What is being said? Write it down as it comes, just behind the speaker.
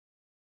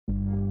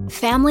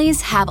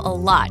Families have a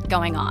lot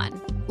going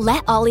on.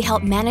 Let Ollie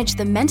help manage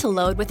the mental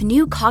load with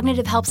new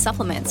cognitive help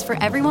supplements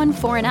for everyone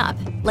 4 and up,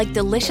 like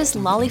delicious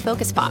Lolly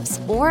Focus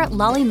Pops or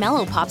Lolly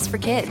Mellow Pops for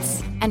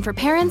kids. And for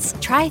parents,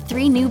 try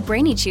 3 new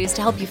Brainy Chews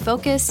to help you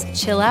focus,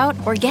 chill out,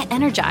 or get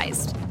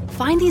energized.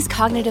 Find these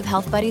cognitive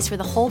health buddies for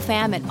the whole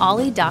fam at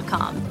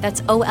ollie.com.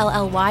 That's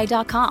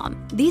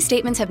OLLY.com. These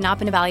statements have not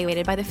been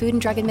evaluated by the Food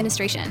and Drug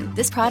Administration.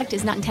 This product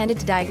is not intended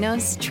to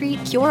diagnose,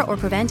 treat, cure, or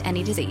prevent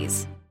any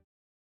disease.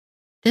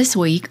 This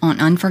week on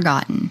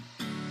Unforgotten.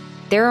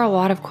 There are a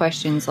lot of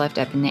questions left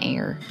up in the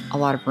air, a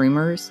lot of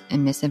rumors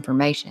and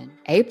misinformation.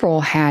 April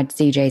had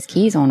CJ's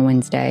keys on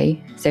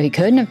Wednesday, so he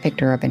couldn't have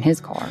picked her up in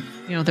his car.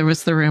 You know, there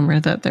was the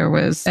rumor that there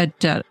was a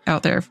debt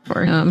out there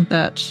for him,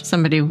 that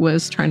somebody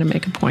was trying to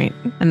make a point,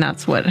 and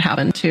that's what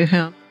happened to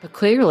him. But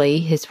clearly,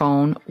 his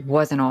phone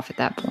wasn't off at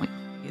that point.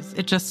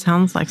 It just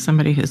sounds like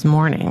somebody who's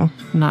mourning,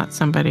 not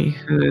somebody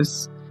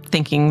who's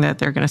thinking that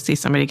they're going to see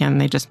somebody again and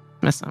they just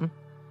miss them.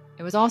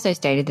 It was also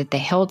stated that they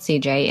held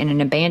CJ in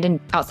an abandoned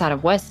outside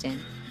of Weston.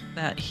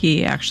 That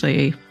he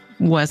actually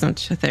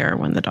wasn't there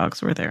when the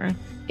dogs were there.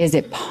 Is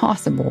it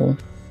possible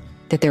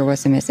that there was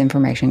some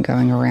misinformation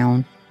going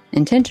around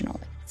intentionally?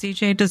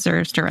 CJ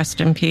deserves to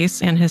rest in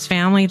peace, and his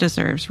family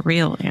deserves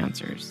real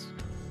answers.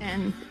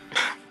 And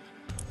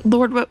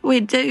Lord, what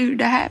we'd do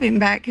to have him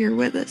back here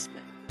with us.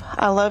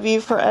 I love you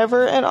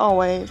forever and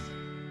always.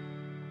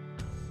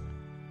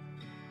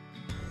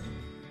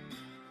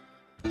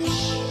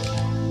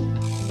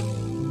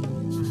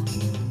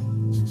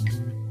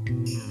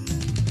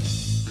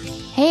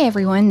 Hey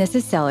everyone, this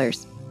is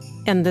Sellers.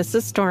 And this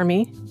is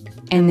Stormy.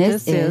 And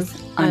this is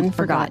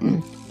Unforgotten,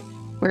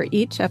 where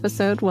each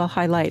episode will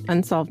highlight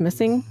unsolved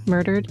missing,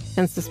 murdered,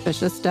 and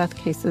suspicious death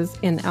cases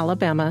in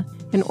Alabama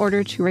in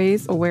order to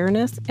raise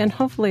awareness and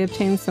hopefully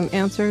obtain some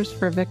answers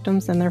for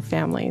victims and their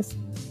families.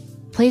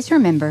 Please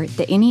remember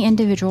that any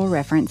individual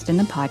referenced in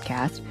the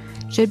podcast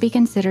should be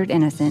considered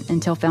innocent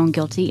until found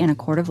guilty in a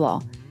court of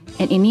law,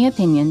 and any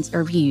opinions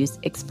or views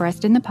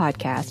expressed in the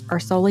podcast are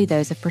solely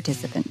those of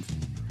participants.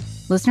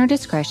 Listener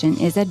discretion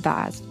is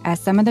advised, as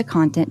some of the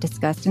content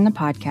discussed in the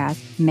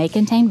podcast may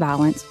contain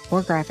violence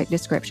or graphic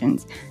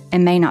descriptions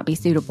and may not be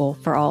suitable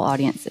for all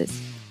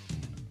audiences.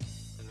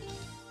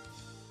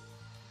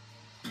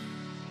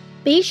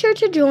 Be sure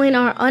to join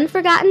our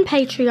Unforgotten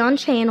Patreon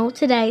channel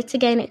today to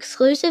gain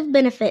exclusive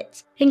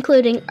benefits,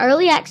 including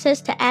early access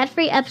to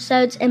ad-free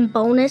episodes and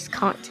bonus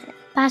content.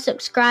 By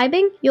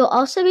subscribing, you'll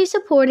also be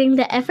supporting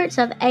the efforts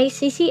of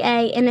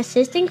ACCA in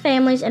assisting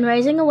families and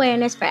raising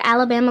awareness for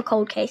Alabama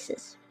cold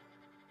cases.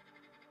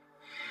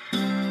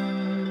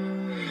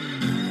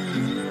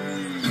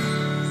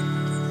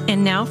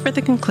 And now for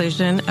the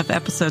conclusion of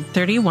episode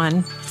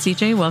 31,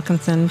 CJ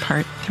Wilkinson,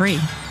 part 3.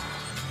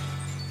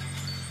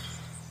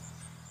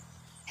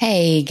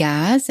 Hey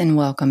guys, and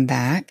welcome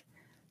back.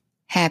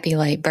 Happy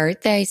late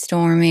birthday,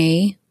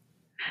 Stormy.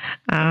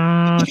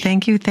 Oh,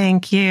 thank you.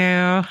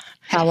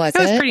 How was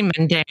it? It was pretty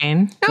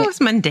mundane. It was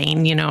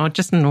mundane,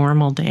 just a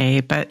normal day,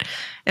 but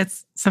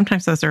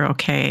sometimes those are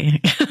okay.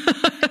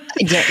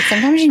 Yeah,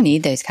 sometimes you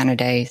need those kind of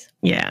days.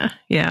 Yeah.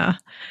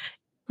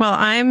 Well,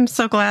 I'm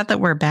so glad that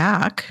we're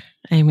back.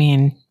 I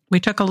mean, we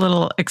took a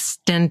little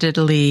extended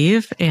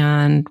leave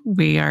and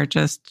we are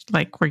just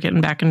we're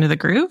getting back into the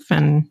groove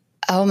and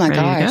oh my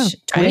gosh,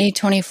 go, right?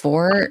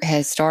 2024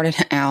 has started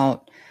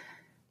out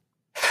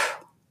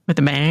with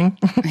a bang.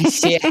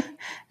 Yeah,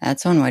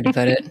 that's one way to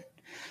put it.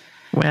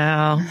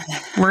 Well,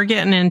 we're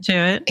getting into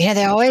it. Yeah,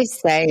 they always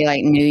say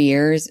New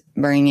Year's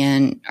bring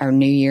in our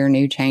new year,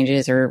 new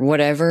changes or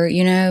whatever,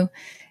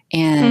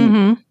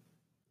 and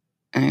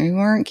we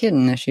weren't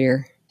kidding this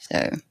year.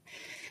 So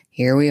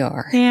here we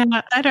are. Yeah,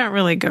 I don't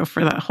really go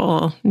for that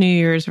whole New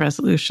Year's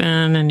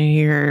resolution and New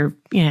Year.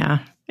 Yeah,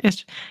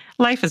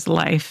 life is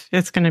life.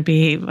 It's going to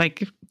be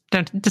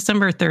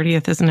December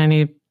 30th isn't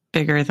any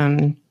bigger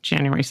than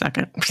January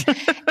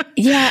 2nd.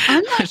 Yeah,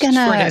 I'm not going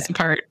to. 4 days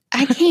apart.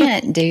 I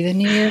can't do the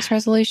New Year's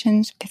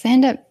resolutions because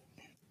I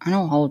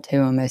don't hold to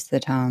them most of the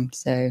time.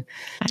 So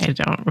I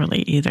don't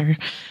really either.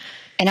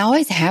 And I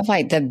always have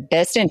the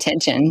best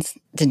intentions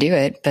to do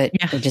it, but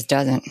it just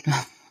doesn't.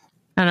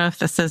 I don't know if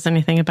this says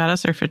anything about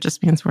us or if it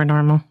just means we're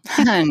normal.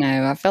 I don't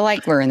know. I feel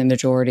like we're in the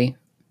majority.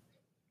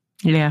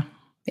 Yeah,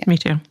 me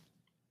too.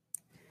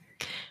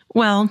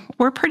 Well,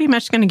 we're pretty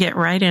much going to get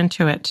right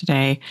into it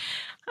today.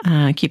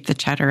 Keep the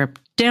chatter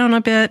down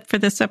a bit for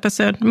this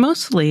episode,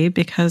 mostly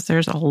because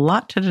there's a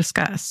lot to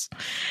discuss.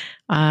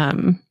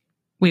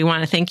 We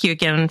want to thank you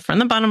again from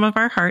the bottom of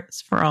our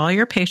hearts for all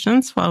your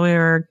patience while we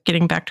were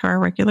getting back to our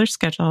regular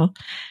schedule.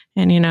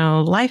 And,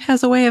 life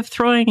has a way of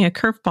throwing you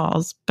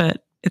curveballs,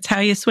 but it's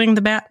how you swing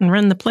the bat and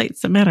run the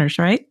plates that matters,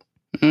 right?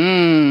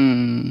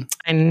 I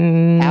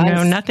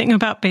know nothing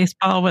about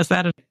baseball. Was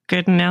that a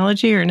good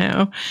analogy or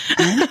no?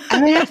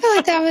 I feel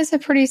like that was a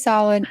pretty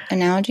solid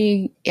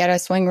analogy. You got to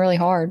swing really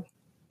hard.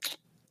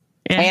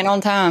 Yeah. And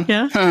on time.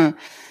 Yeah. Huh.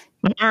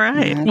 All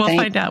right. We'll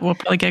find out. We'll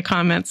probably get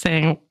comments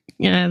saying,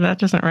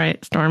 that isn't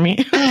right,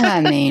 Stormy.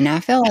 I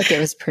feel like it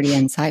was pretty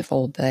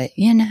insightful, but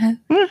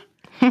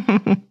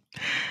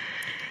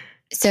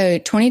So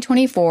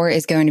 2024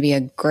 is going to be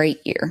a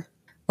great year.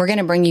 We're going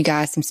to bring you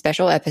guys some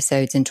special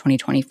episodes in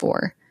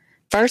 2024.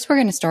 First, we're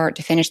going to start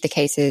to finish the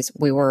cases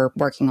we were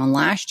working on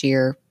last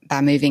year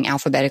by moving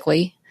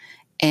alphabetically.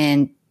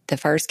 And the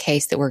first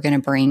case that we're going to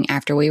bring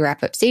after we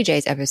wrap up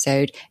CJ's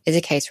episode is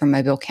a case from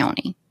Mobile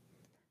County.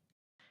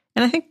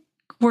 And I think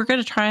we're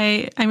going to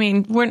try,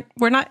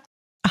 we're not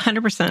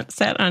 100%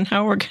 set on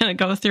how we're going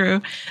to go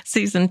through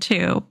season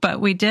 2, but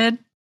we did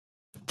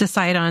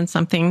decide on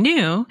something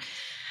new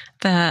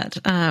that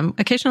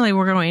occasionally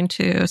we're going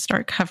to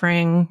start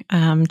covering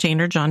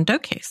Jane or John Doe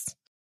case,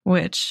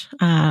 which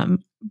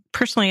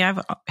personally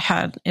I've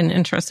had an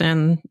interest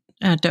in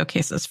Doe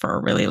cases for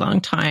a really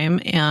long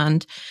time.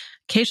 And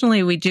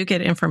occasionally we do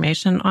get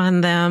information on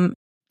them.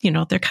 You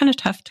know, they're kind of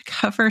tough to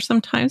cover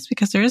sometimes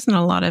because there isn't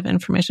a lot of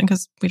information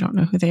because we don't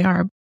know who they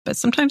are. But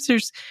sometimes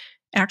there's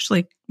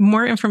actually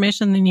more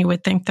information than you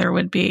would think there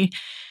would be.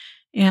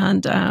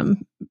 And, a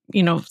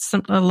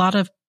lot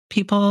of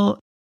people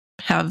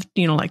have,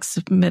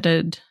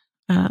 submitted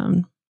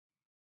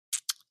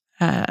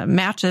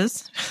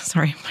matches.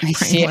 Sorry, my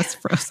brain was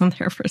frozen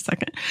there for a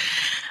second.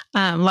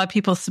 A lot of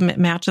people submit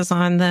matches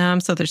on them.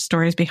 So there's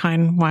stories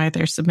behind why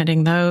they're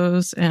submitting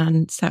those.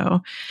 And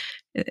so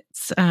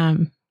it's,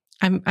 I'm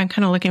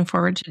kind of looking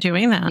forward to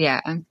doing that.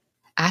 Yeah.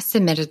 I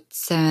submitted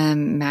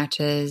some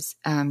matches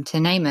to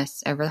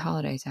NamUs over the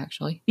holidays,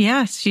 actually.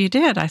 Yes, you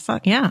did. I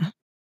thought, yeah.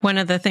 One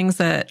of the things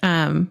that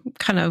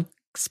kind of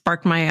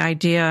sparked my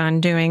idea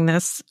on doing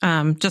this,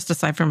 just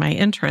aside from my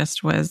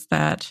interest, was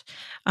that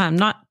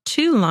not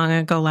too long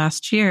ago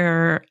last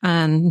year,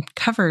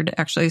 Covered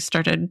actually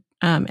started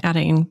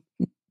adding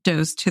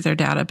does to their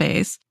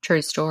database.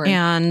 True story.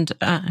 And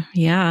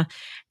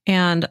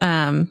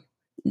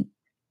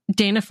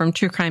Dana from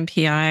True Crime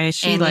PI,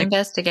 the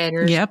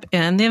investigators. Yep,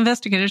 and the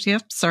investigators.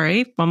 Yep,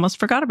 sorry, almost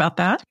forgot about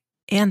that.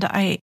 And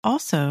I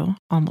also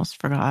almost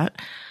forgot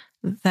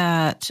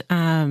that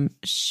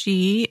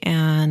she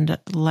and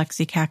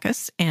Lexi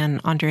Kakis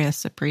and Andrea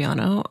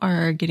Cipriano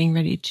are getting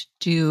ready to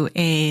do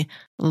a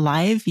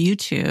live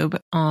YouTube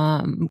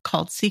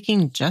called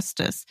Seeking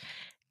Justice.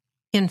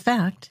 In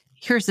fact,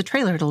 here's the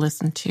trailer to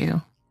listen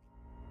to.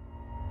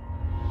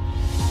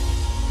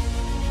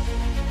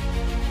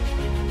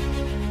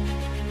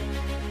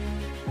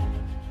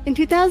 In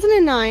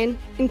 2009,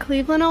 in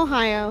Cleveland,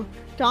 Ohio,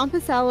 Don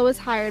Pasella was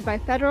hired by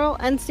federal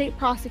and state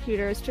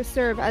prosecutors to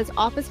serve as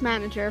office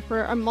manager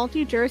for a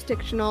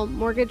multi-jurisdictional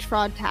mortgage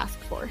fraud task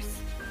force.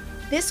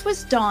 This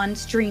was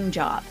Dawn's dream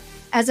job.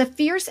 As a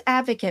fierce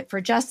advocate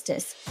for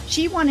justice,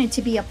 she wanted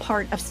to be a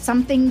part of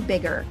something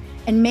bigger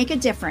and make a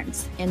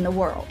difference in the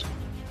world.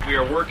 We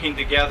are working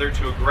together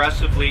to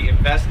aggressively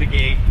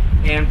investigate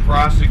and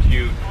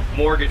prosecute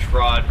mortgage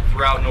fraud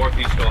throughout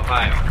Northeast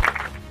Ohio.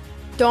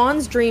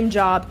 Dawn's dream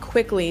job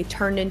quickly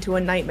turned into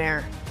a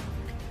nightmare.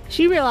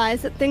 She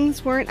realized that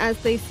things weren't as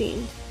they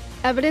seemed.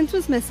 Evidence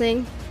was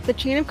missing, the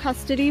chain of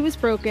custody was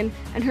broken,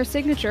 and her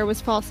signature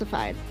was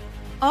falsified.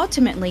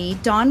 Ultimately,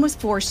 Dawn was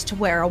forced to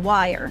wear a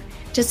wire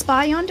to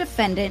spy on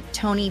defendant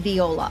Tony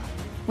Viola.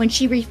 When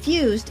she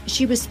refused,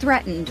 she was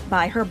threatened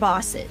by her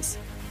bosses.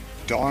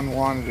 Dawn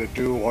wanted to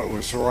do what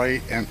was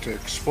right and to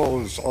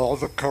expose all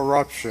the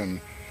corruption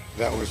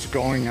that was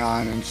going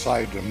on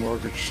inside the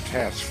Mortgage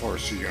Task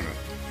Force unit.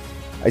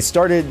 I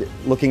started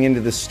looking into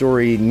this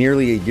story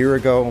nearly a year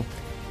ago,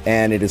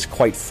 and it is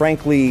quite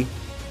frankly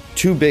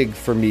too big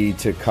for me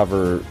to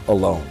cover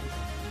alone.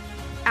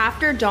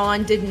 After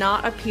Dawn did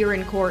not appear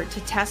in court to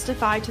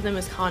testify to the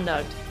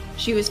misconduct,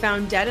 she was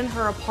found dead in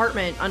her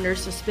apartment under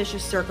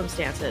suspicious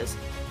circumstances,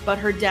 but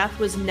her death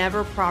was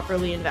never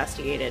properly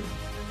investigated.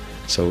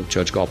 So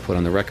Judge Gall put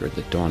on the record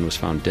that Dawn was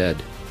found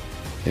dead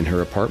in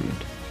her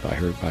apartment by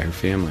her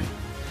family.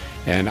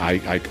 And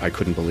I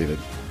couldn't believe it.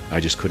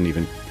 I couldn't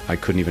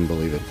even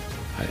believe it.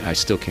 I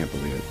still can't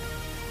believe it.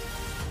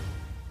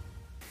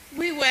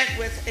 We went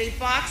with a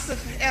box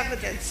of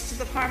evidence to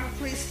the Parma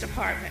Police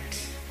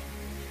Department.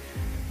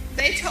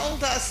 They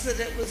told us that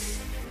it was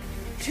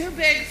too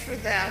big for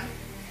them,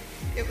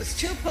 it was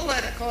too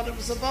political, and it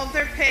was above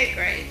their pay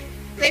grade.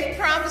 They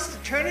promised to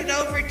turn it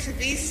over to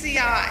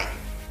BCI.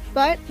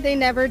 But they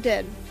never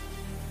did.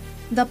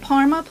 The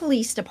Parma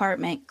Police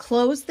Department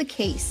closed the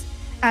case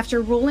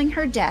after ruling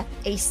her death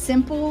a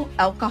simple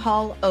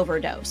alcohol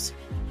overdose.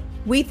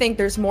 We think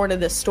there's more to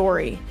this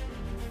story.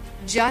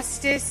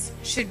 Justice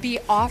should be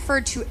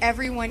offered to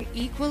everyone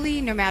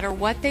equally, no matter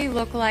what they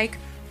look like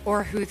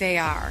or who they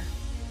are.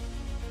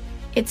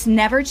 It's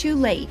never too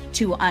late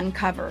to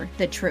uncover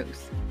the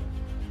truth.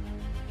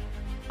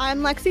 I'm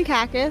Lexi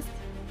Kakis.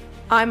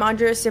 I'm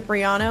Andrea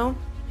Cipriano.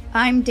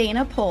 I'm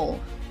Dana Pohl.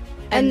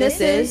 And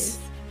this is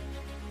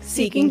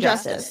Seeking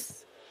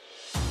Justice.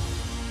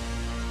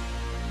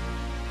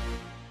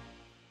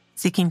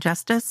 Seeking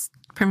Justice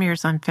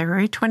premieres on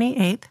February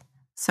 28th,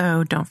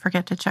 so don't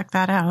forget to check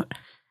that out.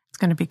 It's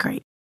going to be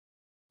great.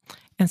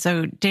 And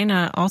so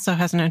Dana also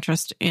has an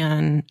interest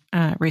in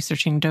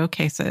researching Doe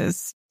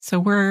cases. So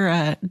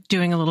we're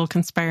doing a little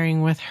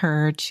conspiring with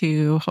her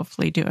to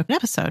hopefully do an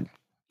episode.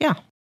 Yeah.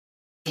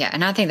 Yeah,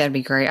 and I think that'd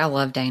be great. I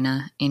love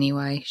Dana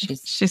anyway.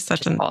 She's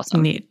such an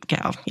awesome. Neat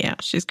gal. Yeah,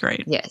 she's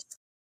great. Yes.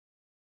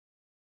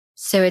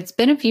 So it's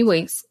been a few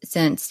weeks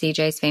since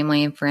CJ's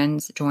family and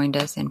friends joined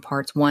us in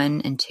parts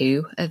 1 and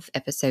 2 of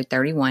episode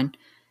 31.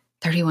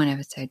 31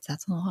 episodes,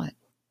 that's a lot.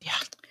 Yeah.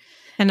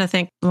 And I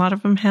think a lot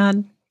of them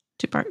had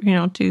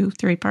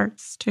 3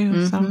 parts too.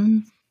 Mm-hmm.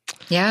 So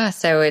yeah,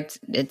 so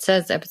it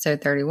says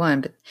episode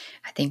 31, but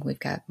I think we've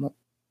got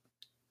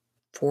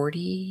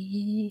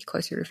 40,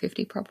 closer to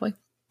 50 probably.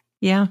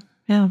 Yeah.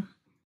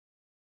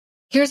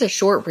 Here's a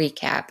short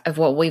recap of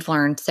what we've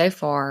learned so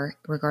far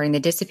regarding the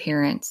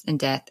disappearance and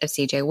death of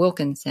CJ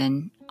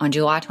Wilkinson on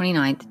July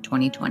 29th,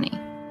 2020.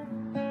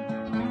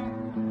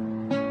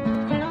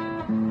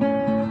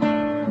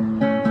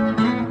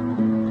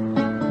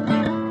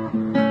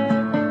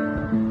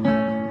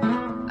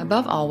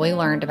 Above all, we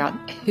learned about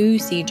who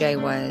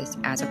CJ was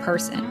as a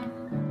person.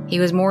 He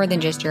was more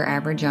than just your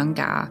average young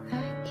guy.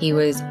 He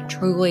was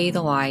truly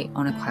the light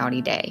on a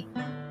cloudy day.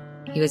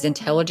 He was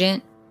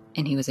intelligent,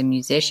 and he was a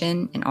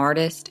musician, an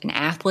artist, an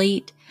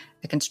athlete,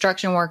 a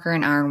construction worker,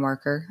 an iron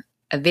worker,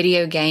 a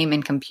video game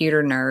and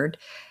computer nerd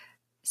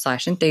 /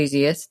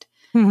 enthusiast.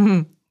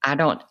 Mm-hmm. I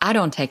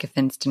don't take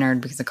offense to nerd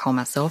because I call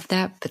myself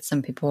that, but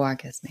some people I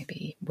guess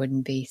maybe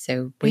wouldn't be.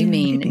 So we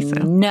mean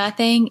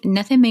nothing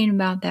mean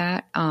about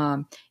that.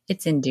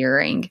 It's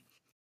endearing.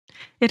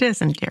 It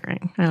is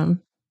endearing.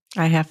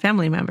 I have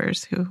family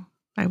members who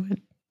I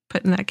would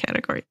put in that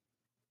category.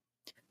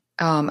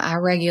 I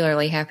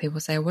regularly have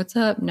people say, "What's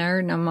up, nerd?"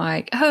 And I'm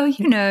like,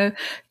 "Oh,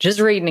 just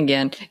reading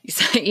again."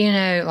 So,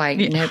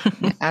 nope,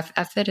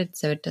 I fitted,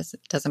 so it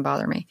doesn't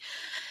bother me.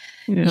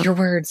 Yeah. Your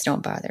words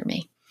don't bother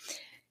me.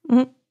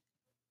 Mm-hmm.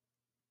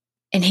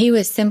 And he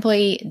was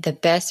simply the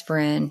best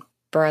friend,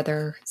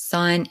 brother,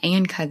 son,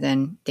 and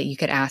cousin that you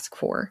could ask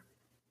for.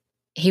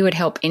 He would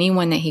help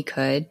anyone that he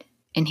could,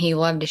 and he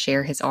loved to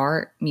share his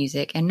art,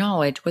 music, and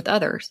knowledge with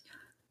others.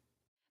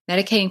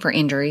 Medicating for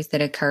injuries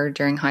that occurred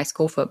during high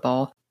school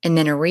football, and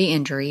then a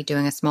re-injury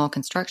doing a small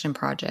construction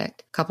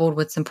project, coupled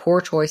with some poor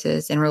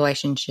choices in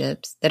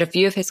relationships that a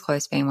few of his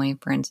close family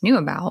and friends knew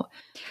about.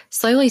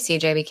 Slowly,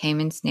 CJ became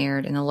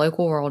ensnared in the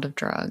local world of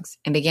drugs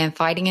and began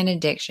fighting an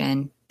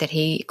addiction that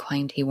he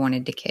claimed he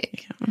wanted to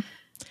kick. Yeah.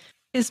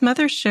 His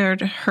mother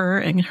shared her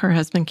and her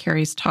husband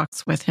Carrie's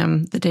talks with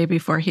him the day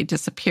before he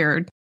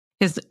disappeared.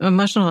 His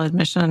emotional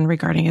admission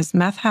regarding his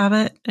meth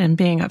habit and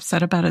being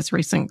upset about his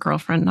recent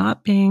girlfriend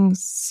not being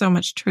so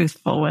much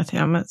truthful with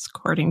him,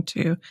 according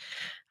to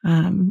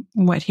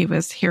what he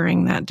was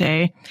hearing that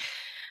day.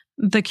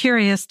 The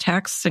curious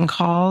texts and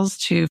calls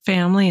to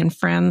family and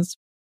friends,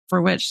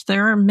 for which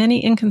there are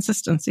many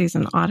inconsistencies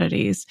and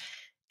oddities,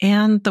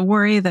 and the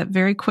worry that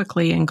very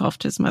quickly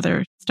engulfed his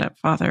mother,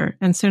 stepfather,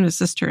 and soon his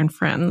sister and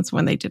friends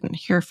when they didn't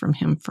hear from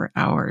him for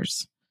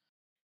hours.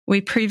 We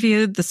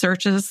previewed the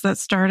searches that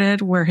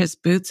started where his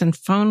boots and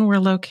phone were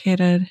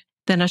located,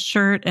 then a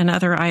shirt and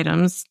other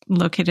items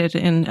located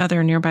in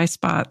other nearby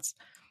spots.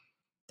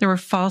 There were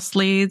false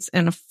leads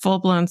and a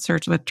full-blown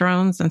search with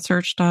drones and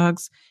search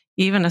dogs.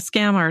 Even a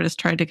scam artist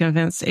tried to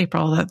convince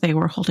April that they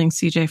were holding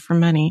CJ for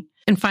money.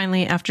 And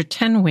finally, after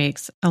 10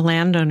 weeks, a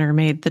landowner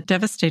made the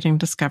devastating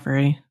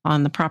discovery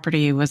on the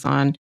property he was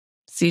on.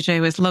 CJ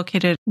was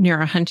located near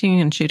a hunting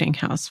and shooting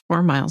house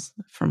 4 miles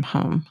from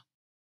home.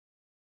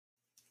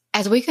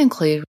 As we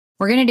conclude,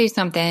 we're going to do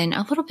something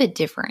a little bit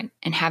different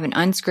and have an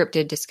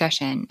unscripted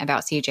discussion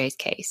about CJ's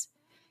case.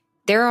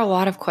 There are a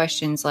lot of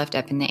questions left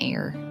up in the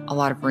air, a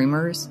lot of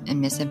rumors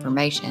and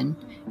misinformation,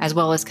 as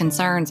well as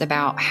concerns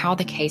about how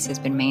the case has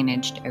been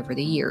managed over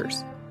the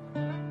years.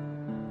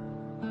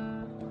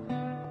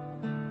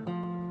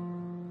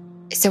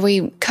 So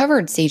we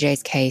covered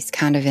CJ's case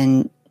kind of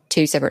in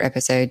 2 separate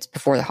episodes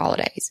before the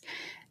holidays,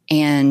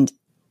 and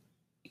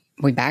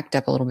we backed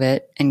up a little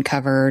bit and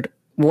covered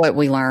what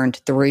we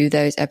learned through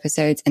those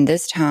episodes. And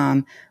this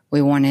time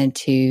we wanted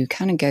to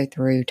kind of go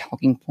through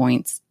talking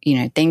points,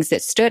 things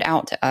that stood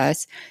out to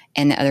us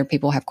and that other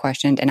people have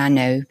questioned. And I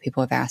know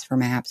people have asked for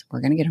maps. We're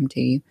going to get them to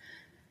you.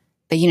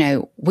 But,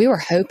 we were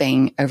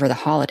hoping over the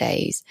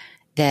holidays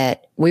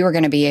that we were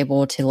going to be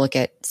able to look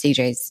at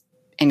CJ's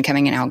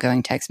incoming and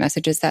outgoing text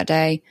messages that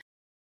day.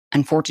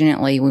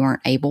 Unfortunately, we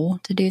weren't able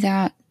to do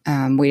that.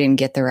 We didn't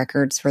get the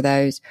records for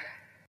those.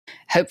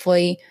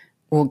 Hopefully,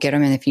 we'll get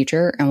them in the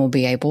future and we'll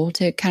be able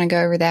to kind of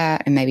go over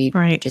that and maybe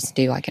just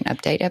do like an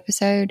update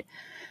episode.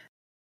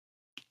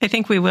 I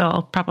think we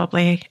will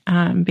probably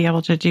be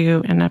able to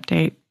do an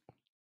update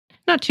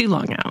not too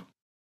long out.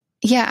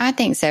 Yeah, I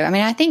think so. I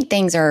mean, I think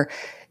things are,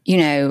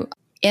 in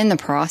the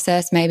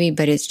process maybe,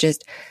 but it's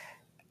just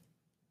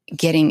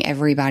getting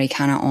everybody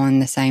kind of on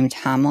the same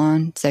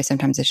timeline. So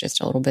sometimes it's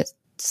just a little bit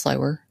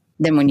slower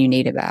than when you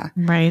need it by.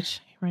 Right.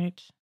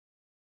 Like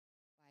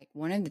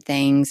one of the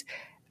things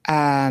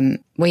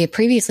we had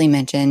previously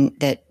mentioned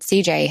that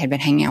CJ had been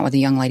hanging out with a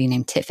young lady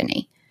named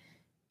Tiffany,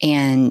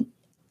 and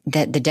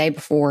that the day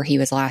before he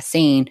was last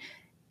seen,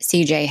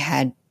 CJ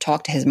had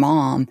talked to his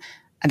mom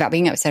about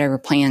being upset over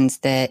plans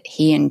that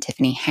he and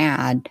Tiffany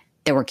had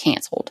that were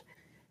canceled.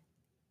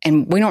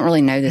 And we don't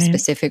really know the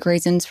specific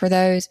reasons for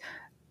those,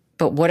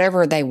 But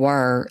whatever they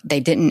were,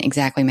 they didn't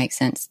exactly make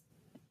sense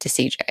to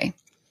CJ.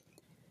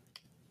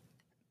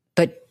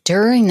 But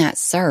during that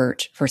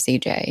search for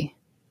CJ,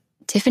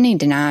 Tiffany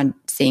denied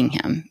seeing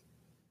him.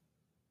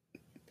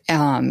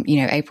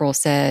 April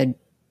said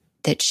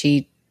that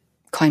she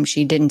claimed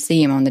she didn't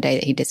see him on the day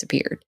that he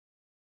disappeared.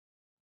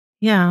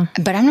 Yeah.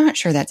 But I'm not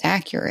sure that's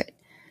accurate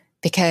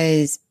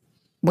because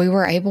we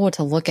were able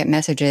to look at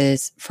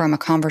messages from a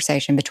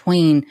conversation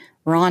between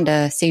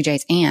Rhonda,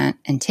 CJ's aunt,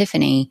 and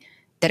Tiffany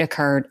that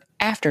occurred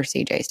after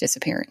CJ's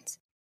disappearance.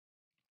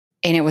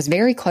 And it was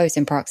very close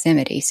in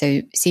proximity.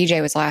 So CJ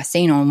was last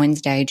seen on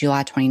Wednesday,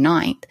 July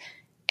 29th.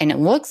 And it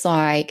looks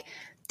like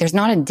there's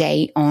not a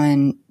date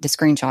on the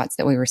screenshots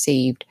that we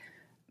received,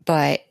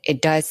 but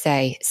it does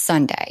say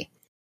Sunday.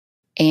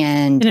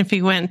 And if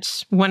he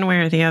went one way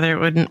or the other, it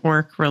wouldn't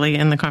work really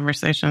in the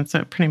conversation. So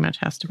it pretty much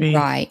has to be.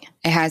 Right.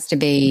 It has to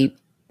be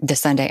the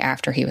Sunday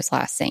after he was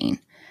last seen.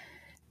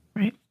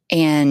 Right.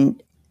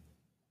 And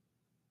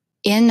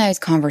in those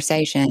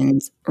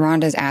conversations,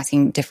 Rhonda's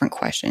asking different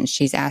questions.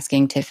 She's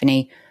asking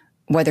Tiffany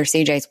whether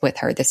CJ's with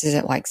her. This is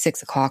at like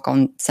 6:00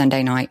 on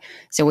Sunday night.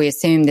 So we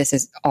assume this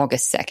is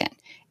August 2nd.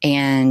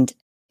 And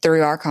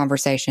through our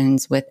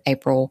conversations with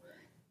April,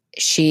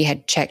 she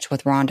had checked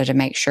with Rhonda to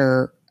make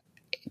sure,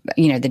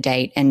 the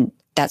date. And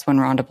that's when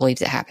Rhonda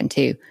believes it happened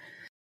too,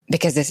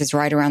 because this is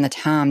right around the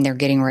time they're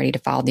getting ready to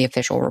file the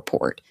official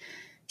report.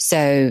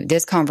 So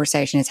this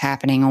conversation is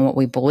happening on what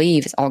we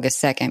believe is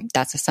August 2nd.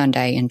 That's a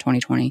Sunday in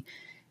 2020.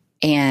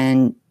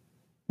 And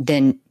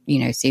then,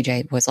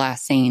 CJ was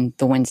last seen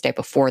the Wednesday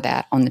before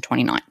that on the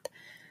 29th.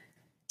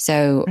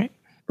 So right.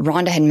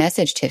 Rhonda had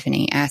messaged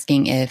Tiffany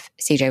asking if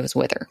CJ was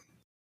with her.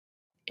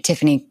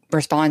 Tiffany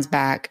responds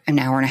back an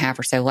hour and a half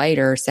or so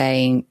later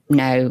saying,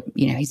 no,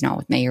 he's not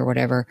with me or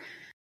whatever.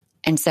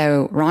 And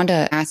so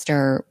Rhonda asked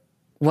her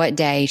what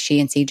day she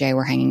and CJ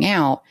were hanging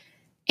out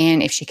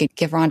and if she could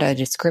give Rhonda a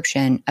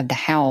description of the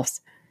house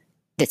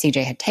that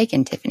CJ had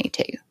taken Tiffany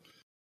to.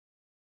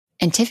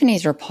 And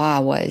Tiffany's reply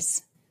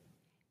was,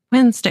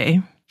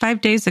 Wednesday,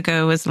 5 days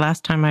ago was the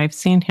last time I've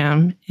seen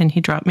him, and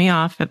he dropped me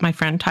off at my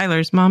friend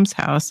Tyler's mom's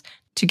house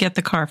to get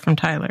the car from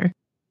Tyler.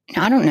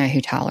 Now, I don't know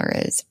who Tyler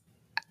is.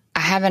 I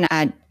have an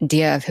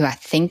idea of who I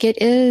think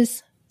it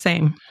is.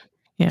 Same.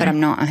 Yeah. But I'm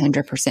not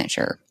 100%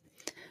 sure.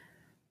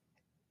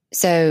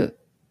 So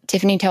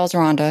Tiffany tells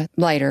Rhonda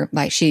later,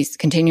 like she's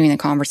continuing the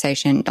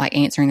conversation, like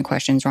answering the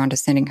questions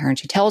Rhonda's sending her. And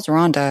she tells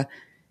Rhonda,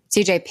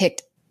 CJ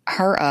picked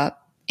her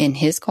up in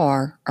his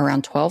car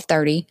around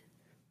 12:30,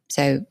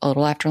 so a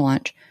little after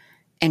lunch,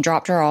 and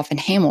dropped her off in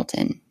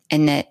Hamilton.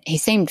 And that he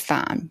seemed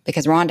fine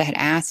because Rhonda had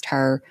asked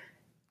her,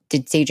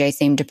 did CJ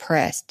seem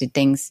depressed? Did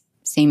things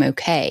seem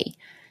okay?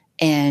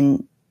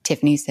 And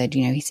Tiffany said,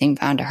 he seemed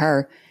fine to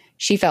her.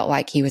 She felt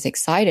like he was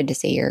excited to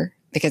see her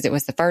because it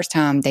was the first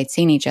time they'd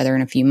seen each other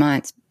in a few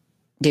months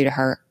due to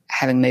her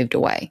having moved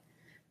away.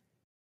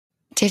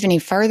 Tiffany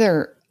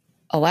further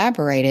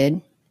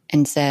elaborated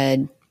and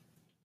said,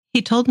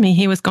 he told me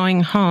he was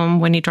going home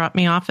when he dropped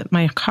me off at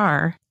my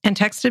car and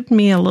texted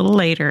me a little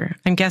later,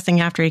 I'm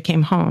guessing after he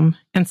came home,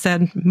 and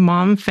said,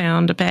 Mom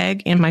found a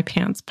bag in my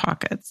pants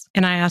pockets.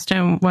 And I asked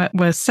him what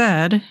was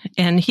said,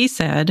 and he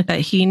said that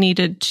he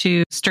needed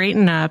to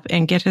straighten up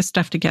and get his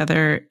stuff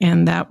together,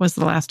 and that was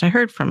the last I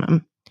heard from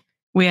him.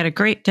 We had a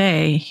great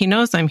day. He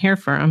knows I'm here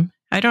for him.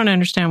 I don't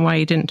understand why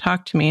he didn't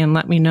talk to me and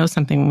let me know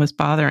something was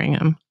bothering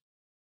him.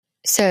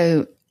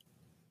 So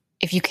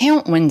if you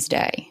count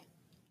Wednesday,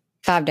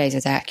 5 days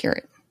is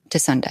accurate to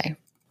Sunday,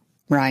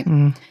 right?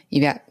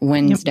 You got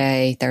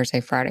Wednesday, Thursday,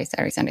 Friday,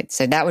 Saturday, Sunday.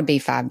 So that would be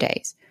 5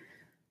 days.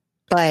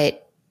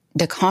 But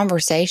the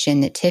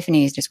conversation that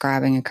Tiffany is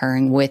describing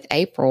occurring with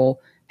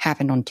April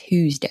happened on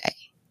Tuesday.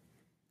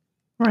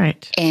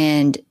 Right.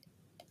 And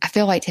I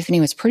feel like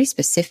Tiffany was pretty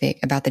specific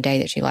about the day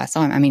that she last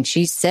saw him. I mean,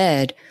 she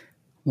said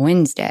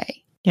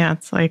Wednesday. Yeah,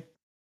 it's like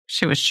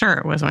she was sure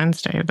it was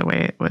Wednesday, the way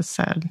it was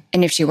said.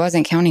 And if she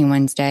wasn't counting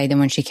Wednesday, then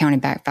when she counted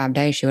back 5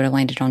 days, she would have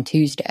landed on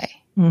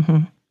Tuesday. Mm-hmm.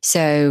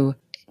 So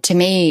to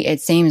me,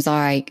 it seems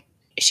like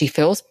she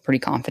feels pretty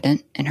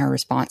confident in her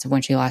response of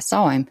when she last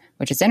saw him,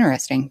 which is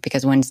interesting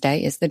because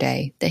Wednesday is the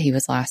day that he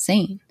was last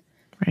seen.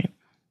 Right.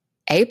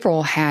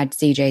 April had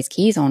CJ's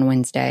keys on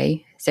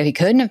Wednesday, so he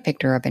couldn't have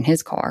picked her up in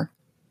his car.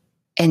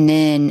 And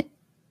then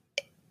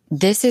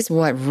this is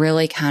what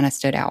really kind of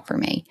stood out for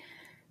me,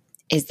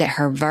 is that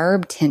her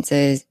verb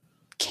tenses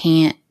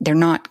they're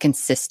not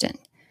consistent.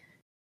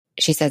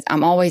 She says,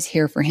 I'm always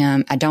here for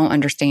him. I don't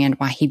understand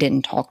why he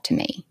didn't talk to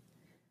me.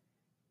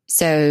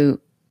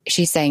 So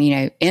she's saying,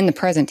 in the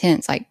present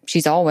tense, like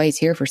she's always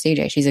here for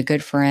CJ. She's a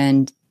good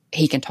friend.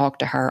 He can talk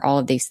to her, all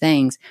of these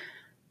things.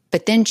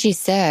 But then she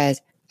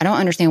says, I don't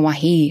understand why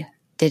he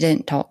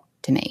didn't talk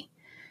to me.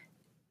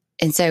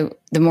 And so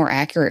the more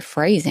accurate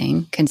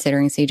phrasing,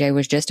 considering CJ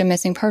was just a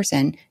missing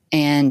person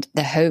and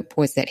the hope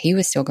was that he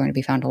was still going to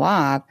be found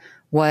alive,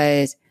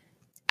 was,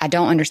 I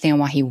don't understand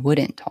why he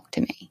wouldn't talk to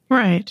me.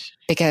 Right.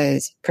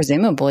 Because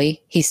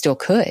presumably he still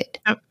could.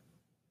 Yep.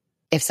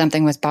 if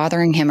something was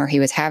bothering him or he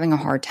was having a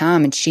hard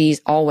time and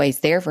she's always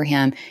there for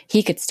him,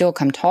 he could still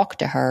come talk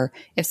to her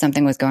if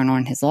something was going on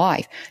in his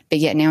life. But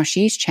yet now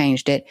she's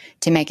changed it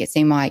to make it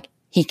seem like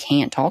he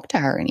can't talk to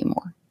her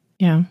anymore.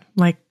 Yeah,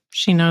 like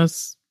she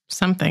knows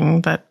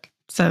something that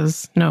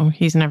says, no,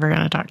 he's never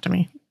going to talk to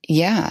me.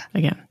 Yeah.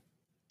 Again.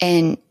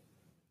 And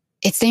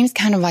it seems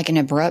kind of like an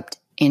abrupt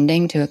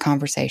ending to a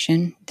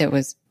conversation that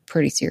was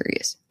pretty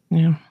serious.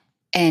 Yeah.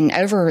 And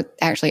over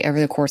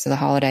the course of the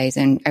holidays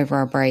and over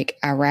our break,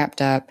 I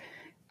wrapped up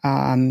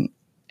a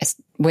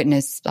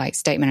witness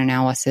statement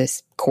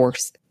analysis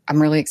course.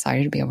 I'm really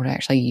excited to be able to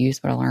actually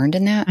use what I learned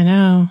in that. I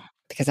know.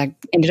 Because I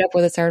ended up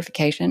with a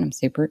certification. I'm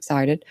super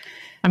excited.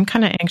 I'm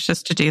kind of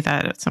anxious to do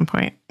that at some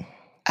point.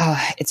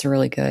 Oh, it's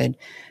really good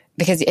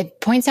because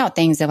it points out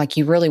things that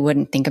you really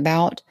wouldn't think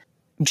about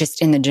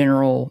just in the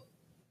general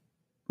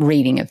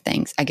reading of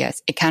things, I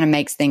guess. It kind of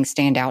makes things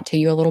stand out to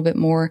you a little bit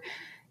more.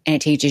 And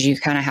it teaches you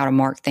kind of how to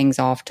mark things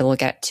off to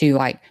look at, to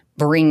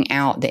bring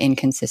out the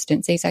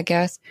inconsistencies, I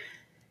guess.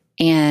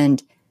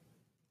 And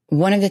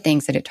one of the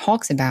things that it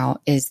talks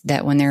about is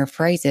that when there are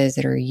phrases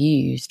that are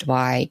used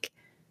like,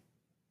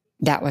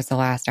 that was the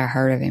last I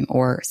heard of him,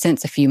 or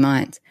since a few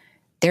months,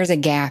 there's a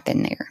gap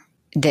in there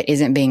that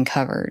isn't being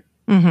covered.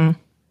 Mm-hmm.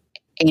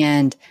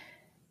 And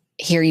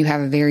here you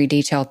have a very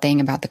detailed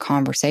thing about the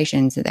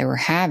conversations that they were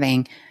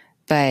having,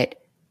 but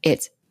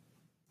it's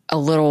a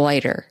little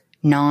later.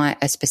 Not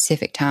a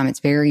specific time.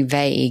 It's very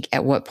vague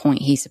at what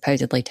point he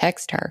supposedly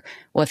texted her.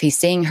 Well, if he's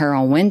seeing her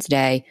on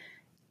Wednesday,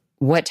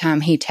 what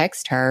time he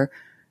texted her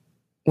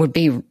would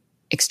be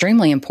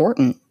extremely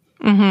important.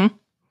 Mm-hmm.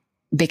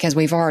 Because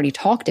we've already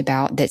talked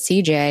about that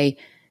CJ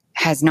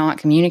has not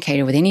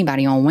communicated with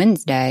anybody on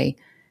Wednesday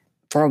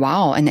for a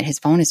while, and that his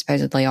phone is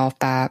supposedly off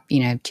by,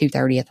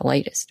 2:30 at the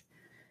latest.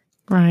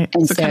 Right.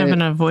 And so kind of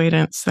an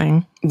avoidance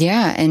thing.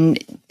 Yeah.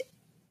 And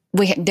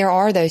there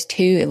are those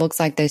two, it looks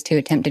like those two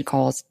attempted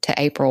calls to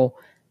April,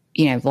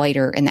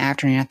 later in the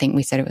afternoon. I think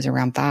we said it was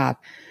around 5.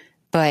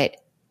 But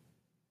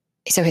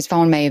so his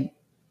phone may have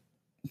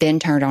been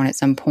turned on at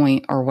some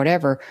point or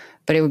whatever,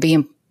 but it would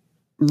be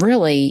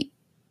really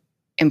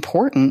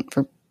important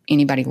for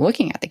anybody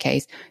looking at the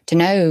case to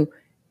know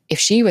if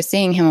she had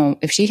seen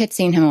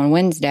him on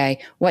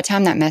Wednesday, what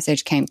time that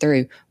message came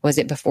through. Was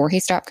it before he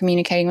stopped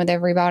communicating with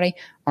everybody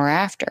or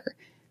after?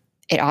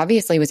 It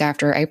obviously was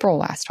after April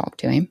last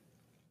talked to him.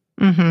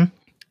 Mm-hmm.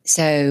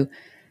 So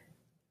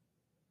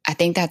I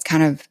think that's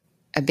kind of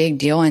a big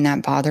deal, and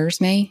that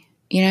bothers me,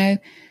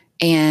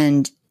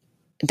 and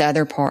the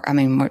other part,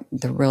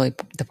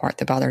 the part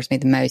that bothers me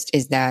the most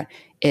is that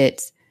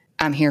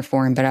I'm here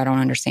for him, but I don't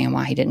understand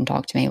why he didn't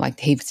talk to me. Like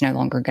he was no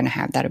longer going to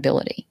have that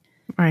ability.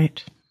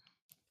 Right.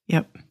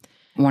 Yep.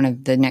 One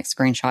of the next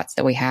screenshots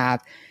that we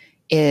have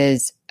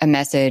is a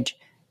message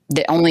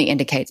that only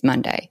indicates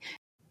Monday.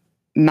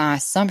 My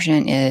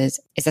assumption is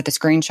that the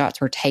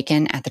screenshots were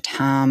taken at the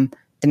time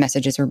the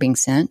messages were being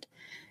sent.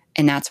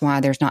 And that's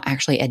why there's not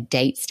actually a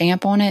date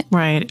stamp on it.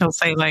 Right. It'll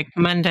say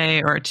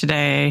Monday or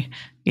today.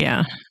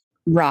 Yeah.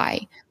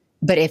 Right.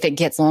 But if it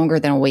gets longer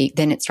than a week,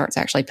 then it starts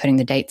actually putting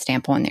the date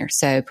stamp on there.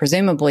 So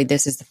presumably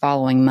this is the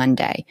following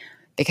Monday,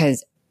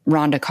 because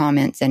Rhonda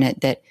comments in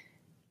it that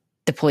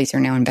the police are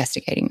now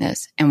investigating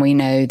this. And we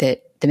know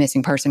that the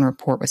missing person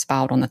report was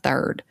filed on the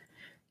 3rd.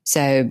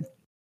 So,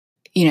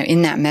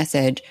 in that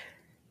message,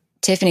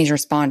 Tiffany's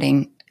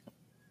responding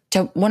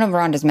to one of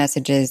Rhonda's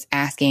messages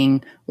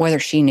asking whether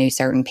she knew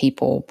certain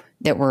people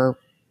that were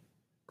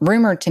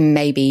rumored to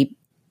maybe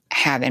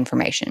have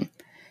information.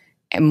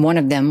 And one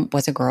of them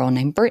was a girl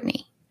named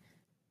Brittany.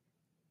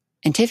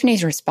 And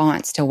Tiffany's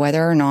response to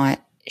whether or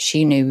not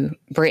she knew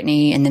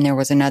Brittany, and then there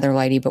was another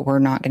lady, but we're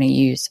not going to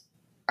use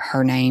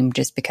her name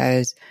just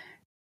because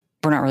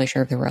we're not really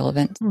sure of the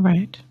relevance.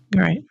 Right.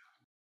 Right.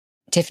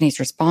 Tiffany's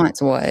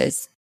response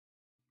was,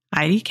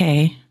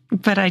 IDK,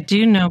 but I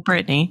do know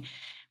Brittany.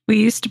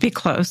 We used to be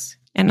close,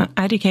 and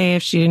IDK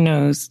if she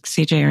knows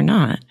CJ or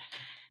not.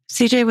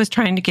 CJ was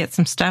trying to get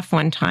some stuff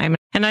one time,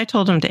 and I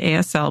told him to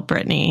ASL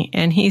Brittany,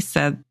 and he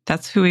said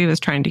that's who he was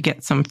trying to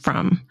get some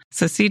from.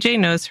 So CJ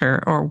knows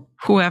her, or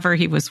whoever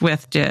he was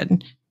with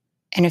did.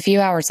 And a few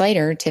hours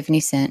later, Tiffany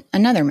sent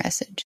another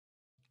message.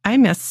 I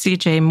miss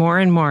CJ more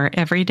and more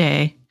every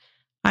day.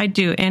 I'd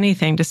do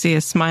anything to see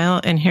his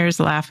smile and hear his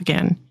laugh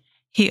again.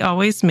 He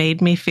always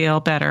made me feel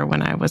better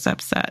when I was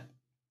upset.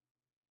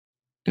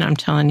 And I'm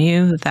telling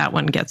you, that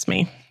one gets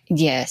me.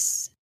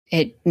 Yes,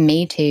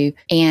 me too.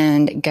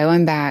 And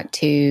going back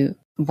to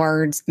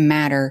words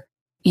matter,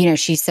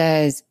 she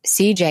says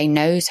CJ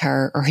knows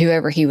her, or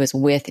whoever he was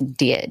with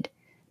did.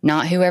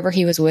 Not whoever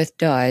he was with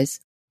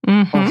does,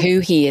 or who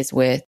he is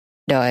with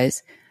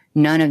does.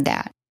 None of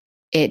that.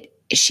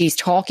 She's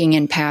talking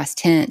in past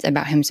tense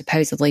about him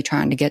supposedly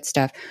trying to get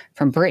stuff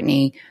from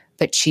Brittany,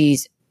 but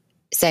she's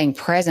saying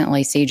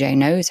presently CJ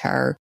knows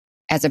her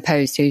as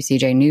opposed to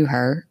CJ knew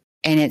her.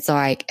 And it's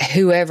like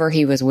whoever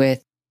he was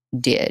with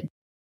did.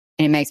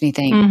 And it makes me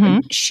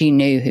think she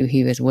knew who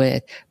he was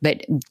with.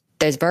 But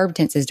those verb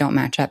tenses don't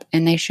match up,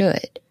 and they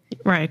should.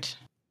 Right.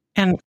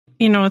 And,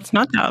 it's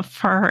not that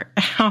far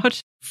out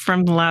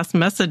from the last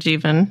message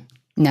even.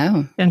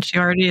 No. And she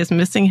already is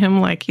missing him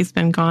like he's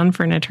been gone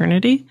for an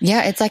eternity.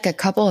 Yeah, it's like a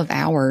couple of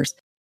hours.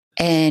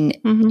 And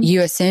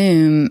you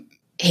assume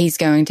he's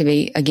going to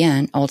be,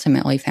 again,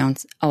 ultimately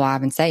found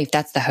alive and safe.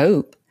 That's the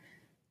hope,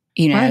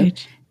 you know?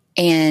 Right.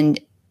 And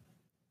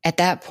at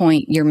that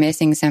point, you're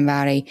missing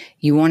somebody.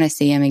 You want to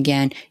see him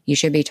again. You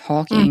should be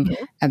talking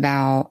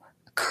about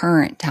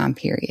current time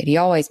period. He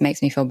always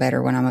makes me feel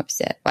better when I'm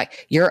upset.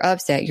 Like, you're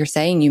upset. You're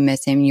saying you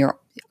miss him. You're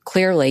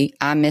clearly,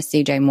 I miss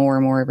CJ more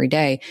and more every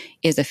day,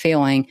 is a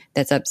feeling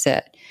that's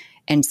upset.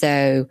 And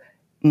so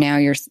now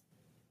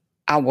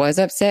I was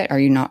upset. Are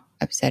you not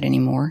upset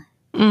anymore?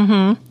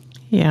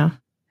 Yeah.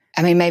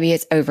 I mean, maybe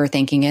it's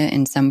overthinking it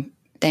in some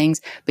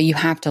things, but you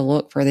have to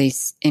look for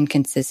these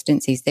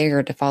inconsistencies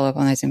there to follow up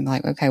on those and be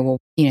like, okay, well,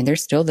 you know,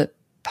 there's still the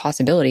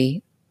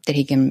possibility that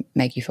he can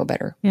make you feel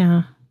better.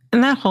 Yeah.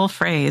 And that whole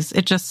phrase,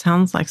 it just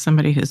sounds like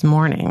somebody who's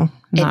mourning,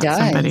 not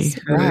somebody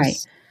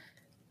who's,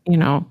 you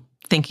know,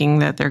 thinking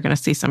that they're going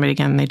to see somebody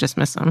again and they just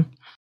miss them.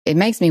 It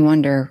makes me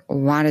wonder,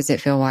 why does it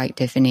feel like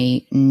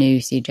Tiffany knew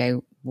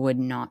CJ would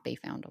not be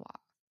found alive?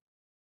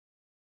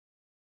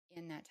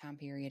 In that time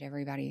period,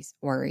 everybody's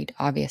worried,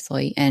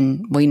 obviously.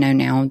 And we know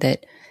now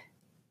that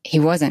he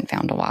wasn't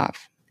found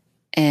alive.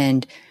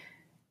 But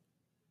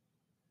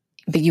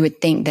you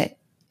would think that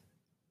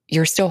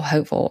you're still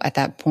hopeful at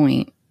that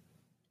point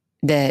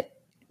that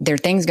there are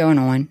things going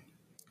on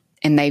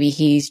and maybe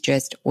he's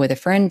just with a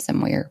friend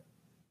somewhere,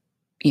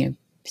 you know,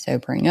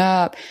 sobering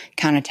up,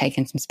 kind of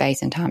taking some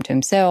space and time to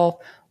himself,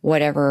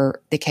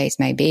 whatever the case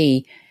may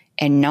be,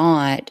 and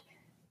not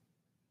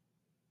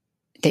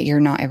that you're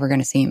not ever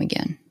going to see him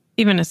again.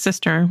 Even his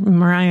sister,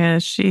 Mariah,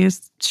 she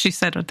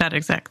said that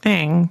exact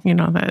thing, you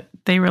know, that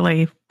they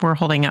really were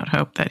holding out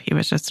hope that he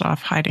was just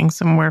off hiding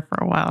somewhere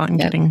for a while and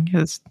getting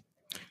his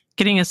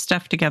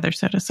stuff together,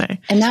 so to say.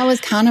 And that was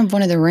kind of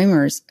one of the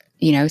rumors.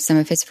 You know, some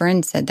of his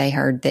friends said they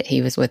heard that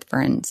he was with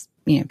friends,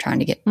 you know, trying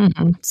to get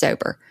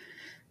sober.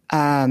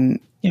 And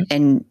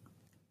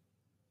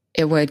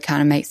it would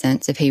kind of make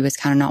sense if he was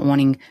kind of not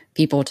wanting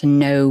people to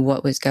know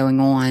what was going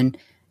on,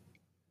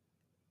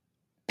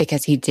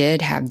 because he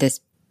did have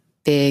this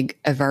big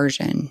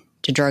aversion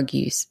to drug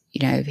use.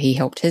 You know, he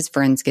helped his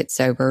friends get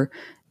sober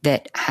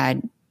that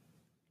had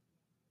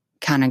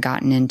kind of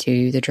gotten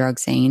into the drug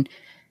scene.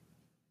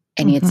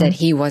 And he had said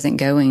he wasn't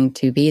going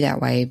to be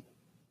that way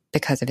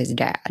because of his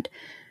dad.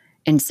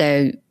 And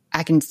so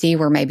I can see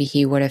where maybe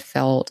he would have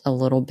felt a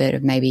little bit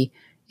of maybe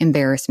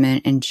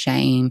embarrassment and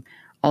shame,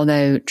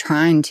 although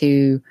trying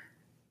to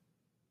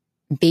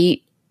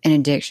beat an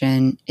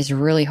addiction is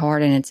really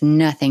hard and it's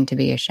nothing to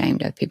be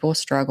ashamed of. People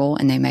struggle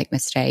and they make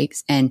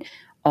mistakes, and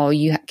all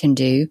you can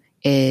do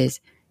is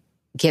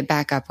get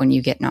back up when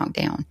you get knocked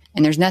down.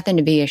 And there's nothing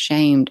to be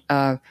ashamed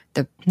of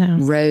the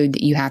road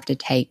that you have to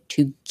take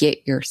to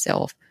get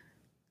yourself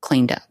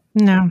cleaned up.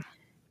 No.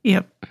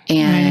 Yep.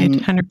 And I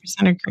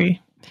 100% agree.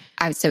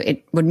 So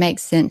it would make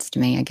sense to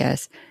me, I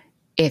guess,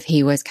 if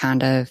he was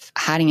kind of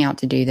hiding out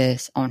to do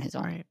this on his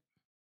own. Right.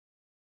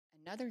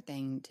 Another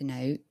thing to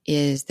note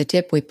is the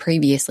tip we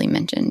previously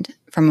mentioned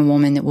from a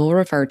woman that we'll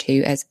refer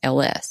to as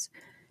LS.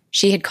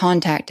 She had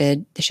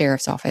contacted the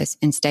sheriff's office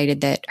and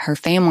stated that her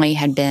family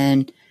had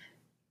been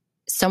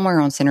somewhere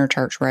on Center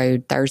Church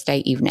Road Thursday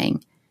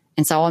evening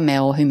and saw a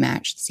male who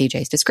matched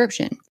CJ's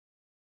description.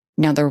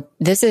 Now,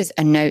 this is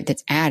a note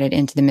that's added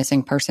into the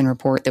missing person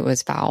report that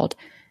was filed.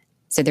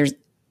 So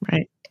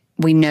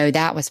we know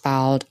that was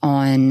filed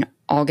on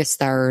August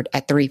 3rd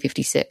at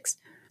 3:56.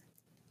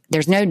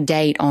 There's no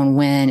date on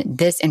when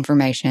this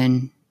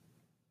information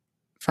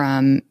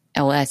from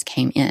LS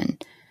came in,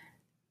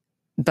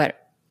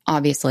 but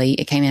obviously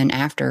it came in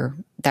after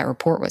that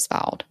report was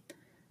filed.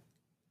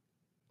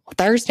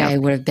 Thursday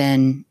would have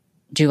been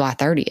July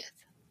 30th.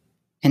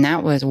 And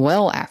that was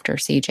well after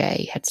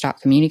CJ had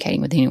stopped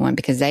communicating with anyone,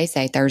 because they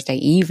say Thursday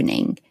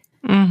evening.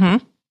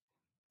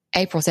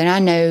 April said, I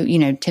know, you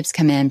know, tips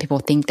come in, people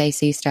think they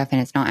see stuff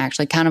and it's not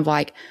actually, kind of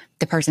like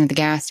the person at the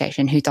gas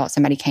station who thought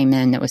somebody came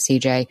in that was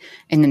CJ,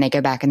 and then they go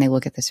back and they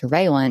look at the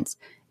surveillance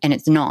and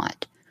it's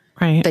not.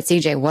 Right. But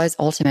CJ was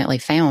ultimately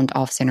found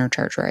off Center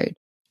Church Road.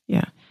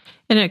 Yeah.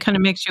 And it kind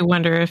of makes you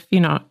wonder if, you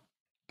know,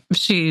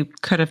 she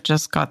could have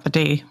just got the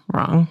day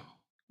wrong.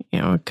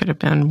 You know, it could have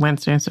been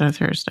Wednesday instead of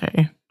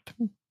Thursday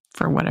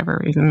for whatever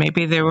reason.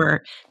 Maybe they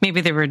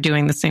were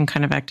doing the same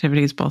kind of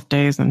activities both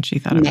days and she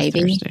thought it was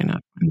Thursday,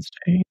 not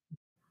Wednesday.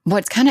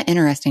 What's kind of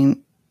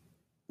interesting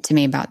to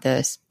me about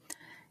this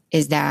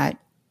is that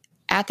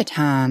at the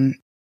time,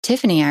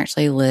 Tiffany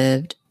actually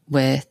lived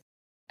with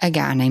a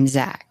guy named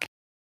Zach.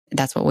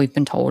 That's what we've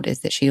been told, is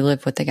that she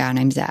lived with a guy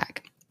named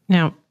Zach.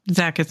 Now,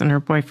 Zach isn't her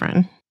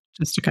boyfriend,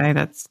 just a guy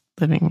that's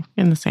living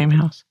in the same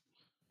house.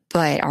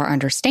 But our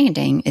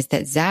understanding is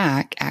that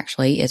Zach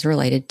actually is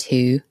related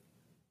to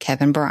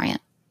Kevin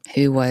Bryant,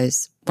 who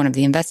was one of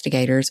the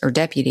investigators or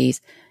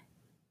deputies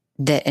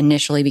that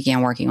initially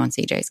began working on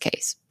CJ's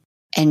case.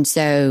 And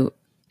so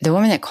the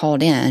woman that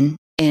called in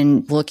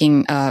and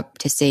looking up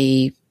to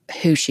see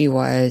who she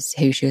was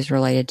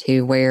related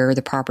to, where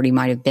the property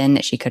might have been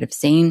that she could have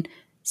seen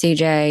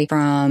CJ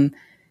from,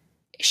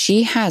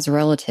 she has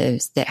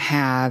relatives that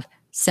have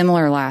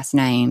similar last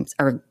names,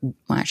 or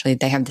well, actually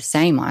they have the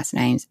same last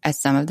names as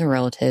some of the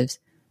relatives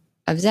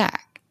of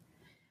Zach.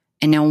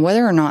 And now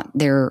whether or not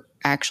they're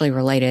actually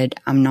related,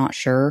 I'm not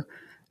sure,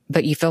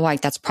 but you feel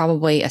like that's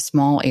probably a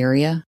small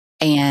area.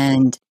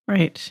 And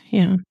right,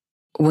 yeah.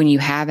 When you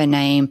have a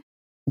name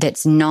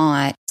that's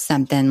not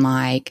something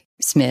like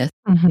Smith,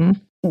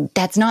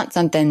 that's not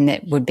something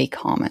that would be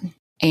common.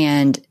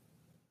 And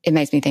it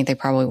makes me think they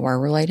probably were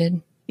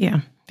related.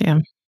 Yeah, yeah.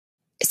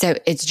 So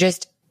it's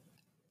just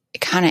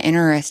kind of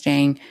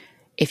interesting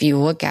if you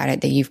look at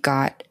it that you've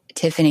got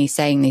Tiffany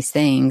saying these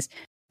things,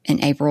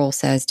 and April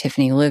says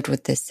Tiffany lived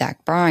with this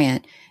Zach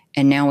Bryant,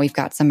 and now we've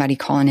got somebody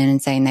calling in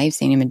and saying they've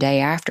seen him a day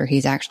after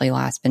he's actually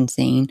last been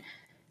seen,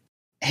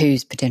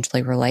 who's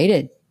potentially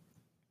related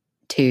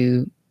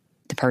to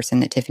the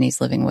person that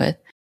Tiffany's living with.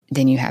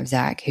 Then you have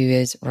Zach, who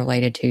is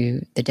related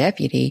to the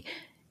deputy,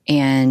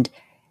 and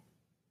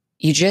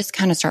you just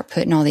kind of start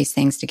putting all these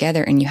things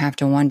together, and you have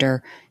to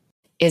wonder,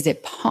 is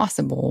it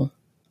possible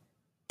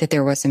that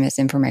there was some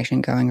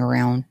misinformation going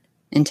around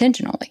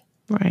intentionally?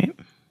 Right.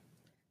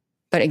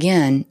 But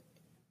again,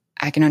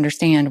 I can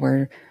understand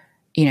where,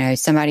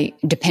 somebody,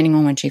 depending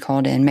on when she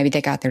called in, maybe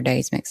they got their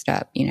days mixed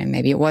up.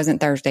 Maybe it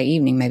wasn't Thursday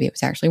evening. Maybe it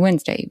was actually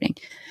Wednesday evening.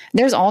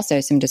 There's also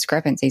some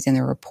discrepancies in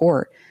the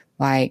report.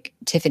 Like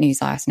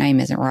Tiffany's last name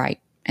isn't right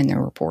in the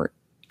report.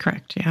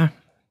 Correct. Yeah.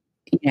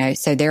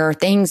 So there are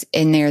things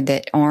in there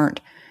that aren't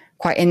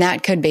quite, and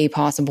that could be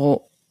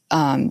possible.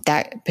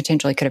 That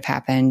potentially could have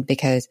happened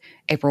because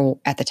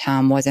April at the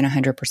time wasn't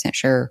 100%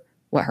 sure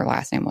what her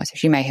last name was. So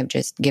she may have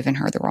just given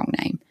her the wrong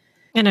name.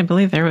 And I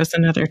believe there was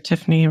another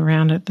Tiffany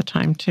around at the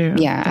time too.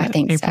 Yeah, I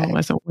think April so.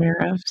 was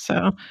aware of.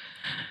 So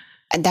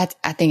that's,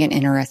 I think, an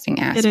interesting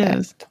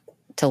aspect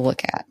to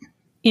look at.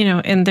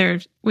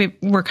 And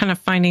we're kind of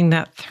finding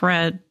that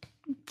thread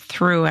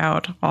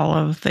throughout all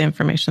of the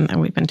information that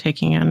we've been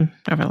taking in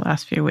over the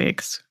last few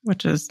weeks,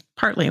 which is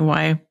partly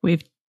why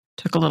we've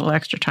took a little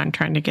extra time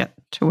trying to get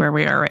to where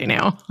we are right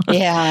now.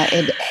 Yeah.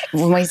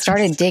 When we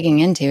started digging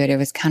into it, it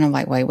was kind of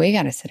like, wait, we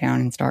got to sit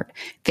down and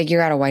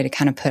figure out a way to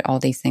kind of put all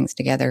these things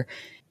together.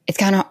 It's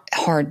kind of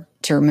hard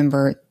to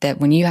remember that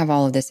when you have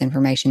all of this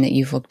information that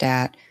you've looked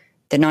at,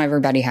 that not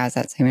everybody has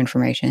that same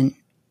information.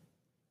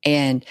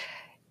 And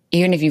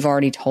even if you've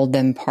already told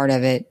them part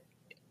of it,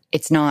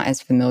 it's not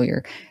as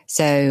familiar.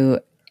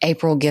 So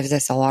April gives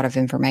us a lot of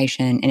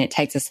information, and it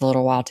takes us a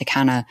little while to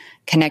kind of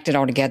connect it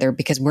all together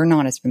because we're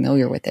not as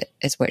familiar with it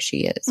as what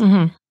she is.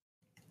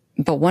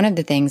 But one of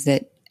the things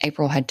that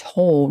April had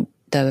told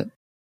the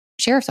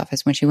sheriff's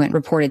office when she went and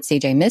reported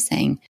CJ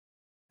missing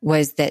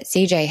was that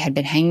CJ had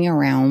been hanging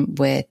around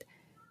with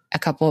a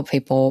couple of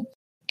people,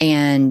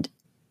 and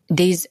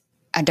these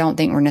I don't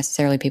think were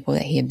necessarily people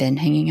that he had been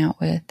hanging out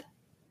with.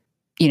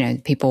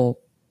 People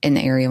in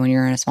the area, when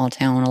you're in a small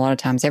town, a lot of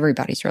times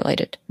everybody's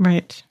related.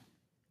 Right.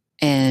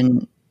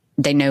 And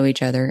they know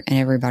each other, and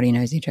everybody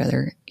knows each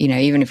other.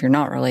 Even if you're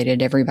not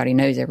related, everybody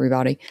knows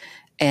everybody.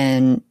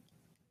 And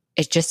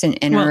it's just an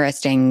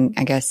interesting,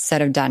 I guess,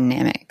 set of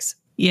dynamics.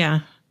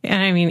 Yeah.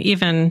 And I mean,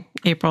 even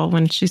April,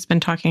 when she's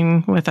been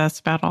talking with us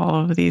about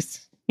all of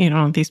these,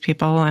 these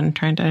people and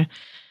trying to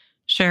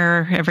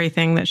share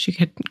everything that she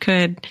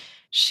could,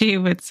 she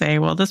would say,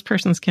 well, this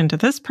person's kin to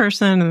this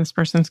person, and this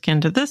person's kin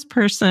to this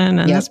person,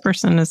 and this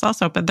person is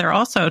also, but they're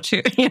also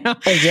too, Yeah.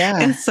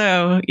 And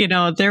so,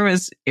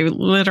 there's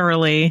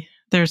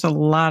a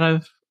lot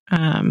of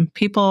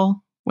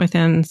people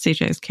within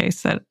CJ's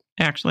case that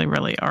actually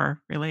really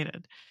are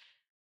related.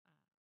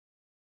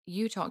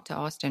 You talked to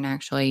Austin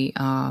actually.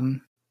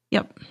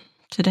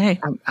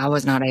 Today. I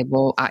was not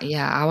able.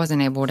 I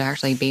wasn't able to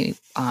actually be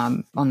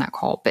on that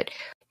call, but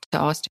to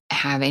Austin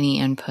have any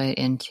input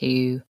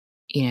into,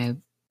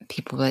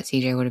 people that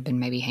CJ would have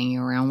been maybe hanging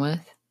around with,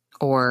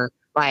 or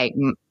like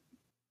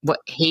what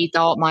he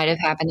thought might have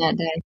happened that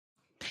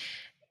day.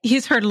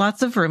 He's heard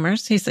lots of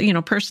rumors. He's,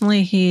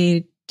 personally,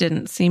 he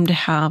didn't seem to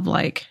have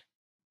like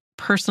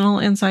personal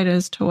insight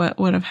as to what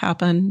would have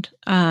happened.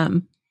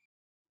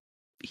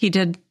 He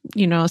did,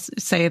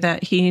 say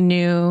that he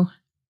knew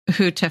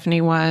who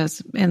Tiffany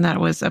was, and that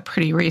was a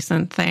pretty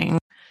recent thing,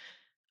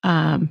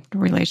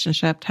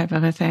 relationship type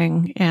of a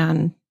thing,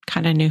 and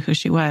kind of knew who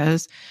she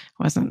was.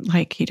 It wasn't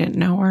like he didn't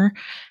know her,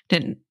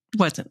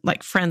 wasn't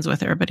like friends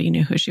with her, but he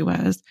knew who she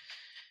was.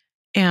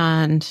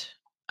 And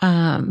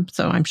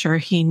so I'm sure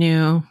he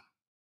knew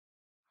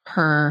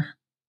her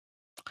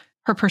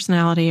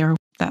personality, or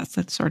that's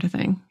that sort of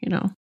thing.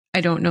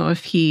 I don't know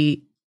if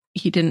he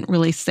didn't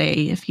really say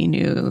if he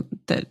knew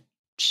that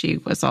she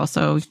was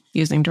also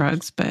using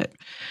drugs, but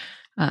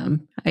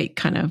I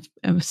kind of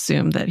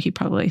assume that he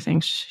probably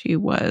thinks she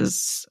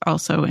was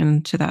also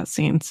into that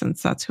scene,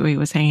 since that's who he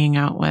was hanging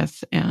out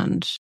with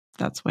and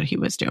that's what he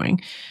was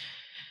doing.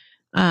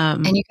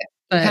 And you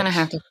kind of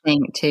have to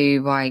think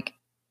too, like,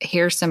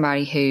 here's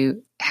somebody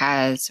who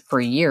has for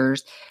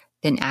years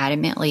been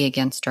adamantly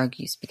against drug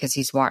use because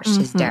he's watched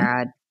his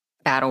dad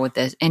battle with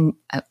this and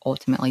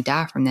ultimately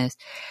die from this.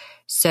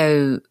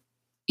 So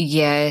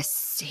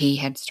yes, he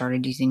had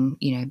started using,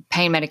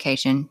 pain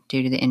medication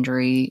due to the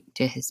injury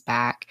to his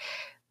back,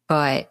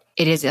 but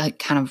it is like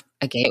kind of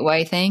a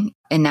gateway thing.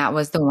 And that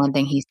was the one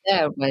thing he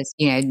said was,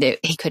 that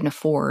he couldn't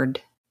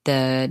afford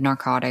the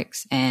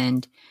narcotics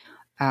and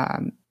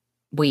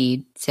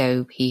weed,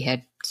 so he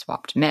had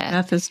swapped meth.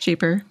 Meth is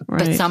cheaper,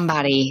 right? But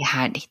somebody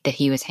that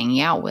he was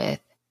hanging out with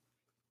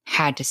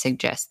had to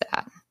suggest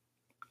that.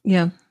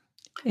 Yeah.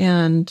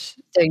 And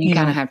so you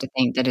kind of have to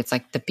think that it's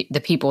like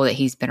the people that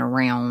he's been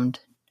around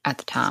at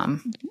the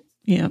time.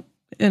 Yeah.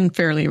 And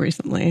fairly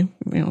recently,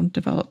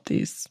 developed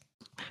these,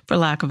 for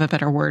lack of a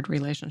better word,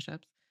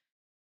 relationships.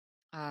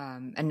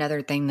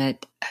 Another thing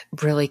that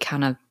really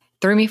kind of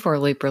threw me for a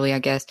loop, really, I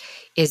guess,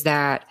 is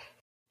that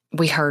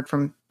we heard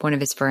from one of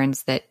his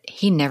friends that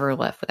he never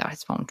left without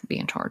his phone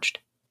being charged.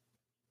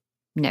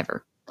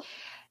 Never.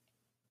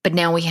 But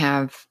now we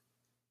have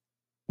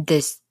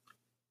this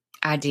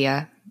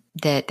idea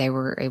that they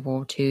were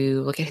able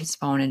to look at his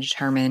phone and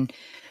determine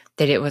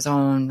that it was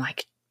on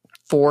like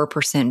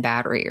 4%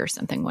 battery or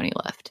something when he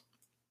left.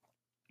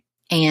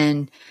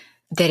 And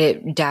that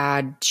it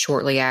died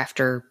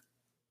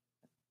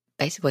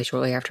basically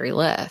shortly after he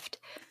left.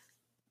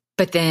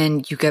 But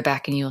then you go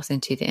back and you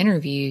listen to the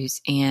interviews,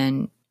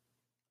 and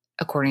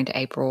according to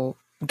April,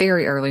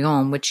 very early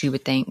on, which you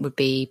would think would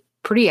be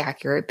pretty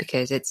accurate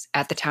because it's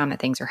at the time that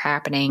things are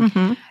happening.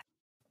 Mm-hmm.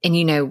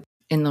 And,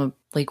 in the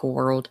legal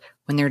world,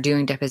 when they're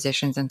doing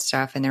depositions and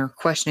stuff and they're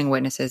questioning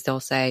witnesses, they'll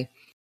say,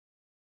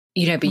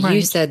 but Right.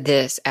 you said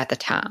this at the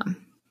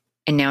time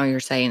and now you're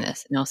saying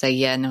this. And they'll say,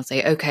 yeah. And they'll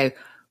say, okay,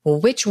 well,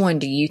 which one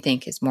do you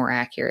think is more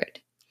accurate?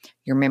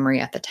 Your memory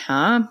at the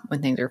time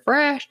when things are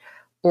fresh,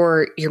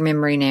 or your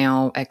memory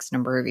now X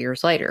number of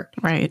years later?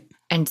 Right.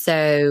 And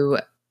so,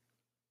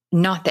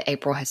 not that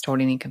April has told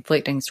any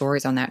conflicting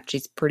stories on that.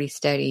 She's pretty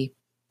steady,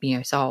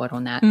 solid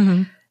on that.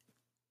 Mm-hmm.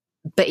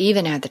 But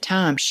even at the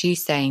time,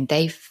 she's saying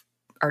they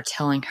are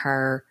telling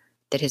her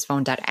that his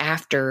phone died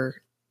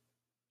after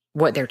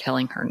what they're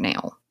telling her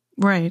now.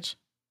 Right.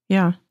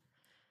 Yeah.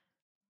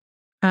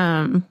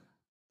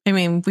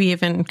 We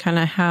even kind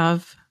of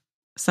have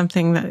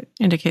something that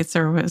indicates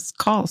there was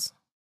calls.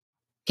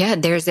 Yeah,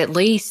 there's at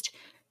least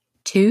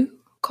 2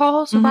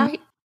 calls, Mm-hmm.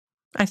 right?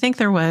 I think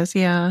there was,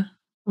 yeah.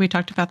 We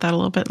talked about that a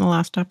little bit in the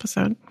last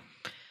episode.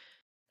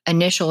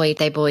 Initially,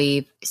 they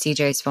believe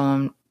CJ's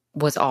phone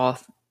was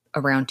off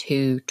around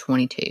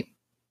 2:22.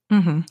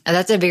 Mm-hmm.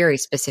 That's a very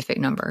specific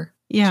number,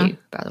 Yeah. too,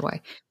 by the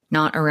way.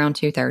 Not around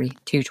 2:30,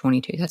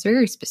 2:22. That's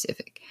very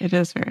specific. It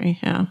is very,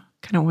 kind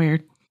of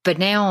weird. But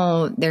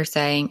now they're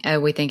saying, oh,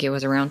 we think it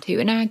was around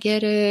 2. And I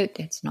get it.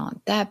 It's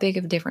not that big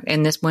of a difference.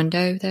 In this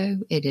window, though,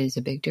 it is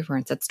a big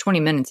difference. That's 20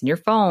 minutes. And your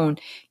phone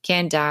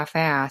can die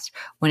fast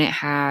when it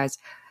has,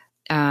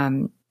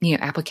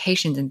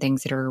 applications and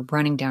things that are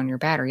running down your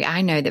battery.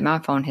 I know that my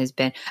phone has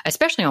been,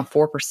 especially on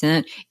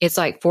 4%, it's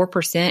like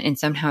 4% and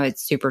somehow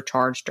it's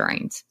supercharged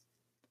drains.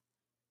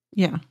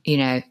 Yeah.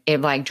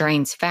 It like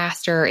drains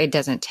faster. It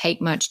doesn't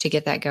take much to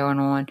get that going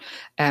on.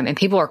 And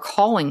people are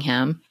calling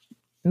him.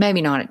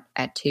 Maybe not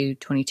at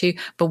 2:22,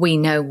 but we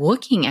know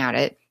looking at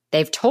it,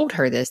 they've told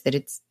her this,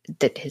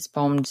 that his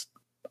phone's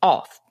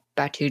off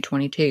by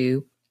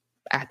 2:22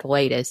 at the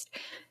latest.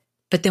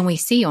 But then we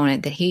see on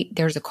it that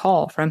there's a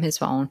call from his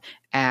phone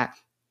at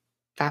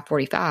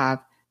 5:45,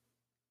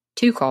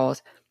 2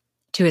 calls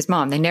to his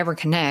mom. They never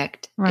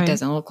connect. Right. It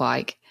doesn't look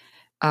like.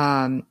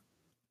 But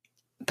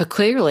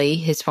clearly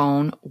his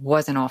phone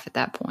wasn't off at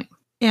that point.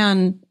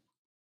 And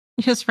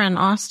his friend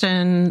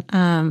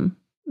Austin,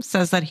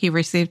 says that he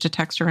received a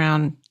text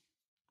around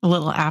a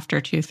little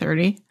after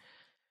 2:30.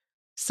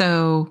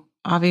 So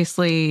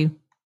obviously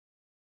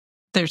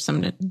there's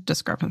some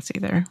discrepancy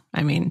there.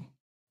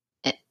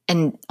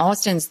 And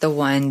Austin's the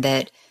one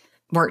that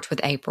worked with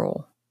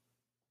April.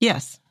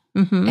 Yes.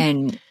 Mm-hmm.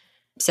 And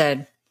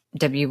said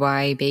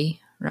WYAB,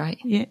 right?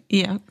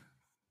 Yeah.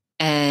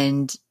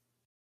 And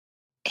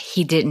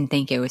he didn't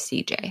think it was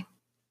CJ.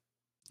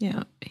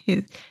 Yeah.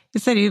 He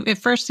said at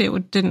first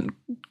it didn't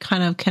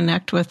kind of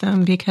connect with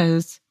him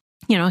because,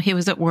 he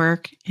was at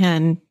work,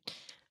 and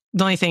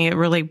the only thing that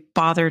really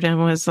bothered him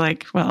was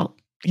like, well,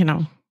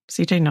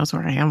 CJ knows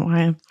where I am.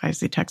 Why is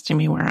he texting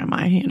me? Where am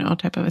I?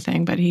 Type of a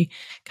thing. But he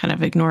kind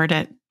of ignored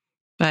it.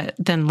 But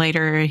then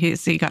later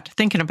he got to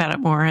thinking about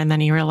it more, and then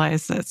he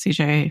realized that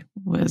CJ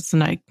was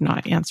like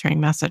not answering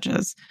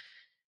messages.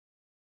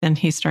 Then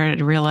he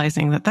started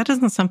realizing that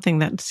isn't something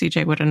that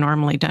CJ would have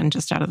normally done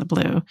just out of the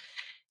blue.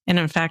 And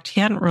in fact, he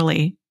hadn't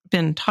really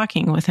been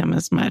talking with him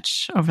as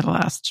much over the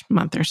last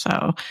month or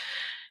so.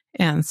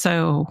 And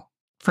so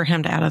for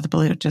him to out of the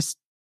blue just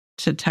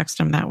to text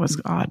him, that was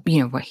odd.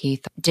 What he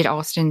thought. Did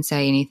Austin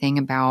say anything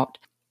about,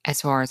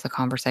 as far as the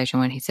conversation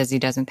when he says he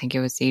doesn't think it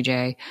was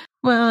CJ?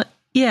 Well,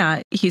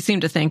 yeah, he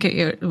seemed to think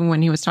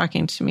when he was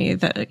talking to me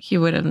that he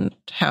wouldn't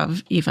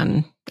have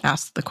even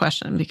asked the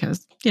question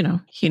because,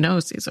 he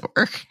knows he's at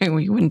work and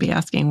we wouldn't be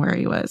asking where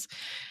he was.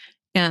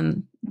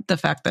 And the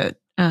fact that,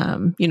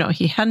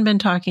 he hadn't been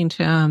talking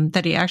to him,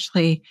 that he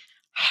actually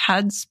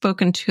had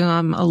spoken to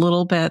him a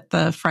little bit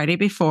the Friday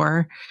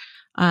before,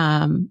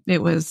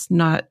 It was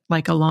not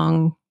like a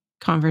long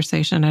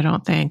conversation, I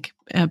don't think,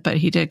 but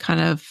he did kind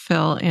of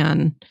fill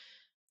in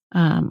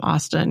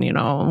Austin,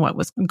 what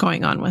was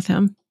going on with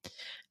him.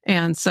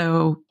 And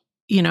so,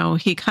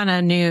 he kind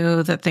of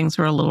knew that things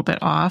were a little bit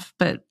off,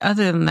 but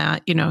other than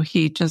that,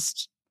 he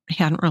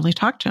hadn't really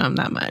talked to him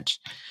that much.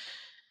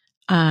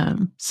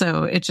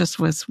 So it just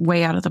was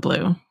way out of the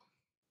blue.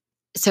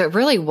 So it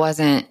really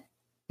wasn't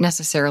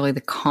necessarily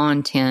the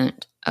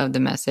content of the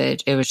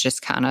message. It was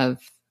just kind of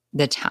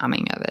the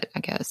timing of it, I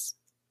guess.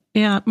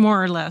 Yeah,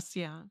 more or less.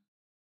 Yeah.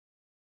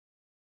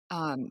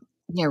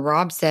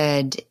 Rob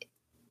said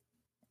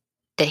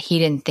that he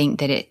didn't think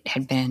that it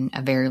had been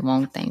a very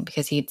long thing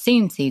because he had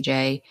seen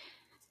CJ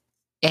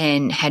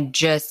and had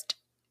just,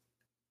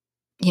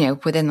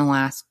 within the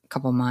last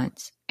couple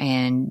months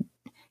and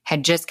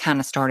had just kind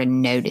of started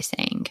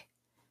noticing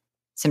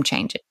some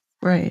changes.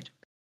 Right.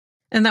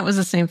 And that was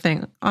the same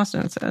thing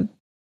Austin said.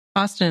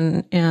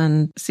 Austin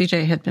and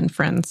CJ had been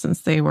friends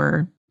since they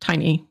were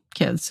tiny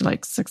kids,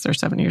 like 6 or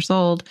 7 years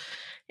old.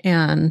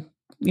 And,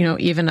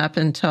 even up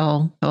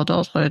until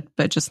adulthood,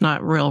 but just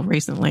not real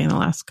recently in the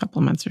last couple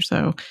of months or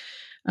so,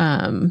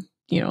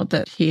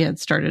 that he had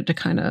started to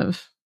kind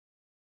of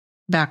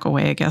back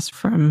away, I guess,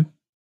 from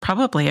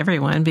probably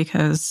everyone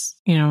because,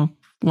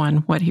 one,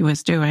 what he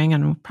was doing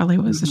and probably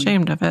was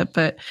ashamed of it.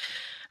 But,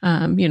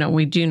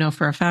 we do know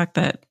for a fact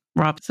that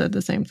Rob said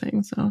the same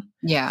thing. So,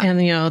 yeah. And,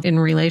 in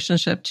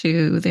relationship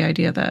to the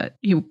idea that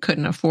he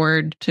couldn't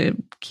afford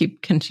to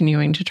keep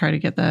continuing to try to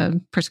get the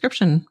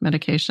prescription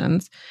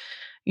medications,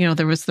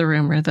 there was the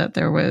rumor that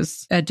there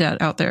was a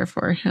debt out there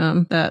for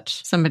him, that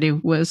somebody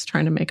was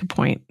trying to make a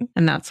point,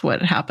 and that's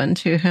what happened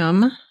to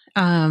him.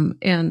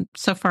 And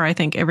so far, I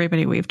think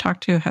everybody we've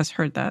talked to has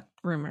heard that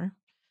rumor.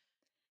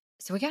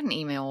 So we got an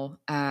email,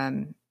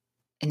 and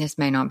this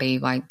may not be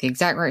like the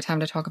exact right time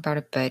to talk about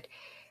it, but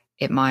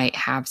it might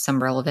have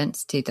some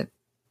relevance to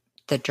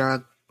the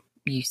drug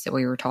use that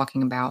we were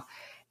talking about,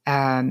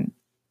 that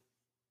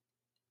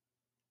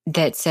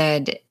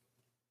said,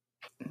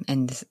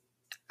 and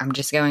I'm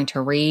just going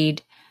to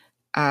read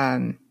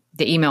the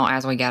email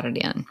as we got it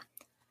in.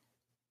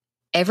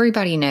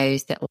 Everybody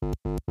knows that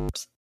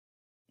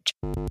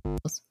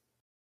Charles,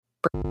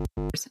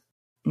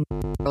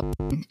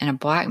 and a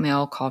black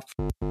male called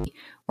Freddie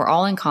were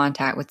all in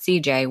contact with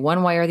CJ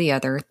one way or the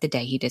other the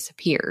day he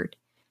disappeared.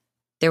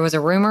 There was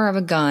a rumor of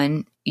a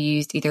gun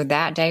used either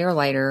that day or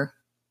later,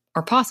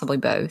 or possibly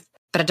both,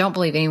 but I don't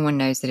believe anyone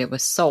knows that it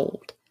was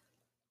sold.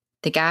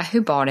 The guy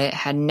who bought it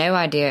had no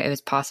idea it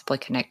was possibly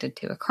connected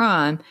to a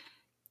crime,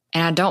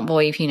 and I don't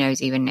believe he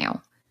knows even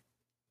now.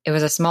 It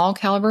was a small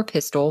caliber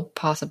pistol,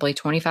 possibly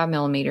 25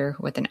 millimeter,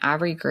 with an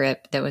ivory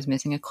grip that was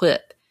missing a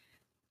clip.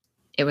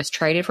 It was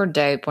traded for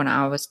dope from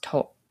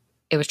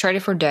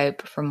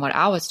what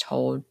I was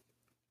told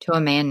to a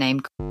man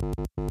named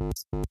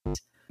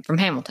from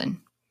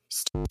Hamilton.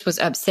 Stokes was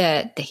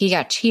upset that he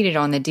got cheated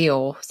on the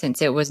deal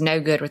since it was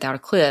no good without a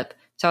clip,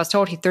 so I was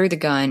told he threw the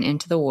gun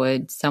into the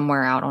woods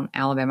somewhere out on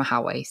Alabama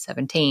Highway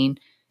 17,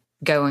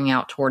 going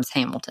out towards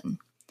Hamilton.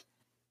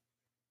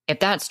 If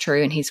that's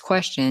true and he's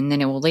questioned,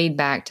 then it will lead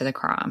back to the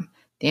crime.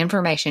 The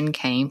information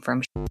came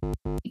from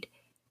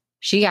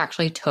she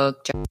actually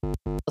took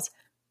Charles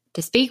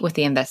to speak with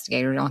the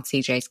investigators on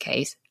CJ's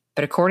case,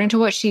 but according to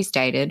what she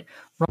stated,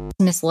 Ross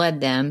misled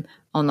them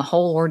on the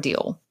whole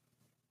ordeal.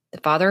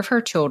 The father of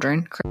her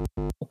children, Chris,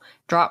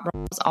 dropped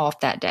Ross off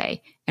that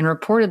day and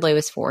reportedly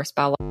was forced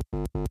by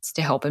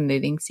to help in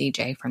moving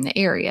CJ from the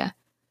area.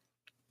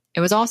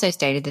 It was also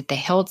stated that they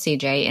held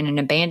CJ in an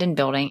abandoned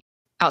building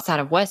outside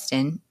of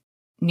Weston,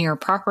 near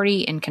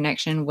property in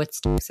connection with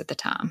Stokes at the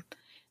time.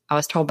 I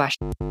was told by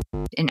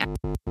and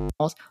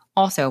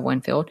also of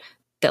Winfield,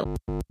 that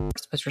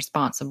was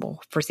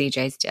responsible for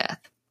CJ's death.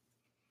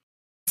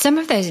 Some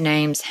of those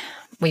names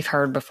we've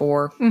heard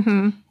before,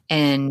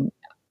 and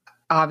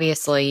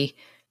obviously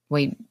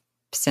we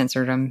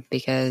censored them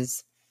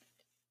because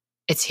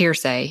it's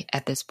hearsay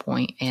at this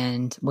point,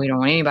 and we don't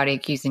want anybody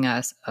accusing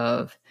us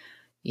of,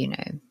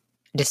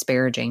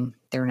 disparaging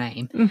their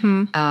name.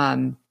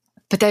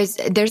 But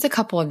there's a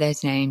couple of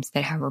those names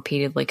that have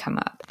repeatedly come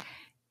up.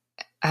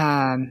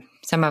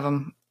 Some of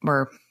them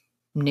were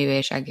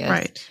newish, I guess.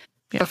 Right.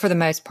 Yeah. But for the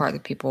most part, the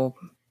people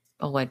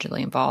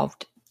allegedly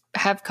involved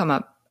have come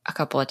up a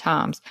couple of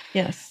times.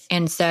 Yes.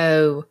 And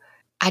so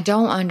I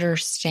don't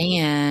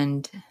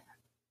understand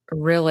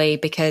really,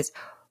 because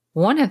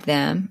one of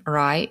them,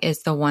 right,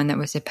 is the one that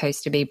was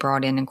supposed to be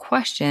brought in and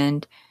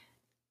questioned.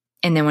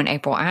 And then when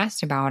April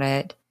asked about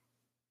it,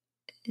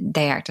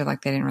 they acted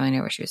like they didn't really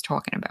know what she was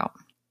talking about.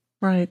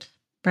 Right,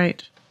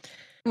 right.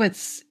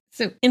 What's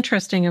so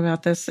interesting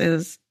about this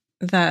is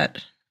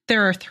that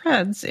there are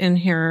threads in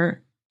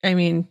here. I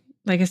mean,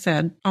 like I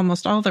said,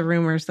 almost all the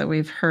rumors that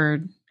we've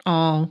heard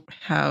all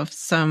have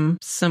some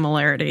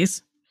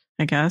similarities,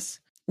 I guess.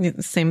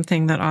 The same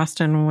thing that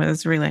Austin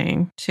was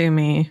relaying to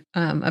me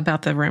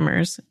about the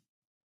rumors,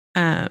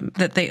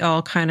 that they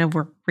all kind of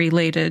were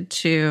related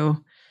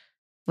to,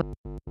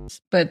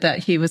 but that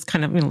he was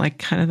kind of in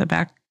kind of the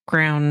background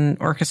background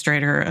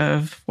orchestrator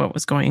of what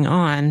was going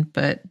on,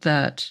 but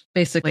that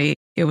basically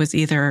it was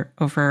either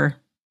over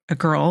a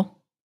girl,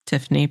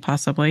 Tiffany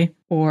possibly,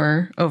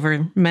 or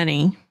over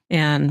many.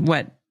 And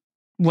what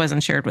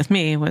wasn't shared with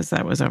me was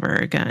that was over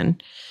a gun.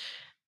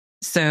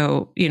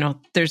 So,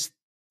 there's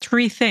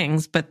 3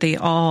 things, but they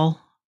all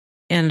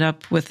end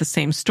up with the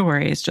same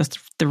story. It's just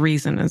the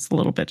reason is a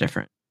little bit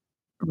different.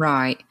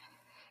 Right.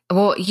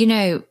 Well,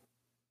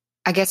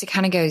 I guess it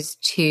kind of goes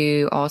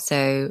to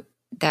also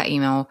that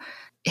email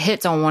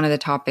hits on one of the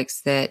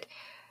topics that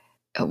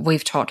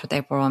we've talked with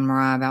April and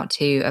Mariah about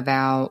too,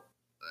 about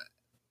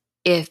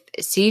if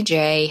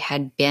CJ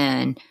had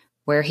been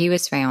where he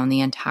was found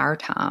the entire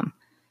time,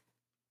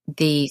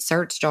 the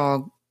search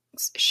dogs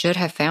should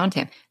have found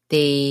him.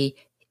 The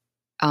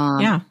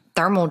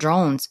thermal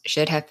drones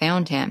should have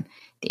found him.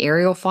 The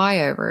aerial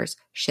flyovers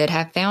should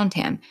have found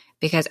him,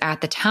 because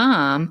at the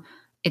time,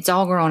 it's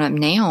all grown up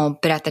now,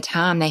 but at the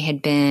time they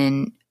had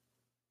been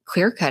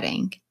clear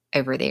cutting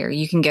over there.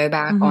 You can go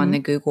back on the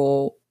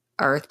Google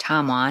Earth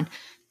timeline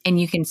and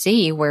you can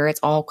see where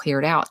it's all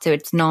cleared out. So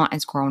it's not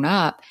as grown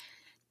up.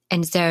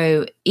 And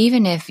so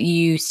even if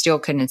you still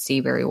couldn't see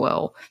very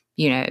well,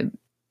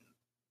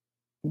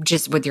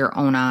 just with your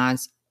own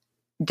eyes,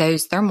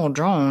 those thermal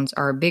drones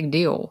are a big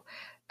deal.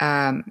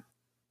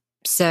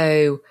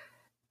 So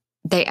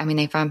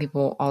they find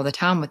people all the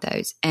time with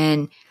those.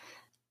 And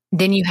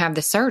then you have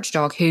the search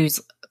dog who's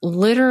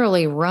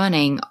literally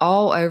running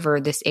all over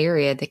this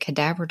area, the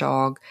cadaver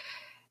dog,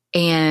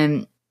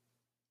 and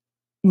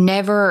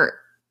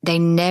they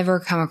never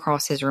come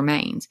across his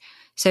remains.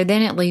 So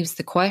then it leaves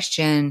the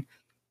question,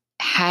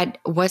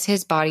 was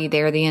his body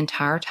there the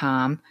entire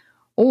time,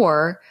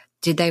 or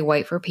did they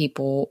wait for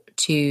people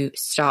to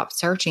stop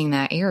searching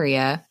that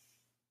area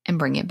and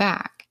bring it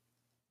back?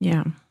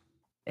 Yeah.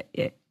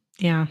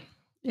 Yeah.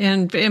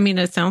 And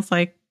it sounds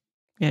like,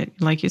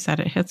 like you said,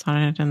 it hits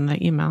on it in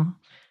the email.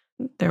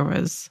 There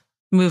was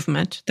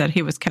movement, that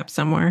he was kept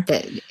somewhere.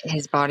 That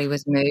his body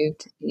was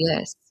moved.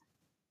 Yes.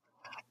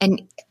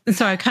 And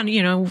so I kind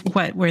of,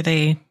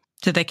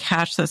 did they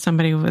catch that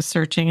somebody was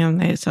searching and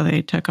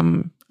they took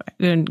him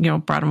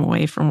and, brought him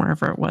away from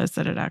wherever it was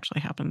that it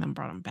actually happened, then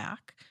brought him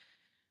back?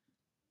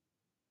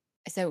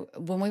 So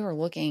when we were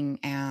looking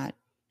at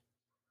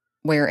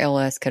where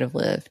LS could have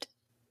lived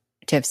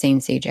to have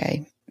seen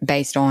CJ,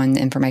 based on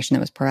the information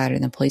that was provided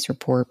in the police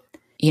report,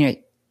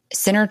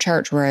 Center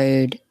Church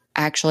Road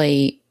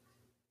actually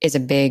is a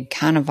big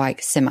kind of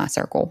like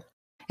semicircle.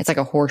 It's like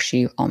a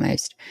horseshoe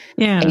almost.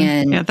 Yeah.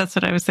 And that's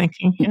what I was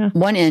thinking. Yeah.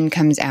 One end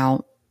comes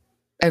out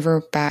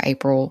over by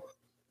April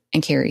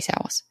and Carrie's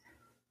house.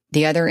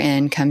 The other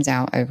end comes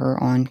out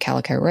over on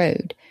Calico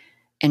Road.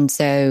 And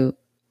so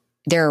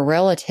there are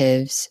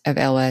relatives of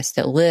LS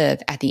that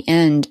live at the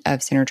end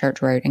of Center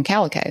Church Road and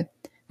Calico,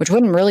 which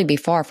wouldn't really be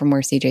far from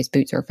where CJ's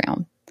boots are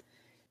found.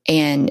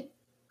 And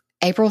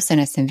April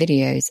sent us some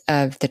videos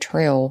of the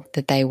trail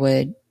that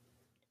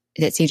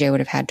CJ would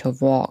have had to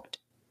have walked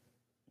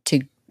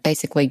to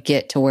basically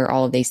get to where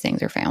all of these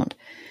things are found.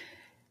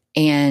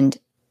 And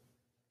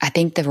I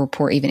think the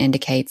report even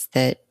indicates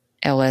that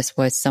LS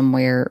was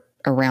somewhere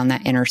around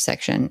that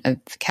intersection of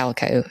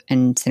Calico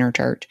and Center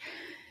Church.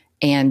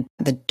 And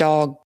the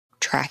dog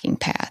tracking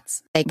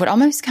paths, they would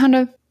almost kind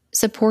of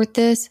support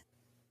this.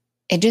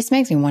 It just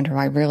makes me wonder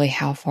really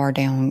how far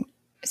down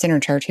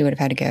Center Church he would have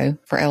had to go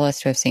for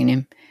LS to have seen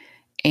him.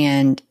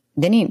 And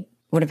then he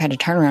would have had to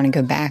turn around and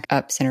go back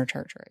up Center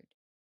Church Road.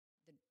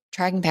 The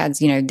tracking pads,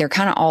 they're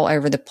kind of all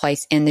over the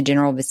place in the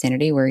general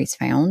vicinity where he's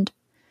found.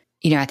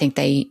 I think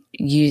they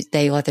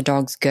let the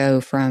dogs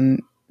go from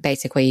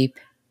basically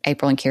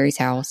April and Carrie's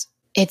house.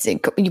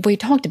 We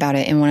talked about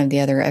it in one of the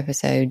other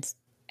episodes,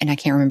 and I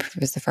can't remember if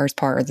it was the first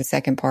part or the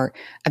second part,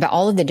 about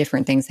all of the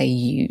different things they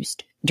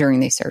used during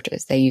these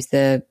searches. They used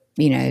the,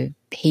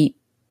 heat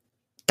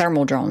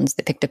thermal drones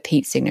that picked up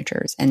heat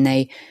signatures, and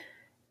they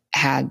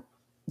had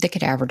the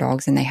cadaver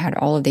dogs, and they had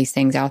all of these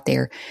things out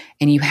there.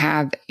 And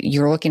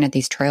you're looking at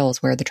these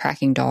trails where the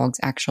tracking dogs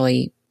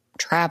actually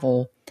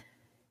travel.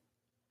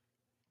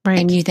 Right.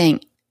 And you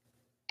think,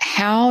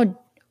 how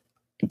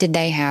did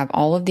they have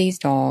all of these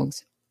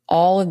dogs,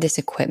 all of this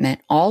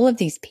equipment, all of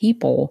these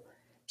people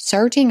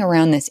searching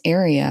around this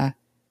area,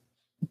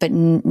 but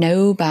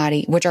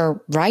nobody, which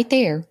are right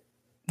there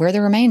where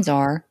the remains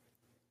are,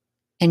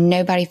 and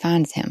nobody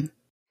finds him?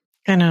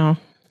 I know.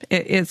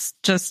 It's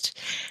just,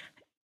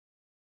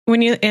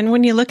 when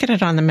you look at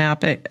it on the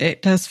map,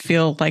 it does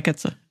feel like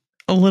it's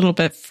a little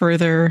bit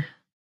further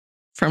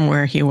from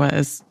where he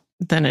was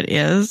than it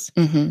is.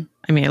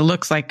 Mm-hmm. It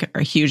looks like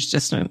a huge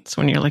distance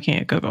when you're looking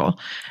at Google.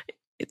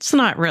 It's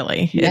not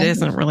really. Yeah. It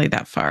isn't really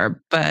that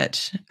far.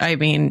 But as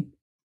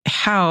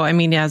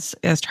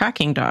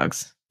tracking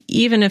dogs,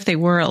 even if they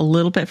were a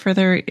little bit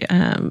further,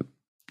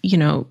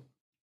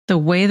 the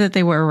way that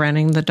they were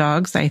running the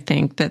dogs, I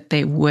think that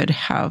they would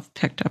have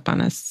picked up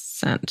on a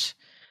scent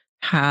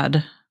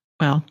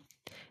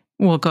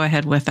we'll go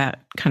ahead with that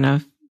kind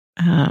of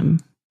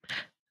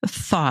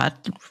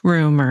thought,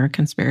 rumor,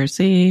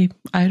 conspiracy.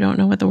 I don't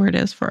know what the word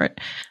is for it,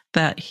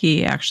 that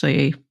he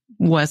actually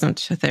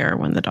wasn't there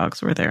when the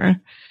dogs were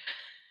there.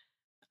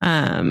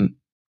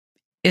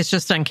 It's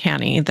just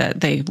uncanny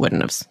that they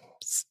wouldn't have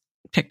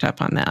picked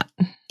up on that.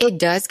 It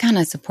does kind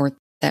of support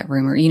that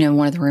rumor. You know,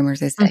 one of the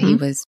rumors is that he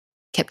was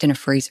kept in a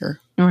freezer.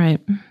 Right.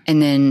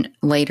 And then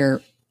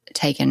later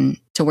taken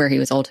to where he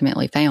was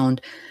ultimately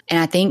found. And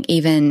I think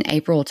even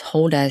April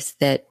told us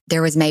that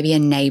there was maybe a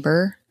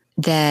neighbor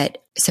that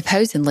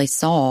supposedly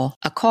saw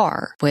a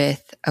car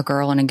with a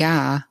girl and a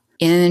guy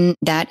in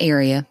that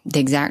area, the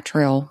exact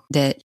trail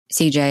that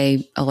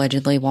CJ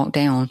allegedly walked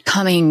down,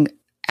 coming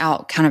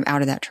out, kind of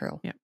out of that trail.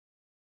 Yep.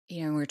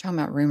 You know, we were talking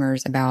about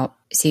rumors about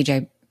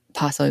CJ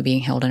possibly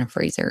being held in a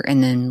freezer,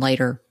 and then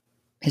later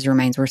his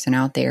remains were sent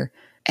out there.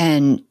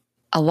 And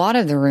a lot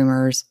of the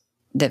rumors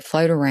that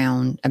float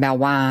around about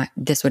why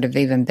this would have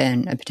even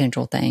been a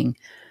potential thing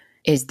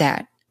is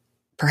that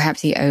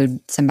perhaps he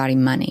owed somebody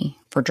money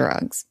for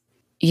drugs.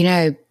 You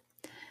know,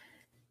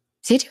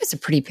 CJ was a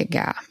pretty big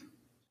guy.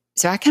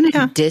 So I kind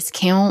of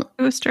discount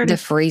the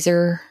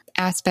freezer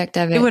aspect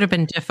of it. It would have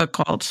been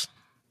difficult,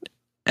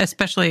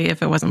 especially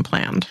if it wasn't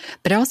planned.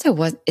 But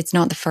it's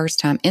not the first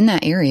time in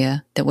that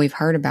area that we've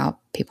heard about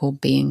people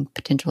being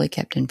potentially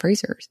kept in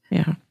freezers.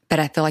 Yeah. But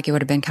I feel like it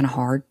would have been kind of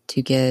hard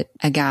to get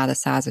a guy the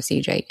size of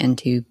CJ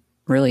into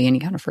really any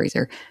kind of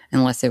freezer,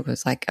 unless it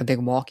was like a big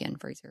walk-in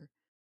freezer.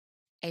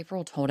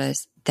 April told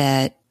us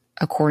that,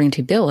 according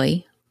to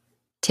Billy,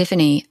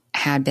 Tiffany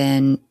had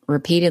been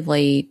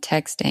repeatedly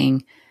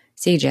texting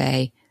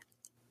CJ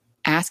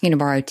asking to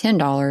borrow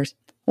 $10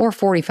 or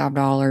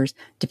 $45,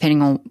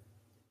 depending on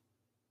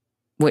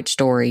which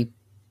story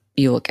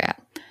you look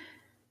at.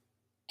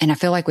 And I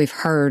feel like we've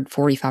heard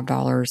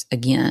 $45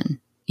 again,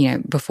 you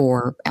know,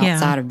 before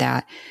outside of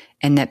that.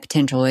 And that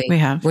potentially, we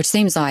have, which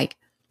seems like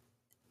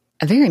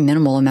a very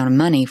minimal amount of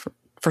money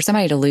for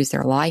somebody to lose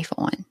their life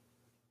on.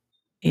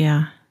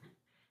 Yeah.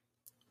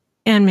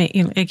 And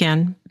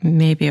again,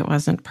 maybe it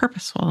wasn't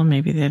purposeful.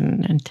 Maybe they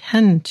didn't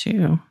intend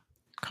to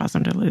cause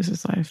him to lose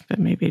his life, but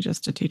maybe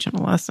just to teach him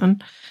a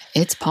lesson.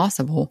 It's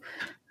possible.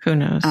 Who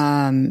knows?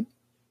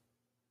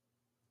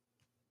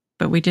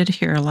 But we did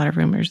hear a lot of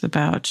rumors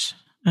about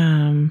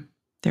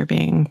there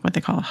being what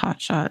they call a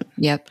hotshot.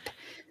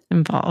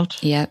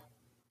 Involved. Yep.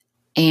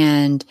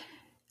 And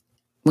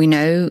we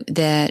know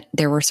that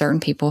there were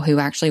certain people who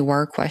actually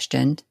were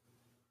questioned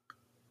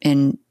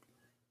in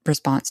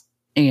response,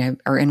 you know,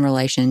 or in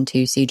relation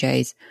to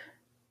CJ's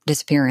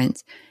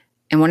disappearance.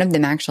 And one of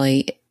them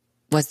actually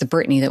was the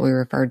Brittany that we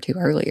referred to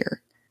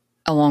earlier,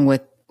 along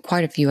with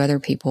quite a few other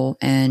people.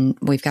 And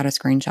we've got a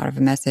screenshot of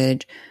a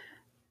message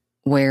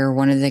where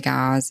one of the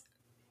guys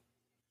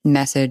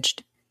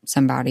messaged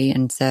somebody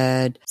and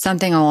said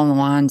something along the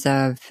lines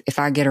of, if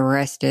I get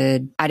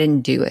arrested, I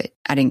didn't do it.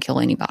 I didn't kill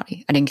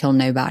anybody. I didn't kill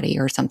nobody,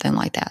 or something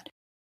like that.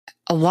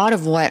 A lot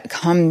of what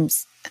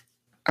comes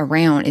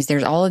around is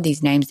there's all of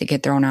these names that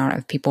get thrown out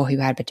of people who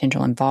had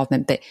potential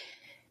involvement, but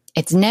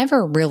it's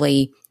never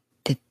really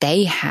that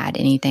they had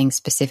anything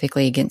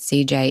specifically against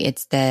CJ.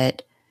 It's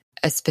that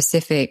a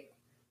specific,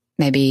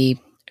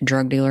 maybe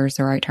drug dealer is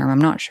the right term.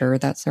 I'm not sure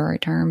that's the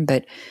right term,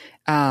 but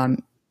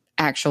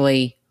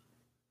actually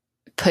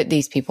put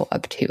these people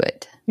up to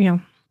it. Yeah.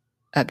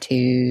 Up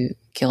to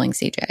killing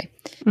CJ.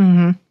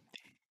 Mm-hmm.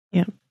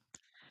 Yeah.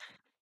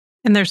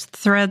 And there's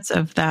threads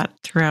of that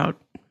throughout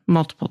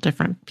multiple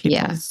different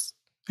people's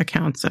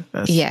accounts of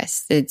this.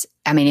 Yes. It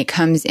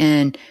comes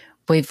in.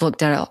 We've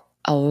looked at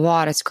a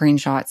lot of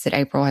screenshots that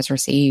April has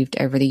received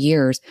over the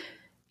years,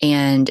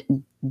 and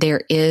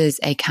there is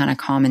a kind of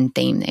common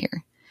theme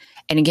there.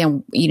 And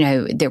again, you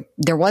know,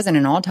 there wasn't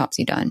an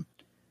autopsy done.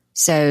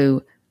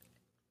 So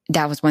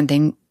that was one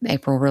thing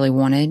April really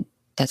wanted.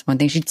 That's one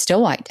thing she'd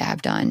still like to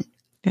have done.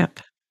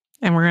 Yep.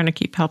 And we're going to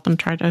keep helping,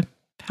 try to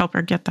help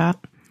her get that.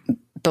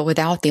 But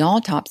without the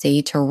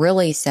autopsy to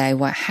really say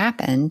what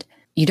happened,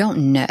 you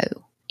don't know.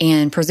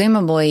 And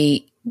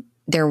presumably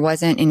there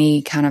wasn't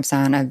any kind of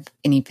sign of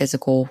any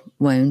physical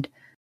wound,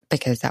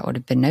 because that would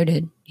have been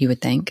noted, you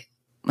would think,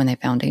 when they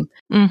found him.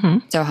 Mm-hmm.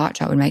 So a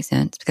hotshot would make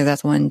sense, because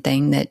that's one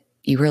thing that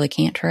you really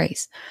can't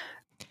trace.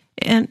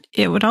 And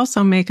it would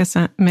also make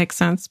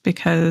sense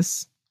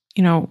because,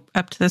 you know,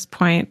 up to this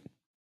point,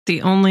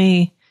 the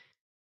only,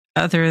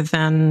 other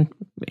than,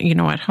 you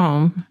know, at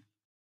home,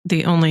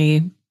 the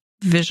only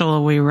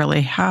visual we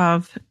really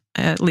have,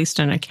 at least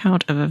an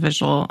account of a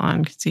visual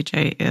on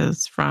CJ,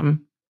 is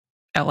from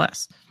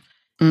LS.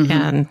 Mm-hmm.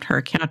 And her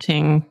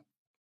accounting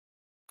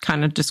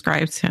kind of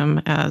describes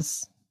him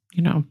as,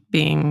 you know,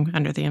 being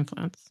under the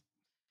influence.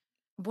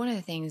 One of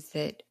the things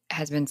that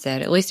has been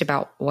said, at least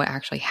about what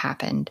actually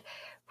happened,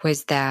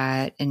 was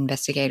that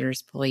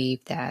investigators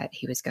believe that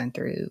he was going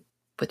through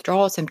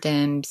withdrawal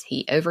symptoms.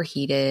 He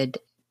overheated.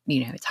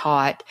 You know, it's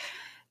hot.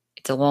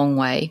 It's a long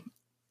way.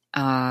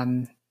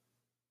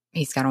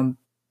 He's got on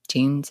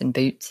jeans and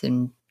boots,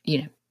 and,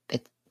 you know,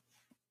 it's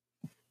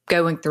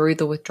going through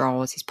the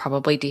withdrawals. He's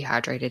probably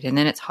dehydrated, and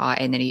then it's hot,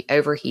 and then he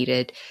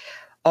overheated.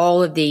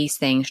 All of these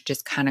things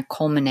just kind of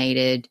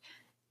culminated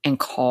and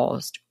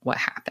caused what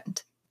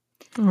happened.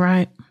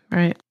 Right,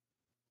 right.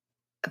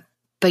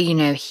 But, you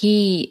know,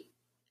 he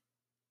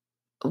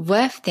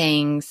left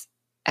things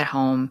at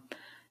home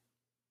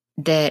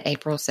that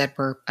April said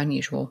were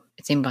unusual.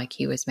 It seemed like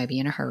he was maybe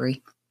in a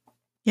hurry.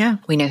 Yeah.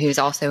 We know he was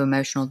also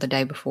emotional the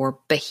day before,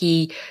 but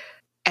he,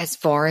 as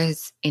far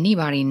as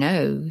anybody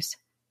knows,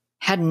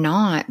 had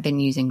not been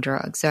using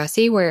drugs. So I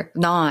see where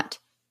not,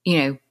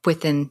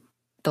 within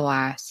the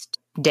last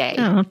day.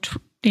 Oh,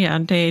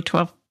 day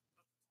 12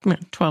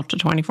 to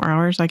 24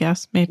 hours, I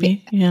guess,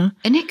 maybe. Yeah.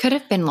 And it could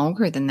have been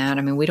longer than that.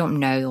 I mean, we don't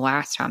know the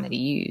last time that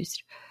he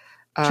used.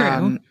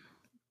 True.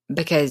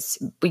 Because,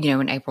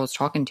 when April's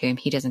talking to him,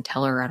 he doesn't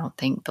tell her, I don't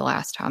think, the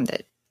last time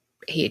that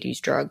he had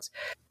used drugs.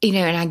 And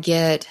I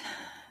get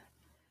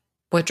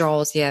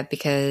withdrawals,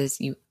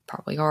 because you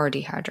probably are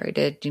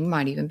dehydrated. You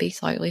might even be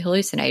slightly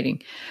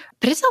hallucinating.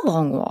 But it's a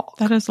long walk.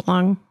 That is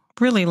a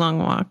really long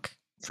walk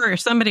for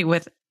somebody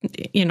with,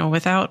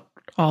 without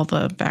all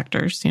the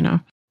factors,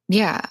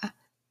 Yeah.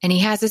 And he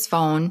has his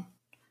phone.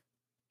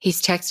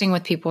 He's texting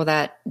with people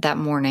that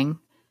morning,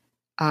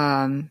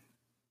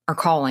 or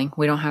calling.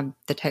 We don't have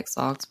the text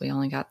logs. We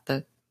only got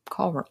the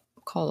call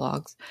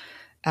logs.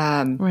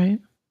 Right.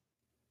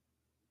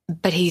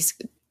 But he's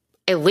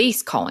at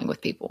least calling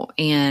with people.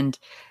 And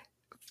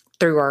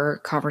through our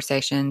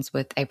conversations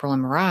with April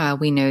and Mariah,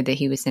 we know that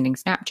he was sending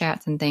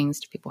Snapchats and things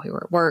to people who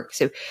were at work.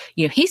 So,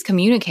 he's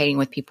communicating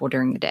with people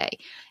during the day.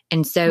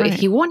 And so if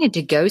he wanted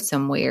to go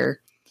somewhere,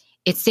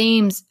 it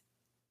seems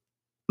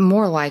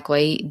more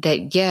likely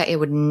that, it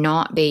would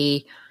not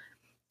be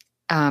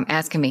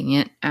as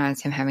convenient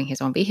as him having his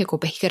own vehicle,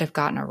 but he could have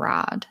gotten a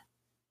ride.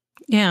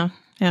 Yeah.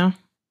 Yeah.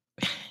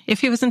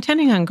 If he was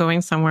intending on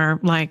going somewhere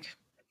like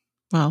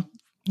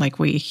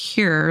we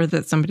hear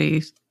that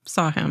somebody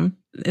saw him,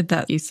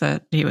 that he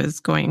said he was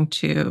going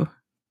to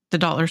the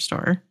dollar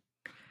store.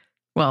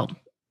 Well,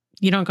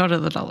 you don't go to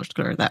the dollar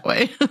store that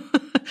way.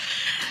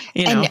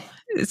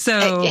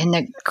 So, and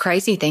the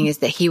crazy thing is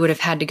that he would have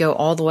had to go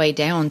all the way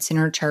down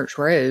Center Church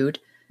Road,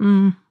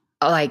 to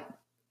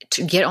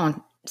get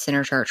on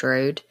Center Church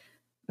Road,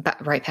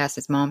 right past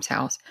his mom's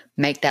house,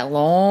 make that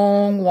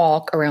long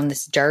walk around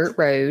this dirt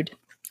road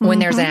when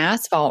there's an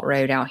asphalt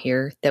road out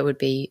here that would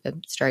be a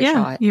straight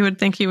shot. You would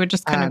think he would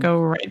just kind of go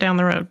right down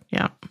the road.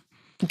 Yeah.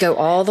 Go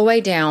all the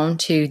way down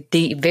to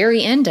the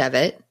very end of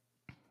it.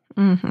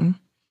 Mm-hmm.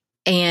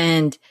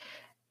 And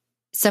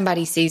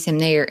somebody sees him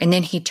there, and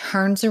then he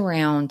turns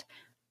around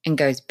and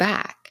goes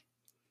back.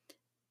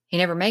 He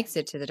never makes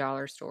it to the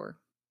dollar store.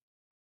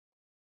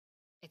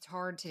 It's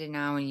hard to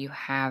deny when you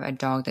have a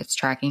dog that's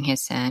tracking his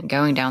scent,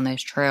 going down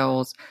those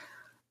trails,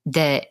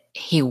 that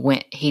he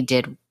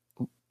did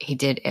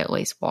at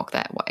least walk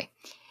that way.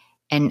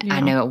 And I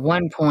know at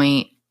one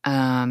point,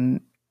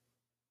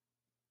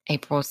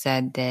 April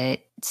said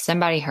that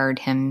somebody heard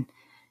him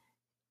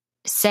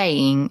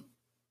saying,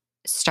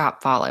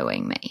 "Stop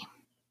following me."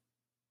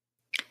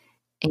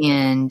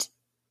 And,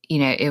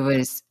 it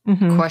was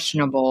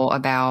questionable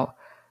about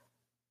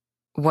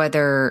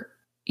whether,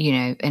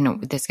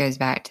 and this goes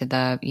back to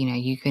the,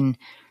 you can,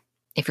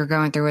 if you're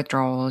going through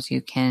withdrawals,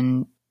 you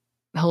can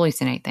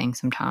hallucinate things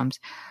sometimes.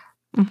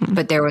 Mm-hmm.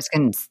 But there was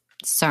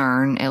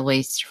concern, at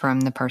least from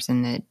the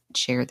person that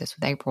shared this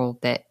with April,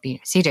 that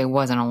CJ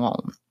wasn't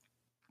alone.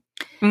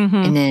 Mm-hmm.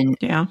 And then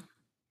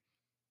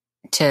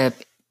to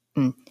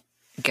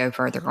go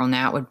further on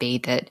that would be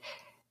that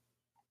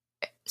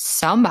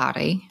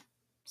somebody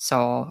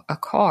saw a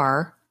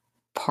car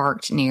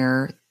parked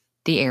near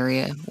the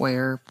area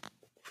where,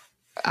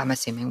 I'm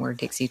assuming where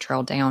Dixie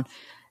trailed down,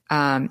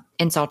 and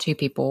saw two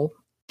people,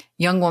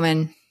 young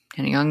woman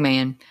and a young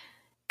man,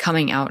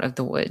 coming out of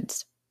the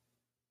woods.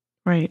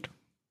 Right.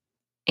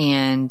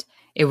 And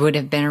it would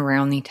have been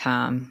around the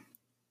time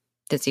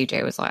that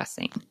CJ was last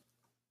seen.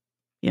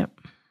 Yep.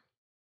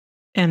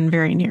 And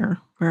very near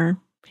where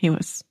he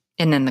was.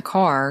 And then the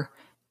car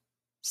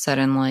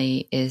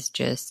suddenly is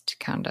just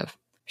kind of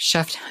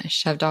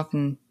shoved off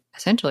in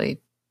essentially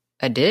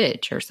a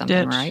ditch or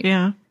something, right?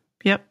 Yeah.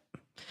 Yep.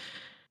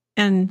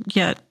 And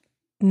yet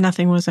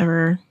nothing was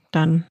ever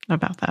done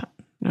about that.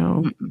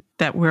 No,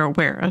 that we're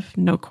aware of.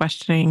 No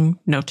questioning,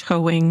 no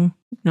towing,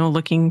 no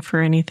looking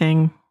for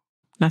anything,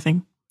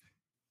 nothing.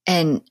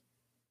 And,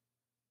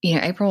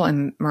 April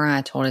and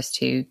Mariah told us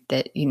too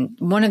that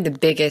one of the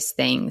biggest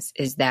things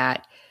is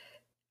that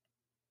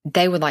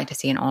they would like to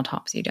see an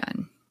autopsy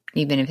done,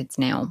 even if it's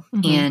now.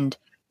 Mm-hmm. And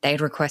they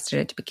had requested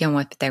it to begin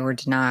with, but they were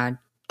denied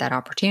that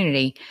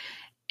opportunity.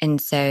 And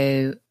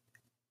so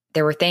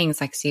there were things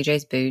like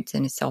CJ's boots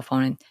and his cell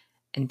phone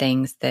and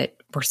things that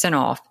were sent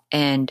off.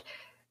 And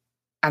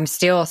I'm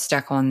still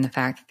stuck on the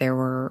fact that there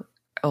were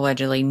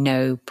allegedly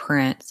no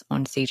prints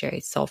on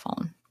CJ's cell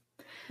phone.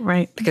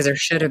 Right. Because there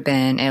should have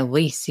been at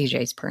least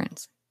CJ's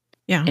prints.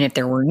 Yeah. And if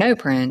there were no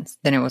prints,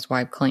 then it was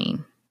wiped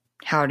clean.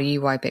 How do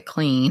you wipe it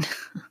clean?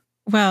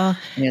 Well,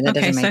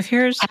 okay, so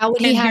here's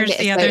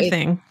the other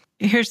thing.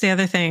 Here's the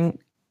other thing.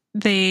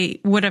 They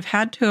would have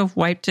had to have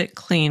wiped it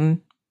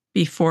clean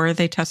before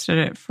they tested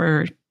it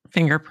for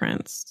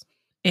fingerprints.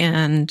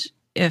 And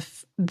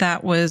if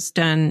that was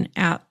done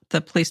at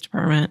the police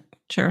department,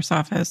 sheriff's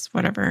office,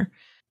 whatever,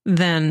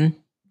 then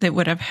that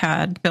would have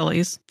had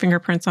Billy's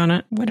fingerprints on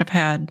it, would have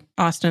had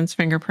Austin's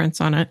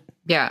fingerprints on it.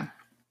 Yeah.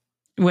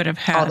 Would have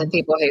had all the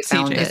people who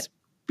found CJ's. it.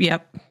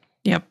 Yep.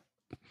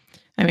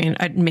 I mean,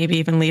 maybe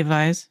even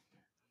Levi's.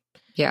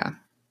 Yeah.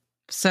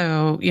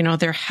 So,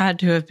 there had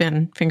to have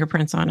been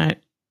fingerprints on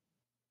it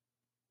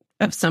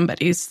of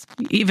somebody's,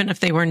 even if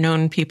they were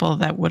known people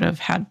that would have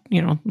had,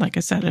 like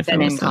I said, if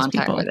been it was in those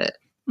contact people. with it.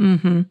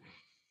 Mm-hmm.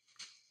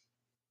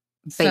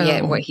 But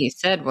yet what he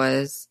said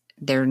was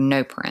there are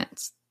no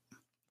prints.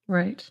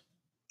 Right.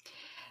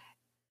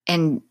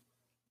 And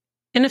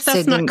if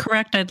that's not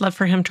correct, I'd love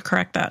for him to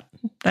correct that.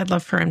 I'd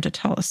love for him to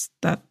tell us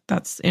that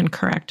that's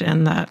incorrect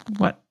and that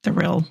what the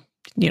real,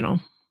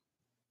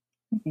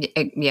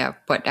 Yeah,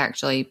 but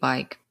actually,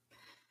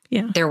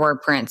 there were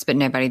prints, but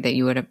nobody that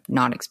you would have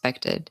not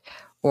expected,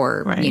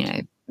 or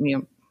right.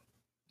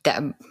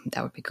 that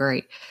would be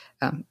great.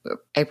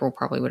 April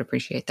probably would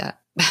appreciate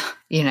that,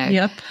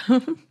 Yep.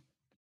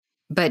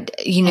 But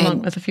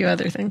along with a few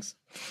other things,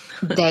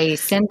 they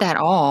sent that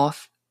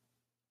off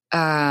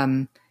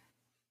to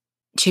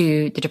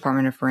the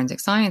Department of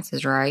Forensic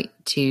Sciences, right,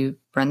 to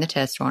run the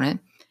test on it,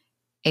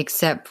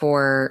 except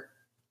for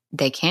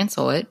they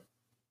cancel it.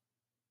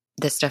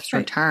 The stuff's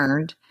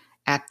returned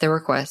at the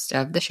request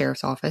of the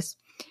sheriff's office.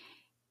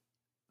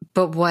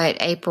 But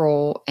what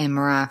April and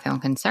Mariah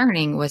found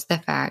concerning was the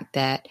fact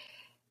that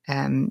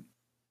the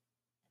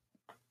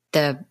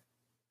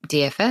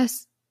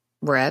DFS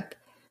rep,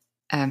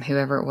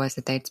 whoever it was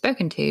that they'd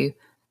spoken to,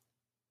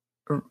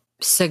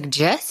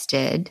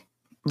 suggested,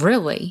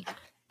 really,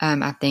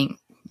 I think,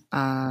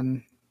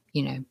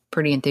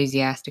 pretty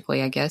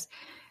enthusiastically, I guess,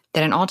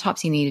 that an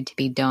autopsy needed to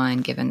be done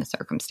given the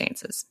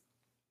circumstances.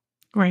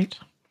 Right.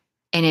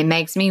 And it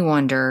makes me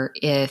wonder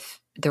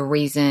if the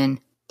reason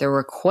the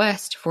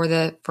request for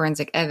the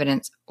forensic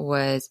evidence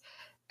was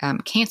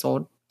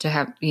canceled to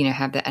have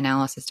the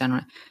analysis done on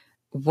it.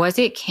 Was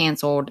it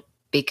canceled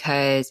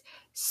because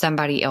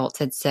somebody else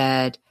had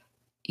said,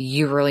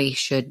 you really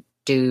should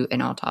do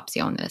an autopsy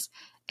on this?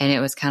 And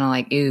it was kind of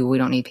like, ooh, we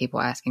don't need people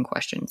asking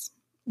questions.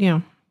 Yeah.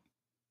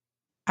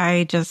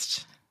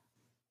 There's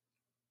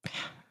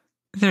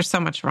so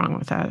much wrong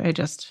with that.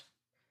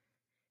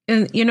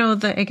 And,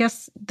 I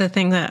guess the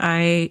thing that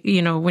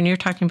when you're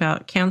talking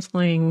about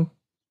canceling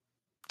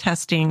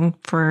testing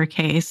for a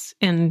case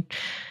and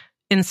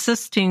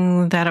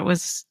insisting that it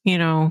was,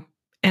 an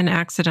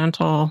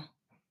accidental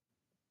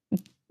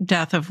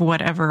death of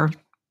whatever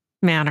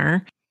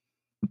manner,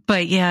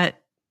 but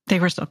yet they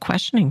were still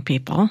questioning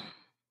people.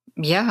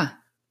 Yeah.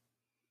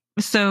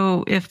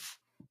 So if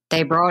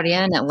they brought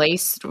in at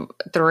least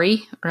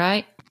 3,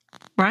 right?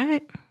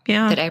 Right.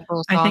 Yeah. That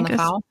April saw in the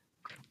file.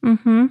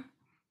 Mm-hmm.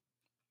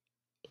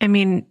 I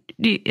mean,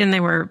 and they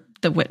were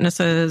the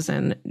witnesses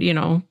and,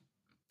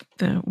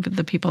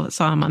 the people that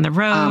saw him on the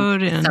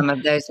road. And some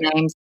of those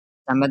names,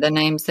 some of the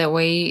names that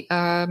we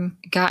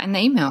got in the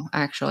email,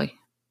 actually.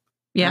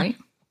 Yeah. Right?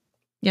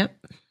 Yep.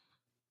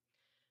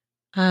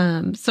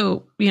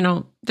 So,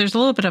 there's a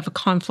little bit of a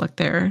conflict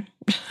there.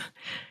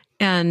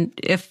 And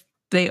if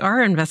they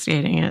are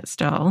investigating it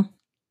still,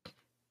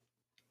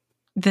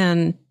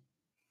 then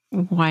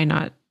why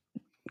not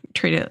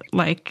treat it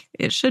like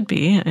it should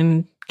be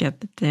and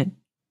get the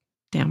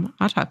damn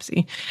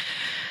autopsy?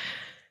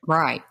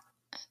 Right.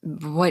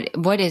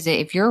 What is it?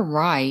 If you're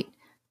right,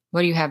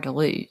 what do you have to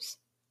lose?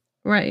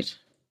 Right.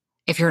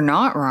 If you're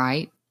not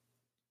right,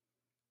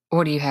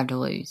 what do you have to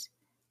lose?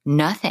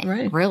 Nothing.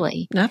 Right.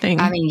 Really.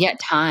 Nothing. I mean, yet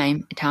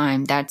time,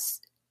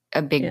 that's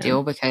a big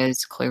deal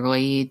because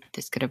clearly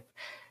this could have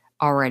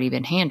already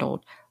been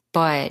handled.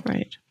 But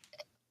right.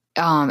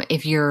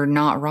 If you're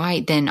not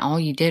right, then all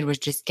you did was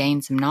just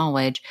gain some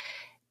knowledge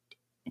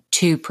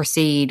to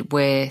proceed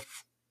with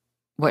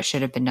what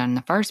should have been done in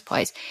the first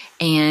place.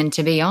 And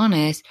to be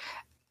honest,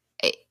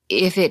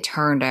 if it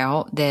turned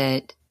out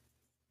that,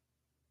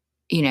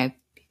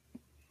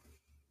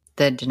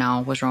 the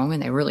denial was wrong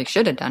and they really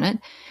should have done it,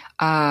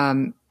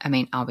 I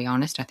mean, I'll be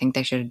honest, I think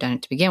they should have done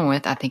it to begin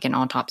with. I think an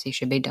autopsy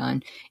should be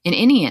done in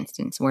any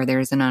instance where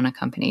there's an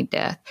unaccompanied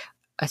death,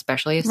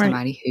 especially if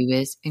somebody who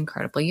is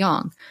incredibly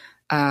young.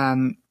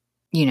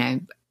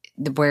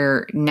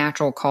 Where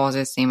natural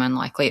causes seem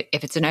unlikely.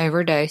 If it's an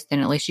overdose, then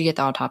at least you get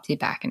the autopsy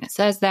back. And it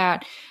says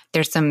that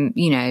there's some,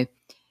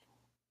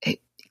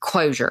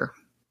 closure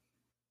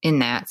in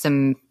that,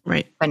 some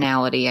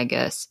finality, I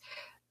guess.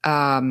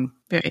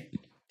 Right.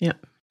 Yeah.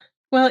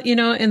 Well,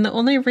 and the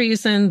only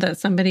reason that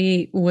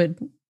somebody would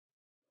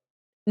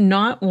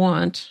not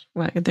want,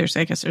 I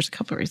guess there's a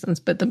couple of reasons,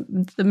 but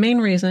the main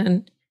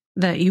reason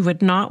that you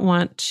would not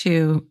want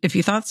to, if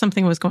you thought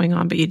something was going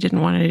on, but you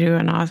didn't want to do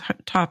an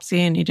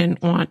autopsy and you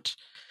didn't want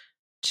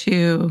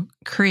to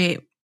create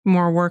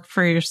more work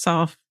for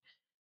yourself,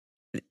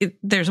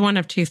 there's one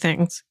of two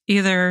things.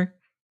 Either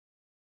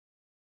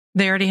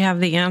they already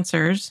have the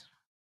answers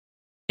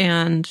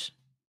and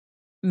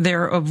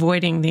they're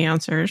avoiding the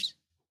answers,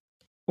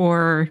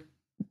 or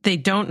they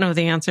don't know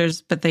the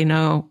answers, but they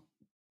know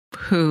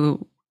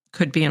who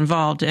could be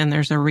involved, and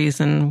there's a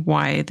reason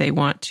why they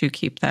want to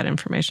keep that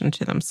information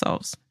to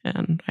themselves.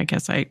 And I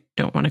guess I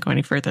don't want to go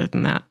any further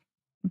than that,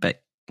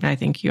 but I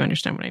think you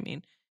understand what I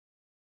mean.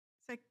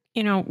 It's like,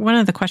 one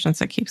of the questions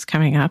that keeps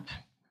coming up,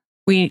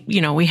 we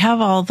have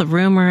all the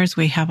rumors,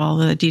 we have all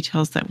the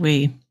details that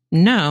we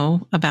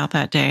know about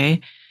that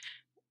day.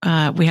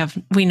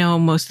 We know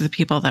most of the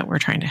people that we're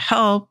trying to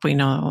help. We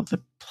know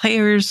the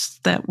players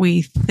that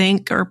we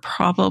think are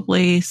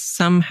probably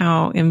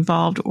somehow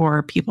involved,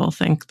 or people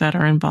think that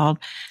are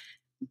involved.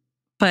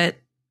 But,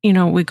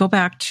 we go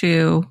back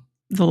to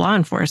the law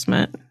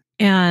enforcement.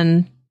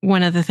 And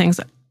one of the things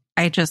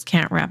I just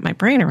can't wrap my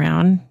brain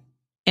around,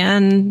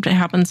 and it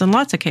happens in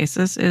lots of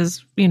cases,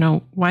 is,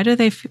 why does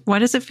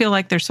it feel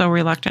like they're so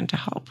reluctant to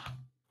help?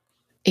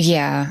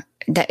 Yeah,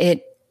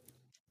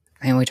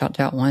 we talked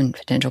about one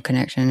potential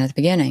connection at the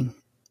beginning,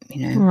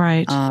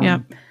 Right.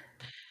 Yep.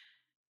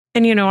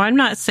 And, I'm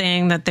not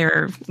saying that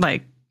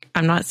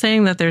I'm not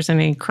saying that there's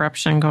any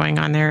corruption going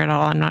on there at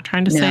all. I'm not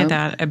trying to say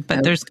that,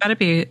 but there's got to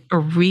be a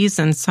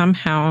reason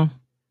somehow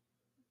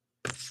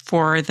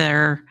for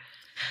their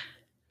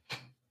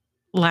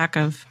lack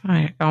of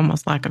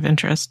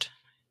interest.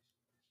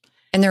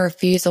 And the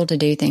refusal to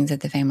do things that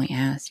the family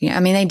asked.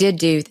 They did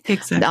do,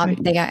 exactly.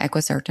 They got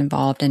EquiSearch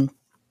involved, and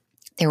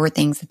there were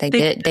things that they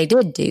did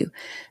do,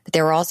 but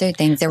there were also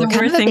things that were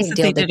kind of a big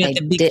deal that they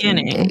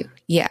didn't do.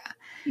 Yeah.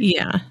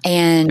 Yeah.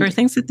 And there were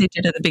things that they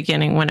did at the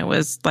beginning when it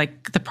was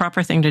like the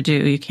proper thing to do.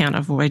 You can't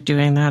avoid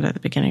doing that at the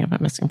beginning of a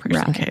missing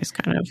person case,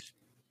 kind of.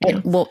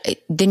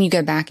 Then you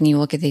go back and you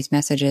look at these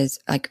messages,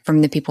 like from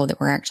the people that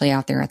were actually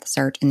out there at the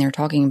search, and they're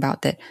talking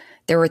about that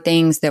there were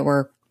things that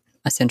were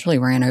essentially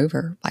ran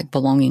over, like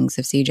belongings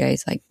of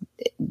CJ's. Like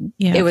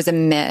it was a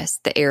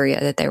mess, the area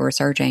that they were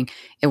searching.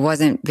 It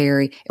wasn't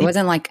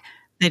like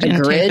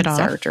a grid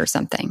search or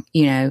something,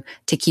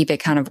 to keep it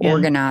kind of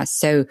organized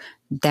so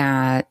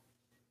that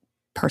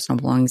personal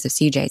belongings of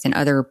CJ's and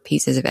other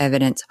pieces of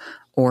evidence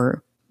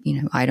or,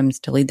 items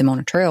to lead them on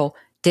a trail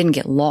didn't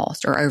get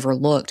lost or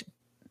overlooked,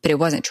 but it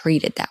wasn't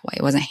treated that way.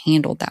 It wasn't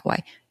handled that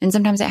way. And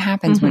sometimes it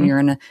happens when you're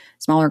in a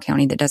smaller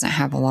county that doesn't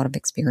have a lot of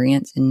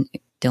experience in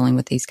dealing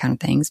with these kind of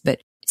things,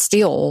 but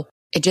still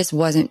it just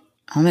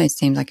almost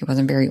seems like it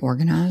wasn't very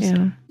organized.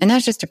 Yeah. And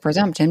that's just a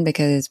presumption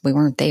because we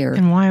weren't there.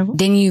 And why?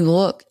 Then you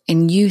look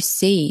and you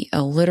see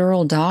a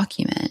literal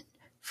document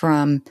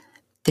from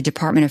the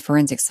Department of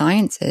Forensic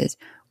Sciences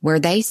where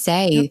they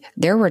say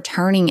they're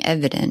returning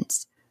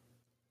evidence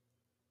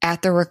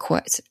at the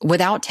request,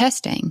 without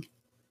testing,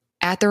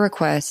 at the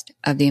request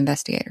of the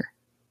investigator.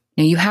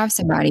 Now, you have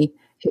somebody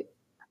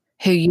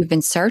who you've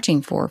been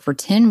searching for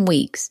 10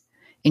 weeks,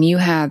 and you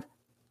have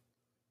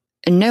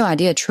no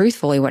idea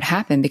truthfully what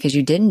happened because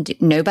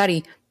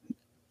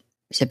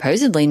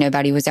supposedly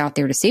nobody was out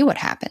there to see what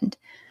happened.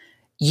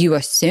 You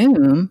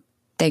assume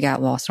they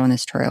got lost on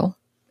this trail,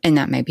 and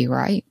that may be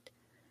right.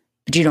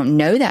 But you don't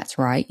know that's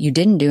right. You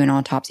didn't do an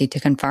autopsy to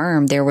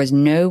confirm there was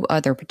no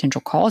other potential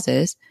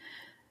causes.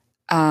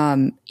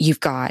 You've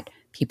got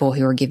people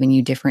who are giving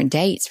you different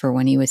dates for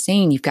when he was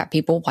seen. You've got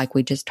people, like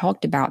we just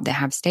talked about, that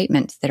have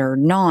statements that are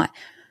not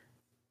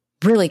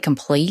really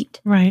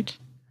complete. Right.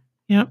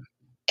 Yep.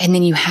 And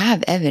then you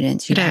have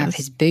evidence. You have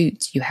his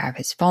boots. You have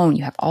his phone.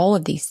 You have all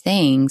of these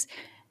things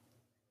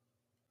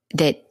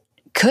that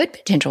could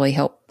potentially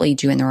help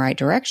lead you in the right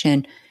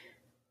direction.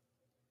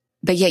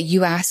 But yet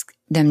you ask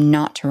them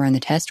not to run the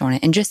test on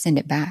it and just send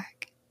it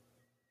back.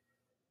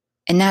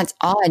 And that's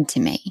odd to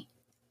me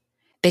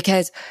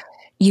because,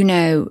 we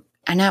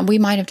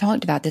might have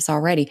talked about this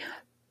already,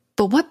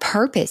 but what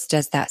purpose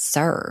does that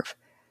serve?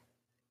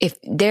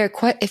 If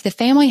the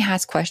family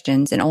has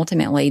questions, and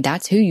ultimately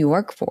that's who you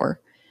work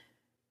for,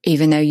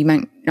 even though you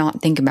might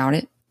not think about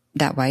it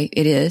that way,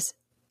 it is.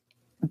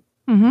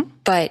 Mm-hmm.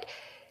 But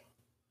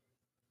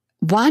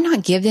why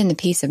not give them the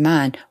peace of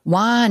mind?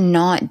 Why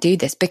not do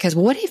this? Because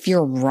what if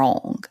you're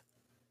wrong?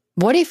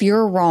 What if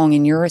you're wrong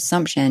in your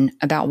assumption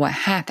about what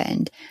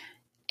happened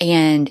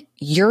and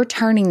you're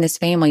turning this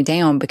family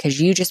down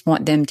because you just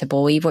want them to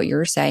believe what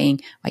you're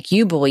saying, like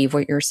you believe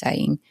what you're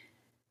saying,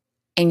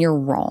 and you're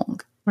wrong?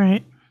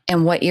 Right.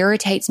 And what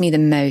irritates me the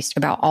most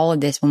about all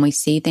of this when we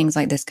see things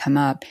like this come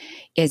up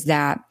is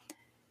that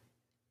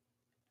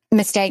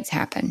mistakes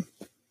happen.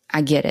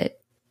 I get it.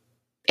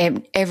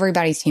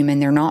 Everybody's human.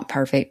 They're not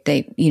perfect.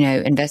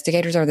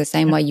 Investigators are the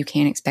same way. You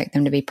can't expect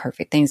them to be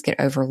perfect. Things get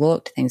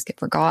overlooked. Things get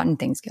forgotten.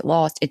 Things get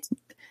lost.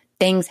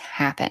 Things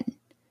happen.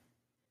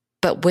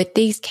 But with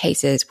these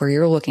cases where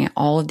you're looking at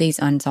all of these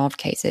unsolved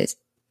cases,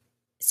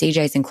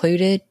 CJ's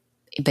included,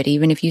 but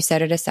even if you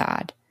set it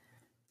aside,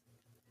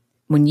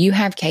 when you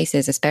have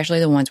cases, especially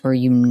the ones where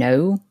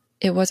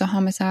it was a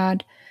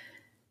homicide,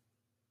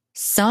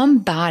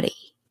 somebody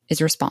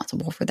is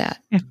responsible for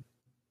that. Yeah.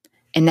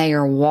 And they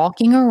are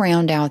walking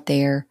around out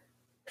there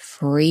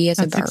free as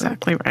a bird. That's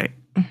exactly right.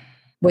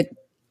 With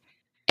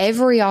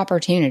every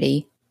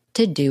opportunity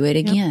to do it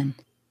again.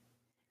 Yep.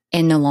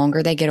 And the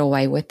longer they get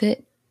away with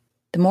it,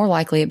 the more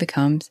likely it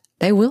becomes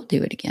they will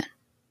do it again.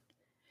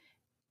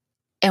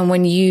 And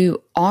when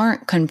you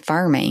aren't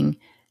confirming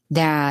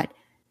that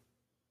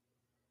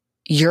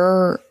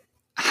your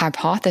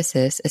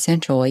hypothesis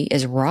essentially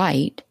is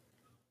right,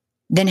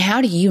 then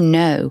how do you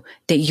know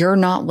that you're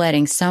not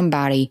letting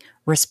somebody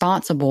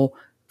responsible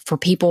for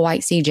people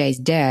like CJ's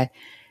death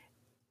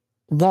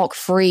walk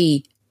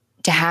free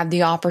to have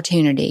the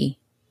opportunity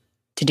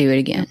to do it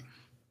again?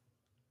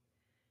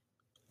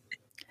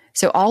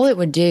 So all it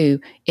would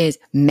do is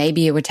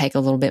maybe it would take a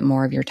little bit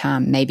more of your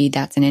time. Maybe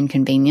that's an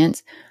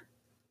inconvenience.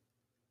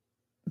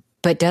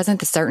 But doesn't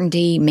the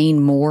certainty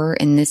mean more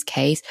in this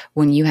case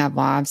when you have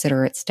lives that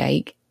are at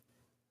stake?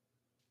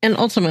 And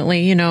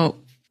ultimately, you know,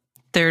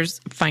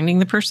 there's finding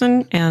the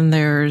person and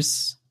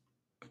there's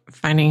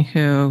finding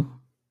who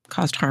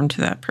caused harm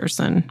to that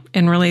person.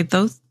 And really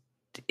that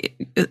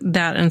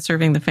and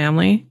serving the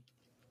family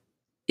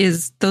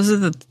those are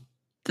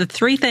the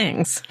three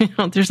things. You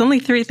know, there's only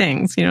three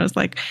things. You know, it's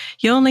like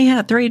you only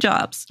had 3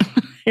 jobs.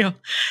 You know?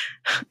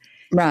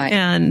 Right.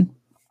 And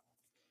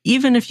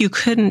even if you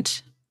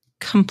couldn't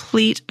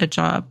complete a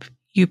job,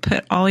 you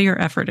put all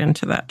your effort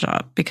into that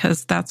job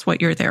because that's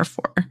what you're there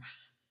for.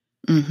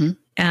 Mm-hmm.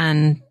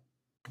 And,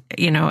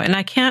 you know, and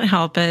I can't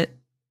help it.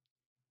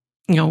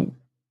 You know,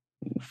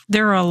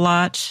 there are a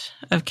lot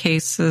of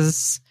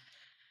cases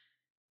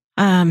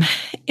in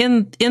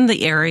the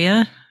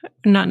area,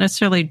 not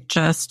necessarily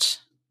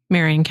just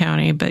Marion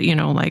County, but, you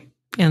know, like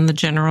in the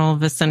general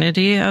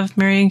vicinity of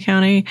Marion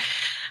County,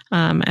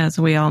 as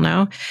we all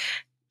know,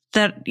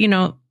 that, you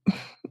know,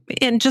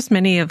 in just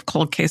many of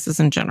cold cases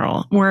in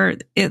general, where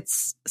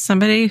it's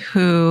somebody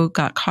who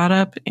got caught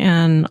up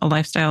in a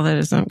lifestyle that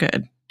isn't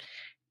good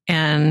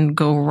and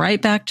go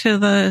right back to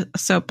the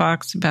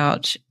soapbox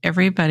about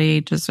everybody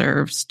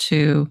deserves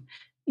to,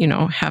 you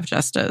know, have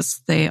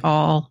justice. They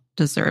all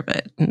deserve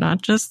it,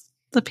 not just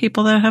the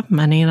people that have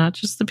money, not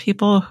just the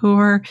people who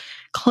are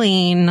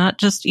clean, not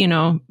just, you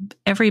know,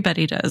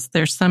 everybody does.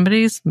 There's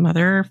somebody's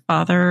mother,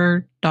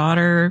 father,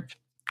 daughter,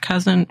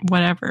 cousin,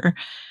 whatever.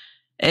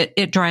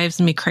 It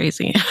drives me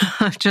crazy.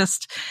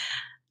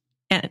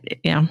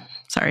 Yeah,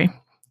 sorry.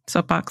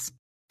 Soapbox.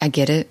 I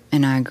get it,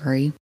 and I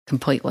agree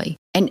completely.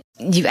 And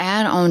you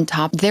add on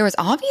top, there was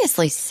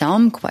obviously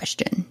some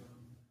question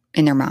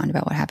in their mind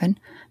about what happened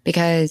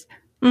because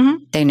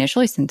they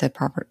initially sent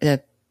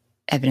the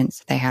evidence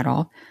that they had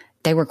off.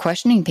 They were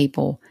questioning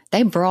people.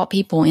 They brought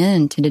people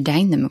in to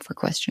detain them for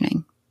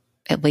questioning,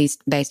 at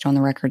least based on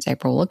the records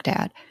April looked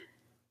at.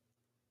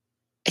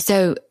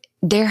 So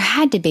there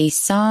had to be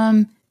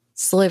some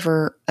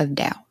sliver of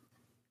doubt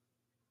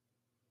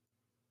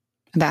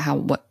about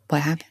what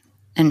happened.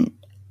 And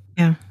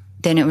yeah,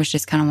 then it was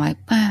just kind of like,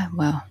 oh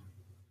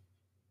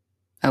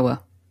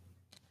well.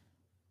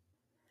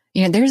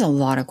 You know, there's a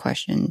lot of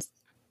questions,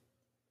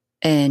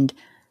 and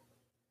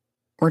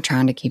we're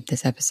trying to keep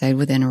this episode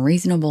within a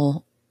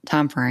reasonable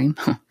time frame.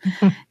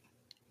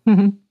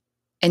 And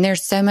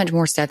there's so much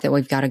more stuff that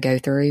we've got to go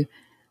through.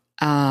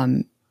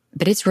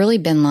 But it's really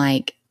been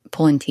like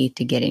pulling teeth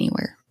to get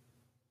anywhere.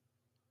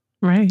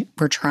 Right.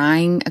 We're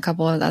trying a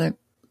couple of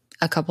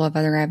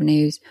other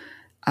avenues.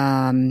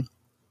 And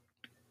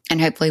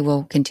hopefully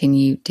we'll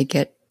continue to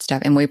get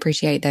stuff. And we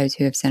appreciate those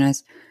who have sent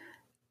us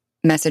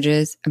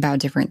messages about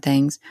different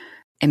things.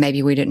 And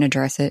maybe we didn't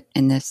address it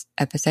in this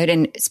episode.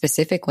 And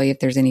specifically, if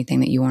there's anything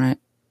that you want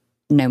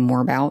to know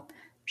more about,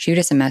 shoot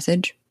us a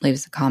message, leave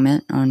us a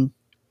comment on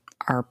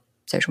our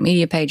social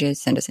media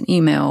pages, send us an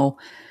email,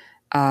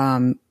 you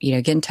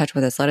know, get in touch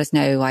with us. Let us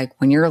know, like,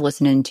 when you're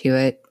listening to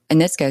it, and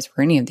this goes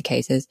for any of the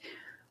cases,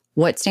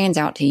 what stands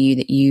out to you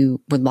that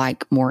you would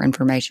like more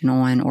information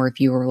on, or if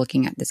you were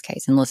looking at this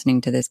case and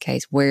listening to this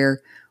case, what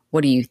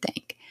do you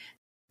think?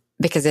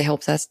 Because it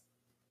helps us.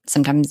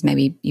 Sometimes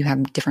maybe you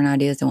have different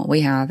ideas than what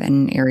we have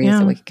and areas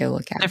that we could go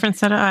look at. Different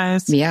set of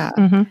eyes. Yeah.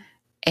 Mm-hmm.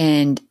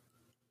 And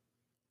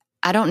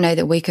I don't know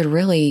that we could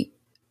really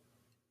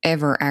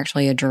ever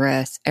actually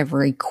address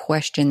every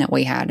question that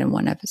we had in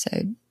one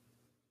episode.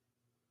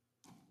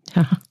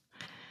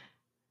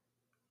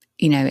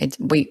 You know,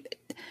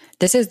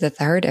 this is the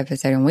 3rd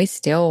episode, and we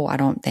still, I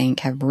don't think,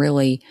 have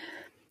really,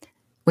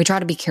 we try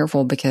to be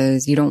careful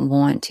because you don't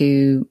want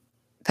to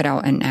put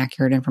out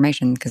inaccurate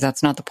information, because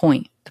that's not the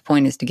point. The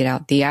point is to get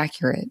out the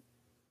accurate,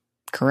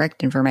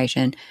 correct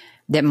information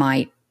that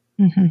might,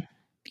 you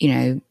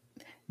know,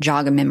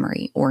 jog a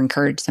memory or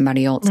encourage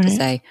somebody else to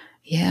say,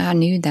 yeah, I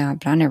knew that,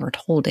 but I never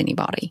told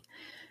anybody.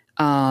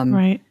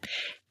 Right.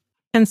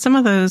 And some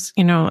of those,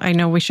 you know, I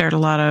know we shared a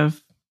lot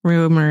of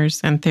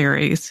rumors and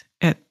theories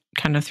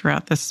kind of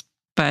throughout this,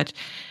 but,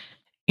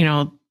 you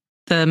know,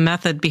 the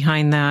method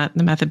behind that,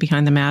 the method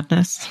behind the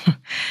madness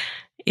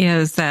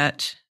is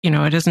that, you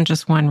know, it isn't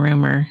just one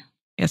rumor.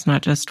 It's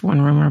not just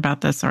one rumor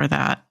about this or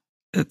that.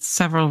 It's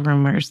several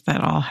rumors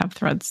that all have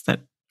threads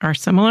that are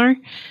similar.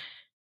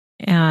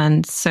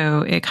 And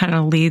so it kind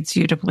of leads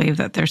you to believe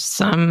that there's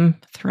some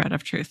thread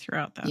of truth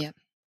throughout that. Yep.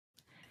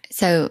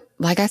 So,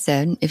 like I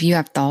said, if you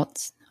have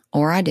thoughts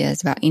or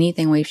ideas about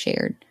anything we've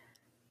shared,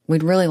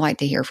 we'd really like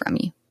to hear from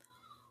you.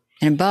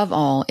 And above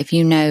all, if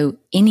you know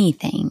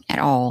anything at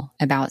all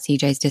about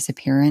CJ's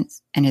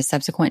disappearance and his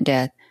subsequent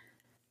death,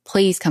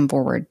 please come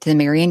forward to the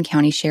Marion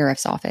County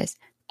Sheriff's Office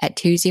at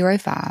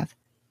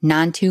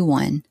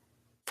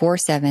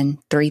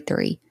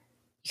 921-4733.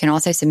 You can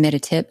also submit a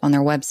tip on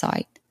their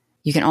website.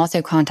 You can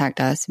also contact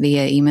us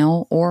via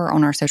email or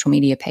on our social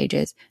media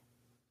pages.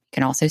 You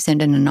can also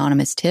send an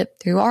anonymous tip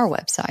through our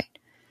website.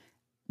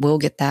 We'll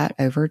get that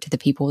over to the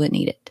people that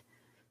need it.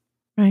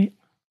 Right.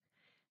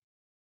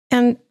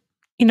 And,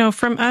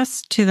 from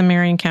us to the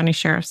Marion County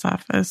Sheriff's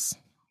Office,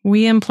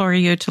 we implore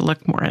you to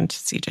look more into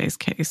CJ's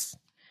case.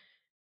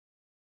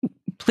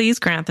 Please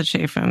grant the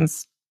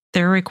Chaffins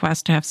their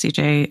request to have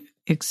CJ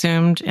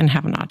exhumed and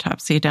have an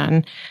autopsy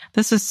done.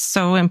 This is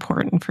so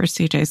important for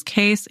CJ's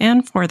case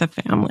and for the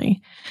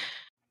family.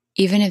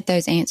 Even if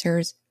those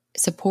answers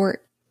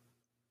support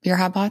your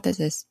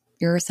hypothesis,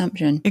 your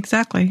assumption.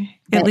 Exactly.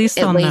 At least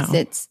they'll know.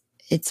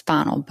 It's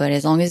final. But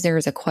as long as there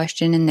is a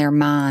question in their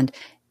mind,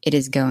 it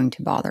is going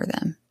to bother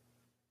them.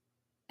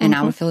 And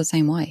I would feel the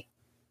same way.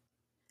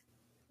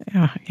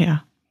 Yeah.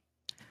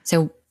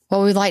 So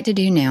what we'd like to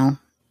do now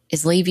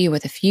is leave you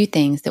with a few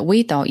things that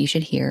we thought you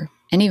should hear,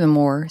 and even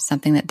more,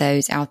 something that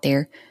those out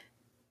there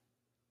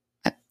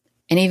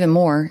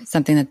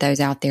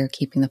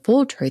keeping the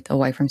full truth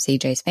away from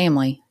CJ's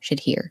family should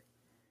hear.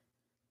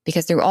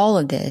 Because through all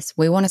of this,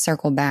 we want to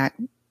circle back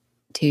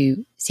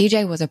to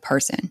CJ was a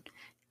person,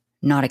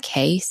 not a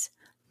case,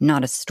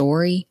 not a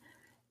story,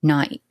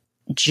 not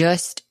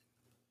just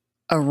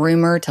a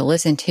rumor to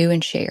listen to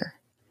and share.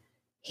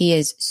 He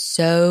is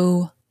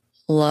so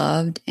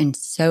loved and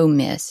so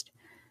missed.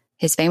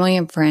 His family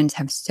and friends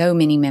have so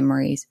many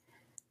memories,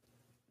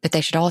 but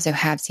they should also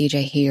have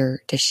CJ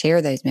here to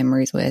share those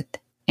memories with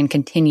and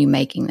continue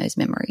making those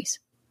memories.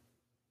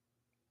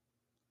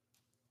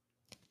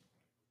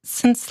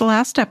 Since the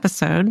last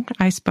episode,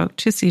 I spoke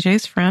to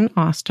CJ's friend,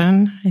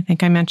 Austin. I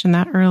think I mentioned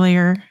that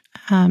earlier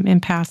in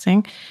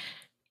passing.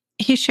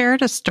 He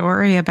shared a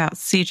story about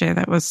CJ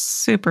that was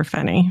super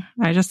funny.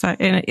 I just thought,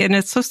 and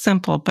it's so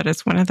simple, but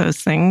it's one of those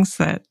things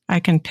that I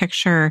can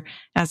picture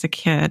as a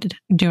kid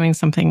doing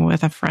something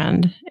with a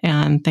friend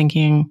and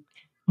thinking,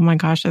 oh my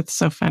gosh, it's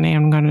so funny.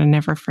 I'm going to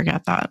never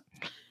forget that.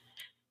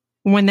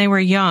 When they were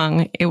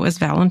young, it was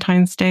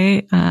Valentine's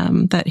Day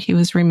that he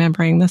was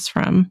remembering this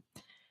from.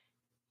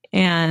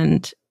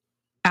 And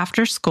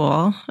after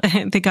school,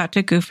 they got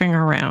to goofing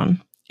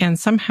around. And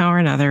somehow or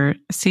another,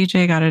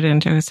 CJ got it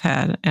into his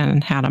head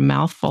and had a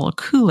mouthful of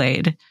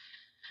Kool-Aid,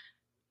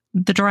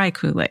 the dry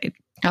Kool-Aid.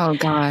 Oh,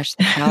 gosh,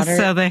 the powder.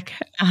 So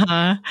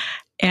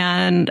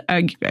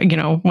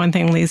one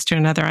thing leads to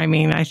another. I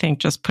mean, I think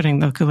just putting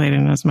the Kool-Aid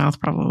in his mouth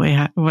probably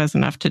was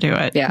enough to do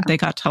it. Yeah. They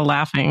got to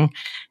laughing,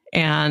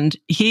 and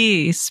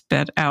he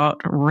spit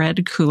out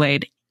red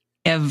Kool-Aid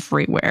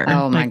everywhere.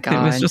 Oh my God.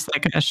 It was just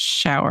like a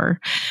shower.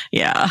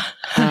 Yeah.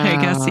 I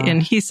guess.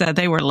 And he said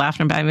they were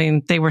laughing about,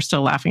 they were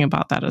still laughing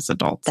about that as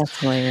adults. That's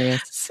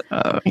hilarious.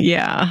 So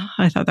yeah,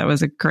 I thought that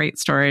was a great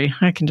story.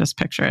 I can just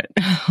picture it.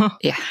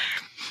 Yeah.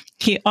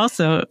 He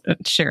also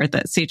shared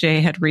that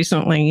CJ had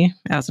recently,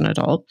 as an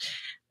adult,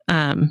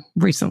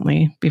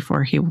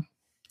 before he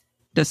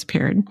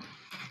disappeared,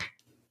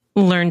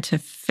 learned to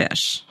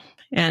fish.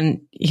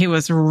 And he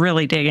was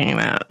really digging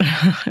that,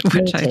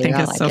 which I think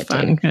is so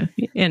fun.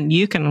 And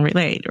you can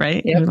relate,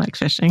 right? Yep. You like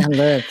fishing. I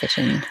love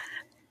fishing.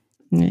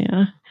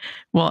 Yeah.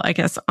 Well, I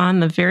guess on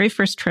the very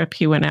first trip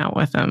he went out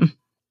with him,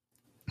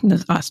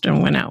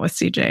 Austin went out with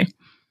CJ,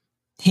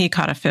 he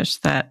caught a fish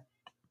that,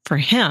 for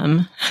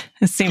him,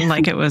 it seemed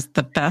like it was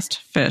the best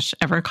fish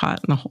ever caught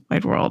in the whole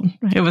wide world.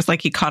 It was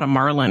like he caught a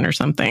marlin or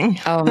something.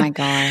 Oh my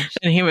gosh.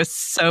 And he was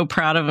so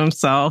proud of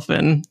himself,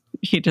 and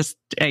he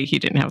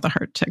didn't have the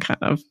heart to kind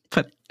of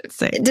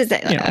say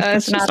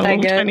it's not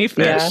that good. Tiny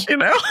fish,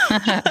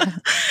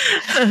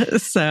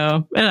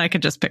 So, and I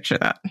could just picture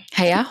that.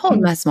 Hey, I hold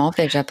my small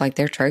fish up like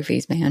they're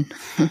trophies, man.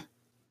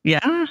 Yeah.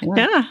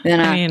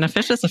 A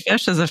fish is a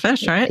fish is a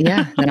fish, right?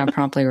 Yeah. Then I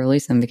promptly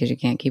release them because you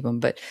can't keep them.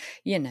 But,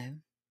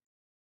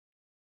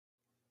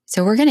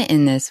 So we're going to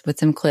end this with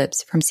some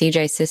clips from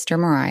CJ's sister,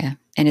 Mariah,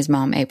 and his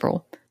mom,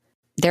 April.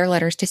 Their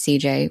letters to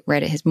CJ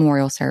read at his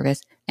memorial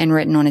service and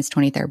written on his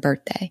 23rd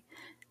birthday.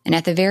 And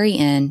at the very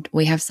end,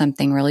 we have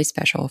something really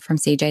special from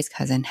CJ's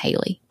cousin,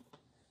 Haley.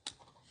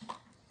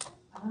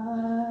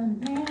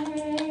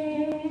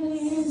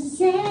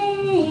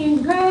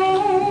 Amazing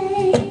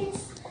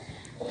grace,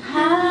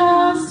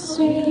 how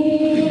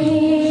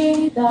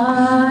sweet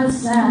the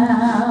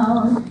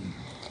sound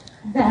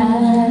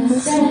that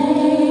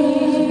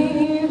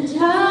saved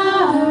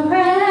a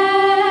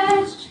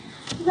wretch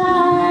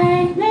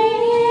like me.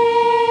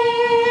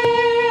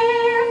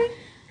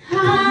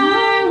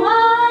 I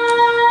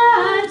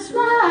once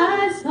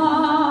was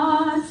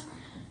lost,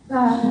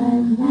 but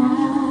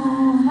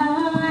now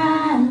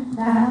am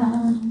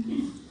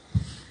found.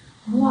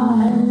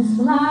 Was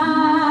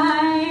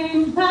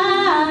blind,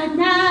 but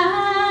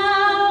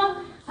now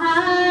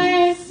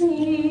I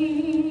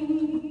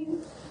see.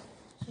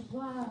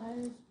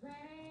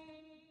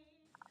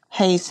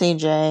 Hey,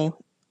 CJ.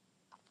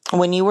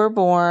 When you were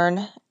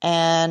born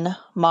and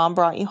Mom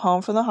brought you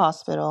home from the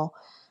hospital,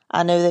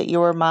 I knew that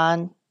you were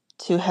mine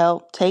to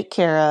help take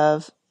care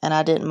of, and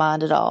I didn't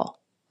mind at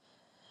all.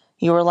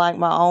 You were like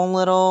my own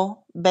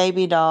little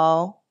baby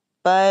doll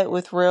but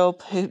with real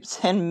poops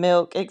and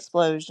milk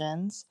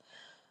explosions.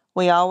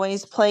 We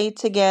always played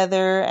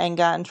together and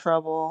got in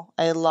trouble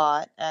a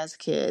lot as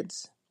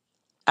kids.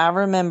 I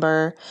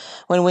remember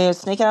when we would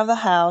sneak out of the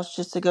house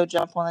just to go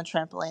jump on the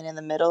trampoline in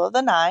the middle of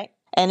the night,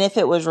 and if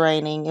it was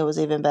raining, it was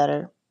even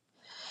better.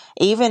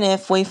 Even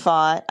if we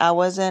fought, I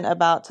wasn't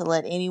about to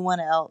let anyone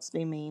else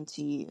be mean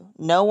to you.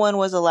 No one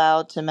was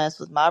allowed to mess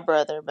with my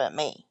brother but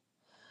me.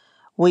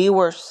 We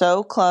were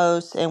so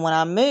close, and when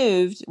I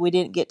moved, we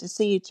didn't get to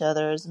see each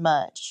other as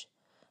much.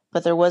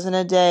 But there wasn't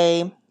a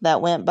day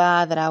that went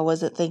by that I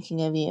wasn't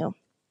thinking of you.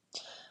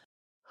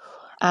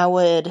 I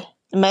would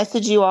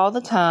message you all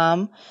the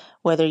time,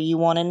 whether you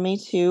wanted me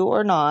to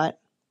or not.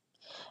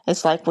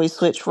 It's like we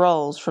switched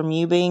roles, from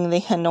you being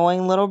the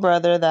annoying little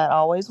brother that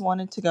always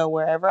wanted to go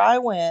wherever I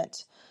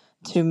went,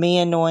 to me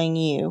annoying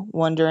you,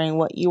 wondering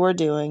what you were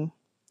doing.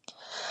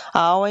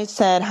 I always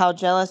said how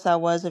jealous I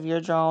was of your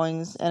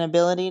drawings and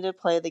ability to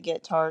play the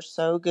guitar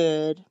so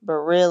good, but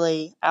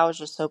really, I was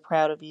just so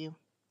proud of you.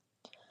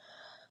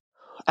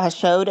 I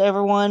showed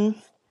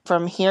everyone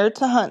from here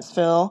to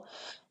Huntsville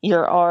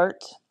your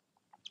art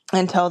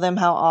and told them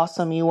how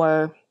awesome you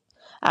were.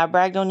 I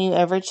bragged on you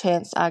every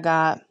chance I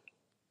got.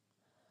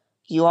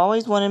 You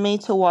always wanted me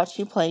to watch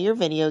you play your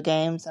video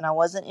games, and I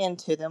wasn't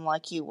into them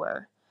like you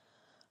were,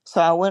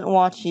 so I wouldn't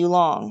watch you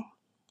long.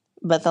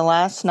 But the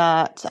last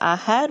night I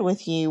had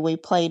with you, we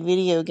played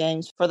video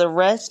games for the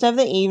rest of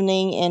the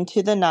evening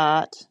into the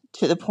night,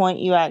 to the point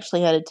you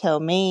actually had to tell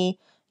me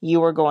you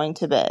were going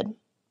to bed.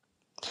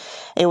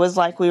 It was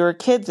like we were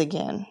kids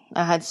again.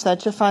 I had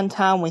such a fun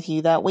time with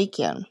you that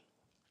weekend.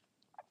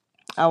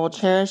 I will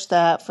cherish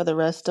that for the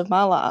rest of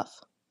my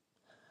life.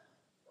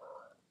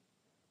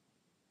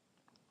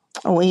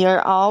 We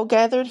are all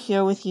gathered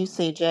here with you,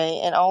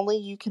 CJ, and only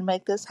you can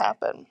make this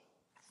happen.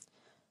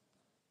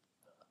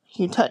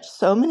 You touched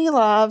so many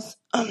lives,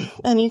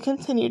 and you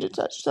continue to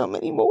touch so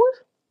many more.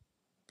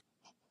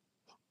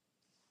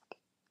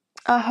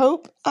 I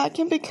hope I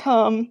can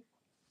become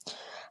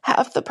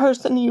half the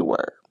person you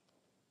were.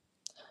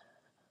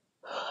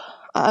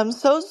 I'm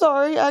so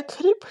sorry I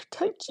couldn't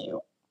protect you.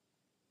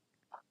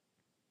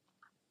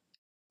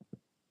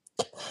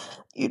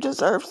 You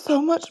deserve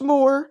so much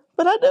more,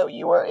 but I know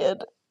you are in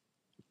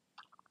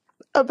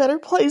a better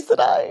place than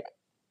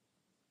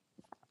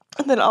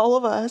all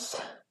of us.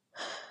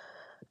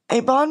 A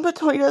bond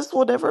between us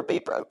will never be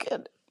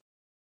broken.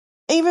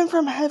 Even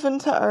from heaven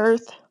to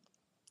earth,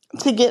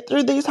 to get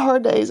through these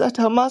hard days, I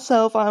tell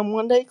myself I am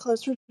one day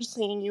closer to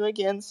seeing you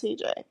again,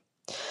 CJ.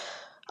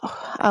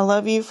 I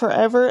love you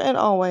forever and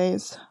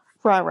always.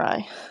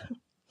 Rai.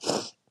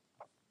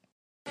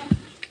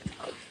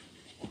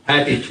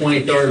 Happy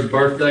 23rd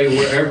birthday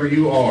wherever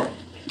you are.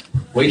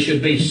 We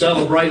should be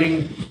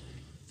celebrating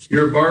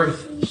your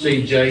birth,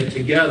 CJ,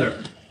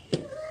 together.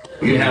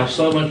 You have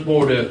so much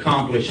more to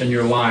accomplish in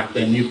your life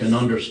than you can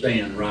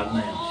understand right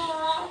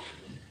now.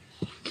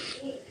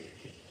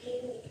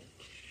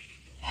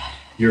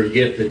 You're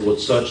gifted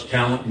with such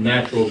talent and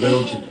natural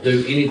ability to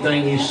do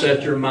anything you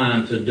set your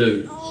mind to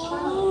do.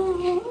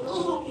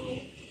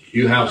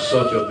 You have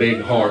such a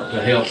big heart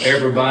to help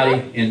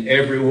everybody in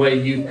every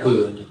way you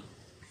could.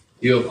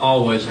 You have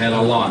always had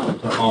a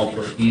lot to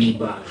offer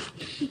anybody.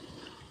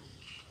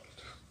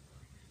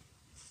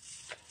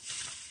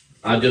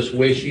 I just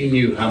wish you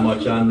knew how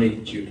much I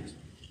need you.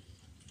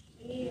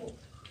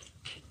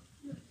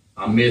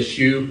 I miss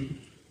you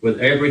with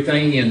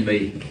everything in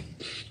me.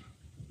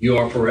 You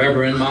are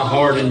forever in my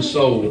heart and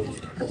soul.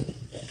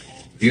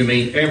 You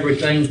mean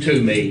everything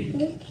to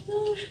me.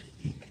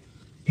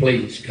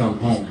 Please come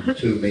home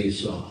to me,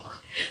 son.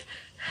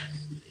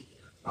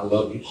 I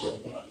love you so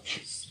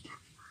much.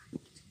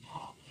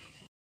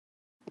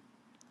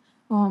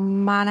 Well,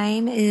 my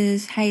name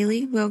is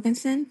Haley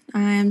Wilkinson.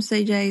 I am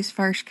CJ's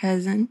first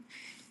cousin.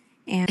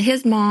 And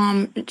his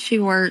mom, she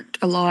worked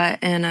a lot,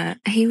 and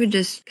he would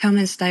just come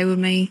and stay with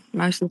me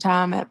most of the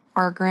time at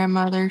our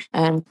grandmother's.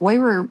 And we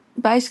were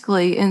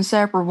basically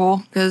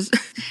inseparable because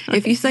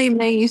if you see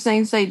me, you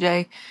seen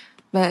CJ.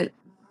 But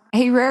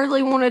he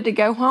rarely wanted to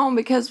go home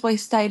because we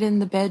stayed in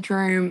the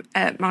bedroom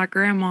at my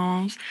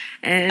grandma's,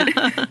 and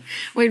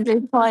we'd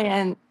be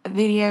playing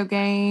video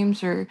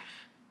games or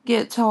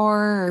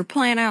guitar or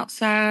playing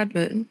outside,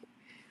 but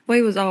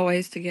we was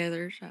always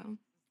together. So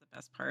the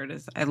best part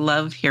is I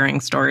love hearing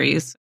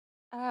stories.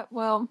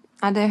 Well,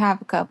 I do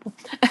have a couple.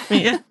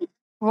 Yeah.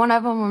 One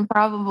of them would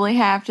probably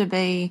have to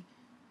be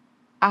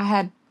I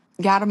had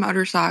got a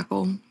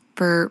motorcycle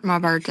for my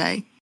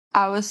birthday.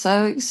 I was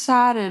so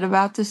excited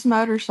about this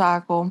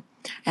motorcycle,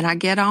 and I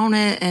get on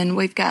it, and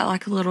we've got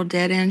like a little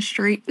dead end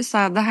street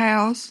beside the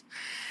house,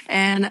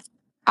 and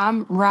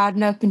I'm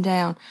riding up and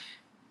down,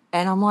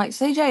 and I'm like,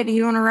 CJ, do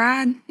you want to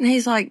ride? And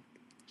he's like,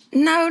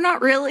 no,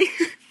 not really.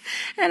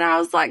 And I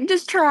was like,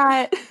 just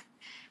try it.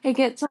 He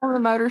gets on the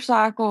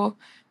motorcycle,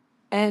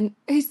 and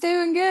he's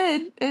doing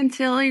good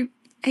until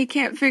he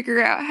can't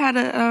figure out how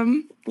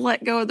to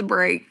let go of the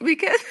brake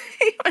because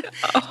he was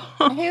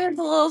a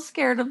little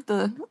scared of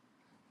the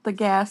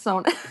gas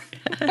on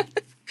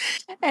it.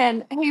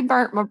 And he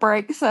burnt my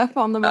brakes up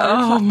on the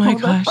Oh motorcycle. my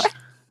gosh.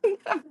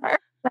 The first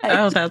day.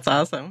 Oh, that's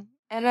awesome.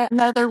 And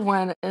another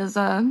one is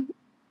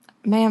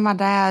me and my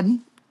dad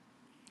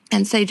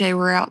and CJ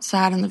were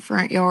outside in the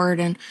front yard,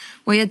 and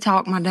we had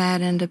talked my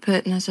dad into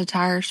putting us a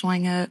tire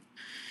swing up.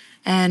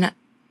 And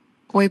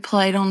we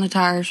played on the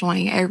tire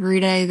swing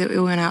every day that we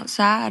went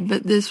outside.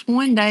 But this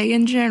one day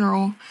in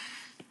general,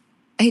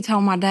 he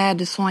told my dad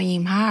to swing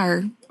him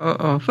higher.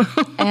 Uh-oh.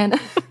 And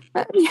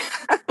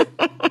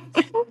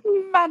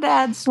my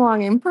dad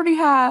swung him pretty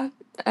high,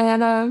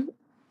 and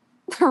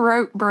the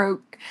rope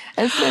broke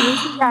as soon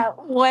as he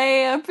got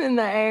way up in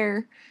the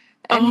air.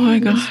 And Oh my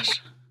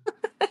gosh.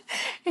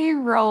 He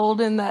rolled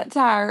in that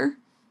tire.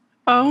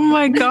 Oh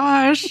my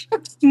gosh.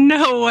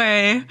 No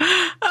way.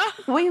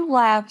 We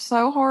laughed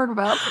so hard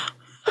about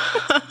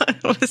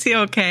it. Was he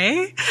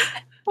okay?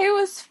 He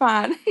was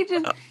fine. He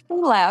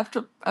laughed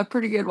a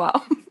pretty good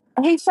while.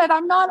 He said,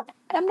 I'm not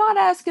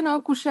asking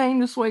Uncle Shane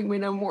to swing me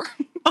no more.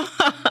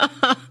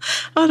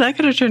 Oh, that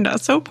could have turned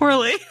out so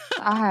poorly.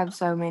 I have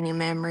so many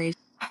memories.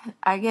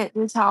 I get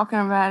to talking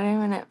about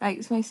him and it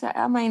makes me sad.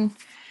 I mean,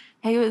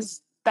 he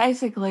was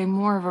basically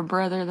more of a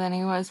brother than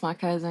he was my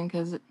cousin,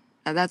 because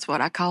that's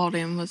what I called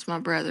him, was my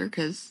brother,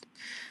 because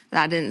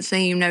I didn't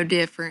see him no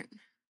different.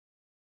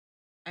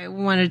 I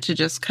wanted to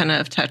just kind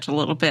of touch a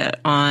little bit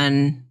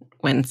on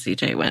when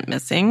CJ went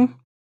missing.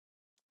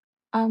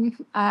 I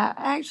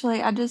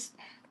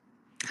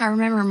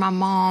remember my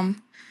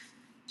mom,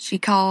 she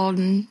called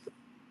and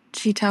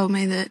she told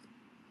me that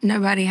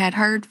nobody had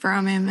heard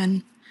from him,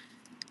 and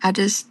I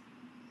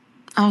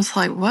was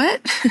like,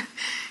 what?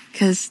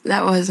 Because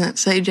that wasn't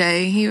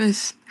CJ.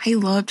 He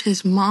loved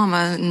his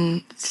mama,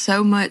 and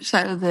so much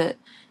so that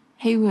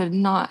he would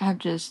not have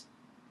just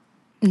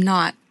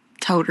not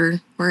told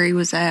her where he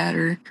was at,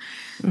 or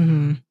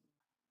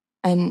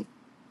and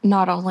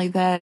not only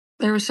that,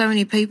 there were so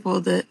many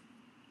people that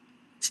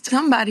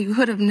somebody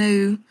would have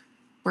knew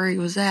where he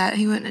was at.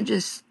 He wouldn't have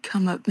just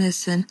come up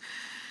missing.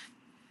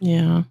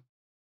 Yeah.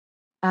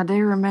 I do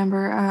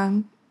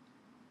remember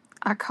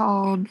I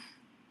called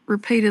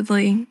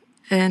repeatedly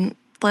and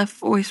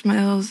left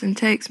voicemails and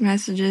text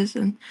messages,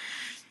 and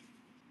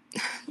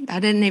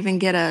I didn't even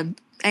get a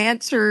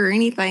answer or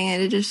anything.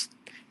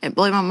 It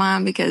blew my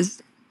mind,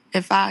 because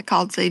if I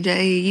called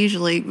CJ, he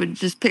usually would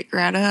just pick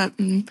right up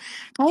and,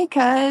 hey,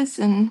 cuz,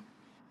 and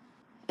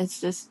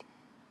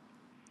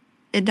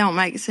it don't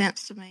make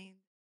sense to me.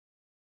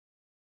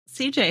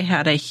 CJ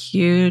had a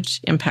huge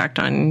impact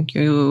on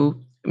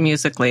you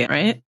musically,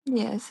 right?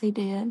 Yes, he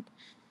did.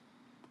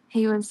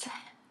 He was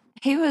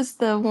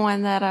the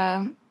one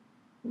that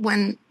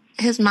when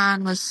his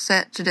mind was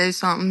set to do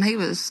something, he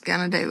was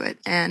gonna do it.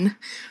 And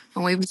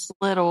when we was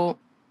little,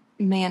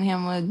 me and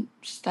him would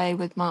stay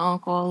with my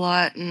uncle a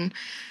lot, and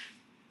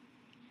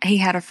he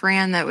had a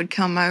friend that would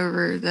come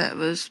over that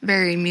was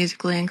very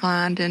musically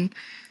inclined, and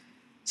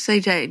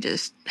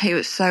CJ he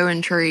was so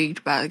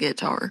intrigued by the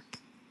guitar.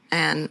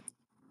 And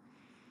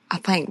I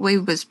think we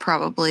was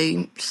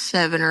probably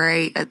 7 or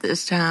 8 at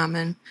this time,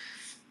 and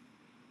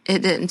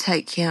it didn't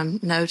take him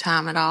no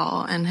time at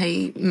all, and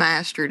he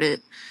mastered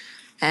it.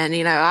 And,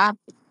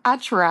 I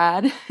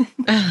tried.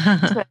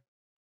 But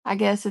I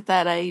guess at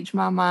that age,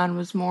 my mind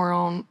was more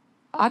on,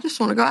 I just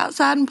want to go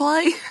outside and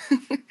play.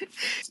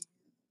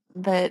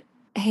 But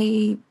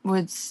he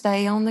would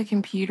stay on the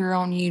computer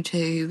on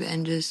YouTube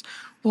and just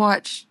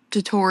watch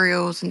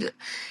tutorials, and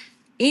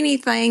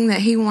anything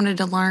that he wanted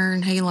to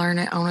learn, he learned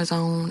it on his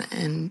own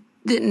and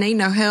didn't need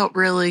no help,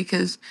 really,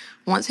 because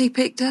once he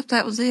picked up,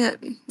 that was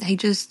it. He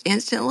just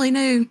instantly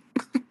knew.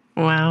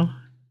 Wow.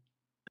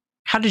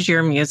 How did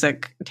your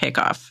music take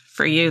off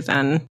for you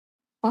then?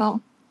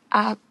 Well,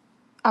 I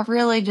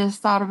really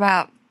just thought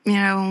about,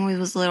 when we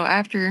was little,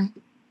 after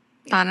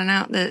finding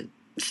out that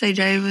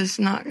CJ was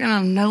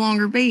no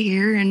longer be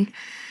here. And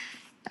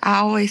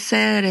I always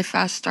said if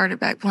I started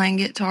back playing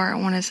guitar, I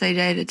wanted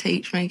CJ to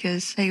teach me,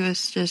 because he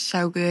was just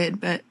so good.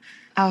 But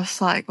I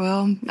was like,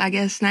 well, I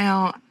guess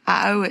now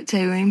I owe it to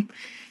him.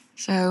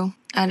 So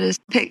I just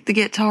picked the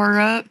guitar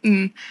up,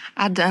 and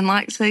I done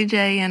like CJ,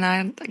 and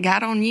I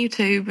got on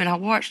YouTube and I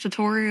watched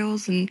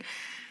tutorials, and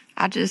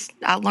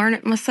I learned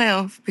it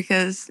myself,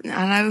 because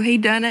I know he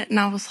done it, and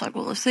I was like,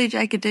 well, if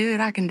CJ could do it,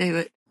 I can do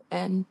it.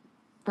 And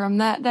from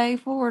that day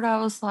forward, I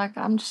was like,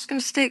 I'm just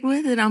going to stick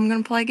with it. I'm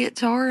going to play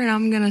guitar and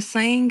I'm going to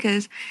sing,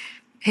 because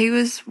he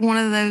was one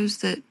of those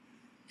that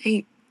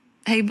he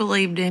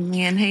believed in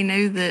me, and he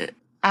knew that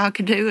I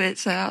could do it.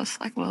 So I was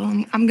like, well,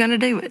 I'm going to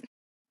do it.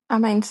 I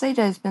mean,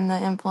 CJ's been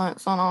the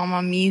influence on all my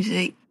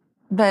music,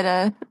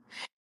 but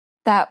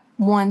that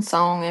one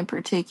song in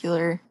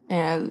particular,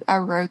 I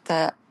wrote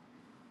that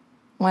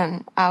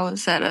when I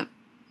was at a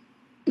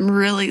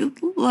really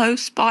low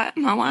spot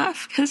in my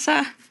life, because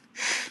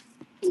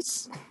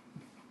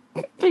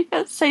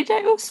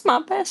CJ was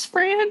my best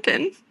friend,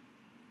 and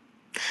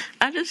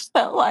I just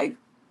felt like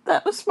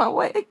that was my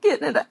way of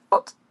getting it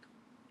out,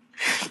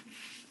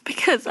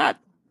 because I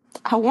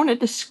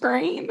wanted to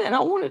scream and I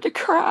wanted to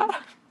cry,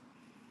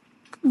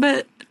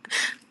 but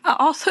I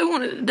also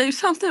wanted to do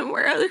something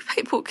where other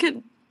people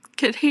could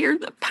could hear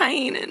the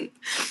pain, and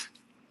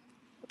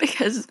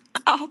because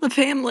all the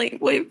family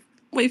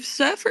we've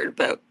suffered,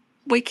 but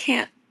we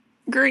can't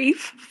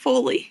grieve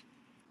fully,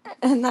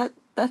 and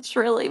that's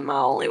really my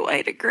only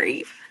way to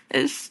grieve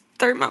is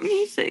through my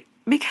music,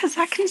 because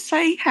I can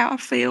say how I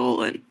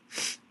feel, and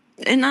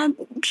I'm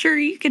sure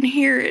you can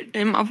hear it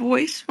in my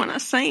voice when I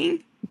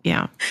sing.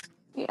 Yeah.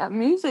 Yeah,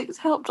 music's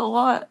helped a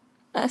lot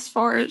as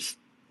far as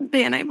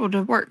being able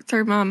to work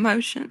through my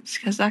emotions,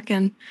 because I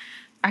can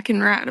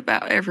write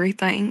about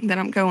everything that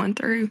I'm going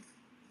through.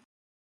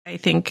 I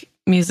think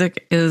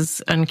music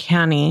is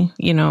uncanny.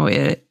 You know,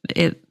 it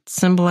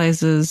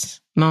symbolizes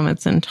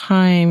moments in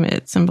time.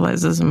 It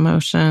symbolizes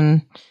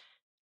emotion.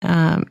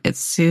 It's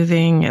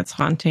soothing. It's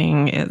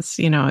haunting. It's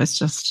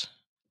just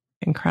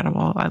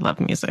incredible. I love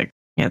music.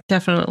 It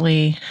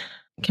definitely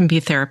can be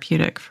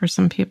therapeutic for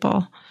some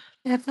people.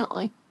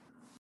 Definitely.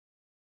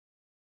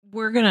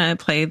 We're going to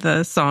play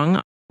the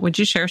song. Would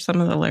you share some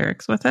of the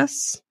lyrics with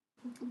us?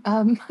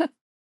 I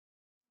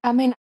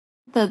mean,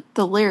 the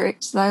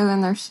lyrics, though,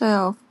 in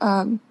themselves,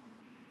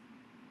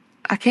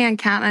 I can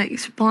kind of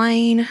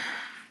explain.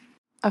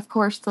 Of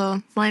course,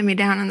 the Lay Me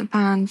Down in the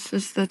Pines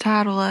is the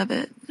title of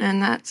it,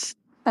 and that's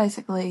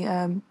basically,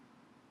 when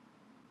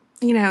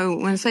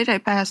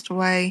CJ passed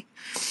away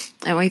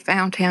and we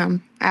found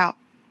him out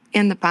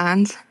in the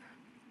pines,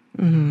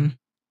 to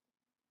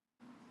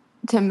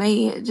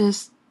me, it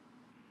just,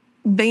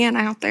 being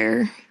out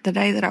there the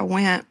day that I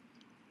went,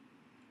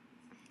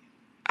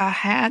 I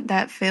had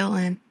that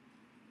feeling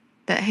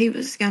that he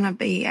was going to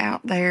be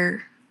out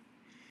there,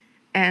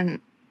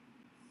 and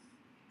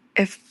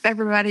if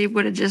everybody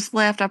would have just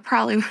left, I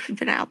probably would have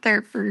been out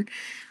there for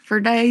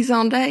days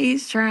on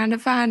days trying to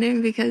find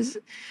him, because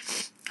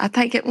I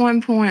think at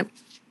one point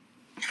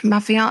my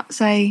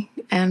fiance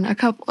and a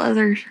couple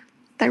others,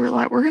 they were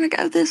like, we're going to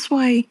go this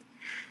way.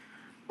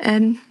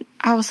 And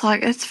I was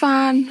like, it's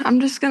fine. I'm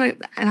just going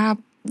to, and I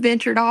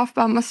ventured off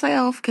by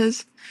myself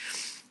because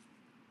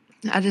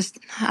I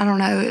don't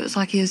know. It was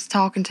like he was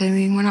talking to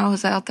me when I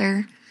was out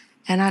there.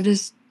 And I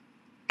just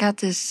got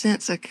this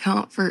sense of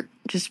comfort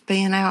just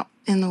being out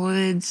in the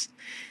woods.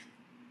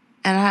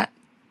 And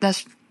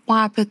that's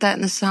why I put that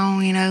in the song,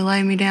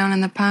 Lay Me Down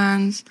in the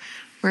Pines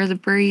where the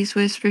breeze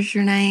whispers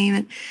your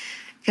name.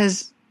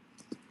 Because,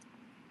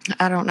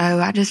 I don't know,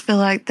 I just feel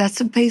like that's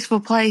a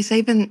peaceful place,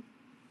 even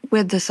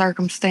with the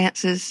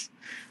circumstances.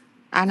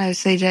 I know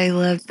CJ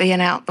loved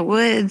being out in the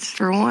woods,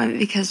 for one,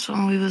 because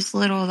when we was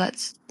little,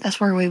 that's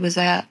where we was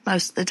at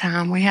most of the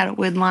time. We had a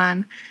wood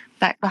line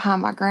back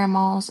behind my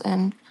grandma's,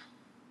 and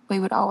we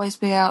would always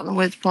be out in the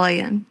woods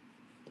playing.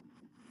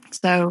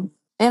 So,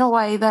 in a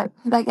way, that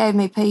gave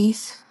me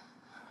peace.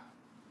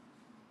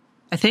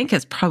 I think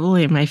it's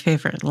probably my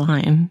favorite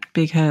line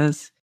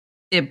because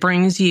it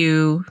brings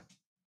you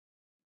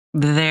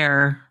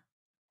there,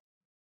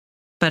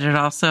 but it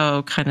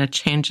also kind of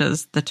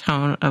changes the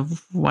tone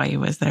of why he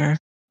was there.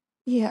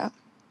 Yeah.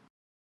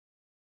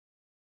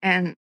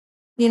 And,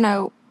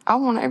 I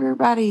want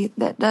everybody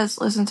that does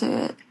listen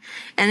to it,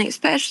 and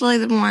especially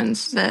the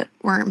ones that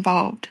were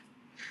involved,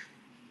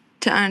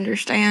 to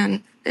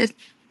understand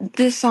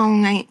this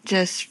song ain't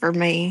just for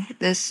me.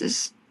 This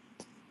is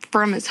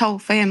from his whole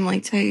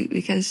family, too,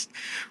 because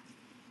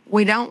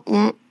we don't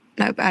want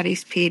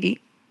nobody's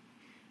pity.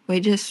 We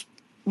just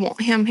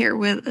want him here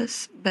with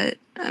us, but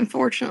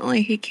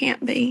unfortunately he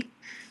can't be.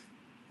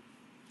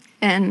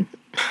 And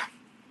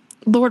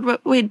Lord,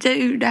 what we'd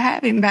do to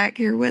have him back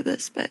here with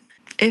us. But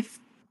if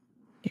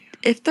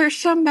there's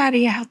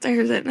somebody out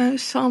there that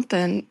knows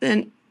something,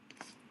 then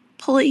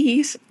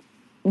please,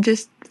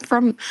 just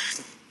from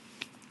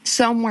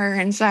somewhere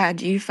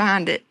inside you,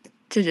 find it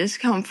to just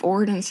come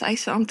forward and say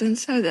something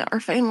so that our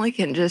family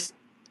can just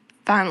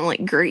finally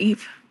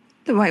grieve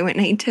the way we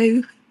need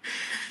to.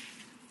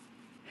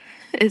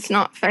 It's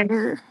not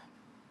fair.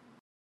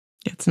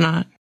 It's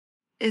not.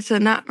 It's a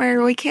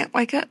nightmare we can't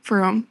wake up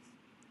from.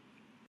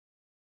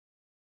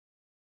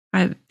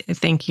 I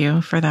thank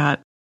you for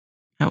that.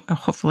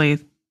 Hopefully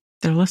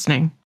they're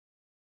listening.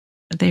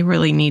 They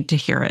really need to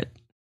hear it.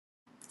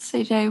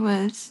 CJ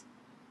was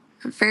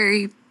a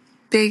very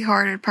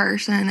big-hearted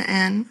person,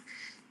 and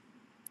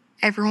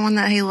everyone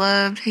that he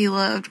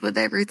loved with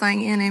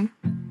everything in him.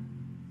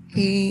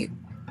 He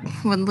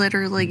would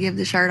literally give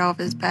the shirt off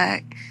his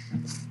back.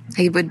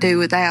 He would do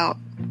without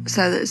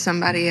so that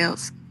somebody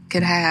else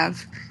could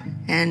have.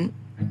 And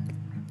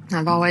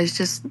I've always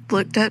just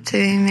looked up to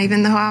him,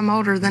 even though I'm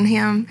older than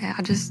him.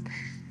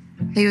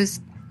 He was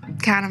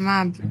kind of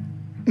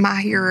my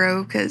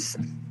hero, because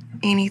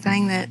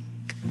anything that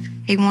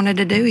he wanted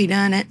to do, he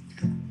done it.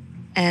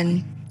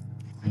 And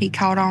he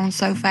caught on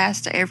so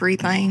fast to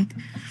everything.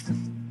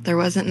 There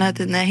wasn't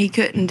nothing that he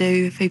couldn't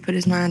do if he put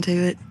his mind to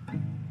it.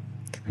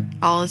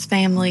 All his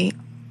family,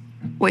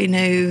 we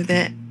knew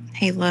that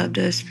he loved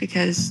us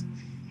because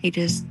he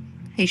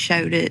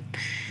showed it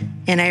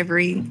in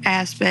every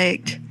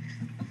aspect.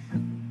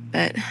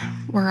 But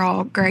we're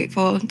all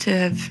grateful to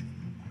have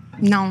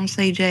known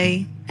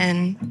CJ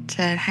and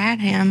to have had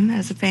him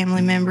as a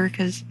family member,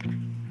 because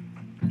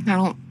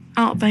I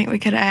don't think we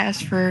could have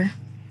asked for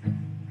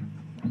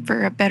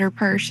for a better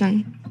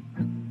person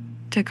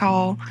to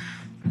call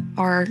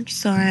our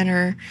son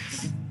or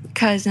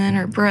cousin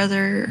or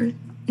brother or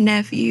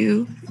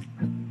nephew.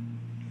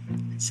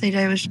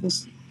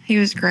 CJ he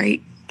was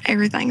great.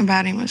 Everything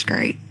about him was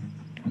great.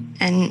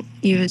 And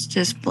you was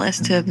just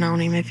blessed to have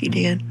known him if you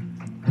did.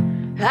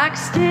 I can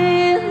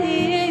still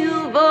hear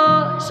your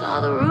voice,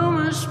 all the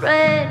rumors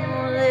spreading,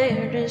 well,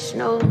 they're just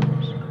noise.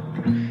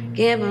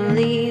 Can't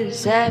believe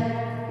this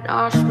happened in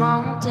our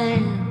small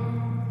town.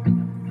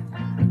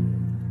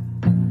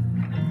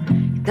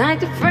 You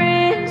think they're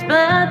friends,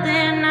 but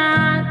they're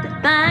not. They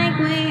think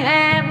we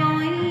have, but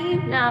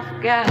we've not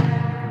forgotten.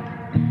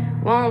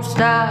 Won't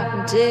stop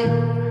until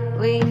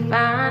we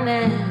find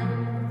out.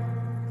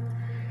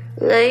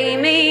 Lay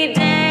me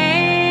down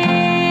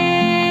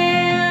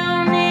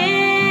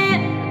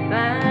in the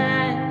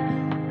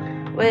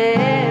pine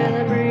where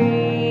the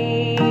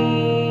breeze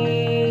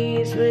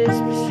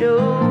whispers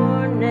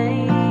your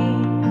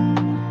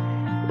name,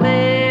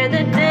 where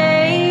the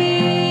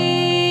days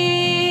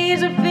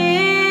are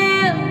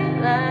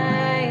filled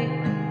like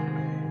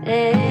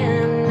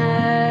and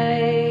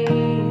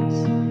nights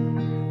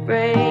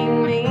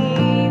bring me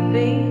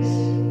peace.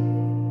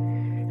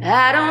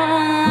 I don't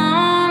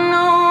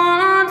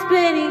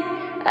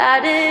I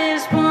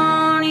just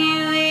want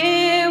you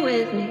here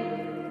with me.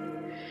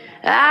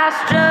 I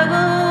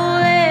struggle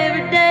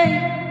every day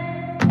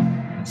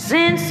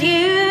since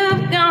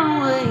you've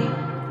gone away.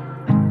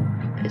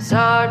 It's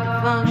hard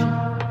to function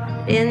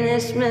in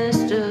this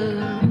messed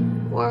up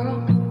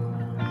world.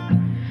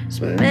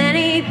 So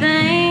many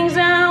things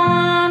I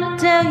want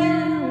to tell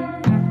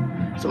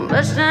you, so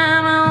much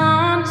time I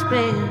want to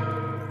spend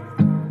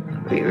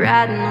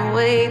rewriting the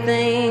way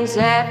things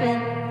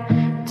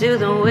happen to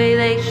the way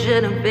they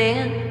should have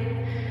been.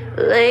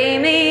 Lay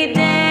me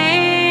down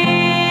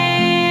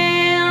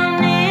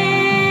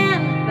in the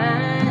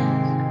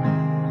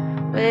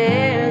pines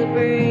where the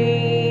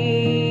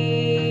breeze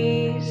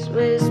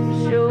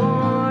whispers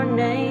your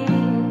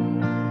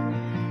name,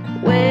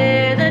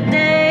 where the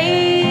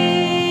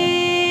days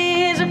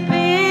are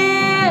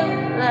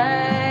filled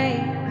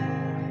like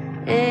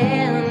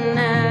and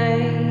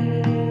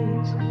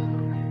nights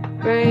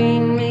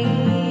bring me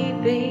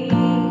peace.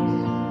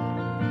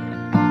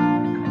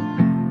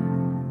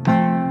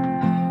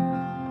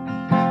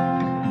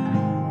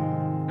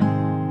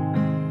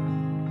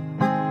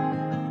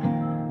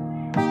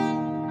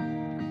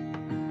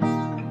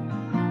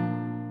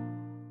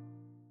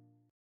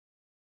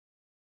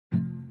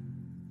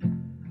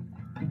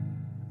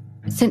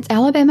 Since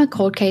Alabama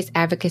Cold Case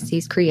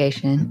Advocacy's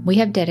creation, we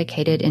have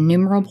dedicated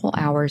innumerable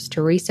hours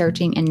to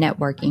researching and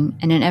networking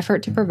in an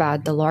effort to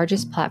provide the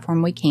largest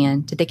platform we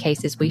can to the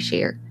cases we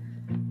share.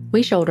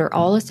 We shoulder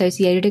all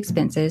associated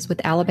expenses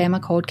with Alabama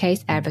Cold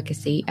Case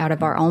Advocacy out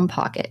of our own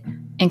pocket,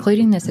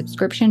 including the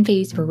subscription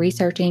fees for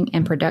researching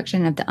and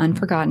production of the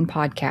Unforgotten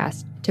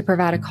podcast to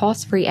provide a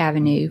cost-free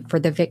avenue for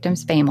the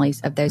victims' families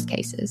of those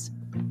cases.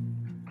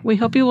 We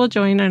hope you will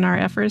join in our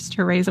efforts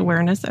to raise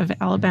awareness of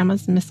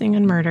Alabama's missing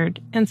and murdered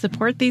and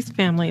support these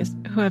families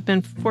who have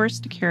been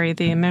forced to carry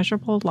the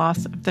immeasurable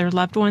loss of their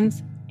loved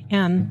ones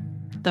and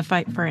the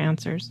fight for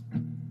answers.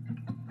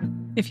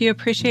 If you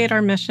appreciate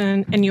our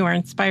mission and you are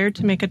inspired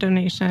to make a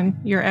donation,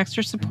 your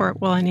extra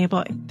support will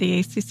enable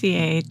the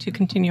ACCA to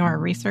continue our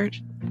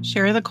research,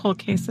 share the cold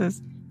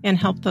cases, and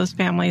help those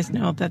families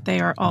know that they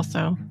are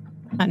also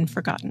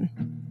unforgotten.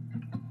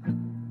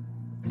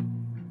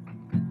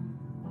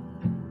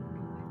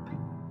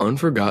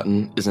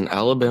 Unforgotten is an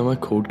Alabama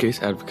cold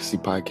case advocacy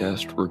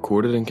podcast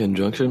recorded in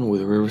conjunction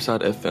with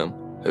Riverside FM,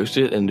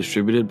 hosted and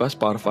distributed by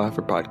Spotify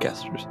for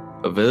podcasters,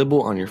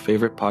 available on your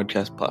favorite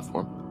podcast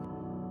platform.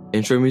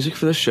 Intro music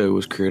for the show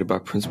was created by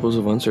Principles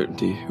of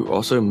Uncertainty, who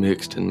also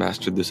mixed and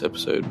mastered this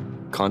episode.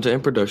 Content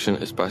and production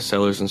is by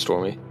Sellers and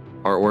Stormy.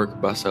 Artwork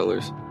by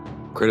Sellers.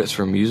 Credits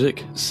for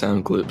music,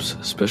 sound clips,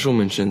 special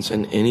mentions,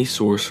 and any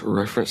source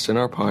referenced in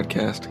our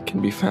podcast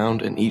can be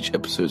found in each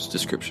episode's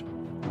description.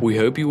 We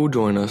hope you will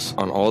join us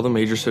on all the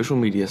major social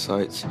media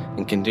sites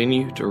and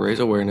continue to raise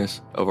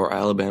awareness of our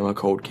Alabama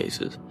cold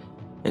cases.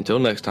 Until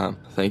next time,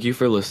 thank you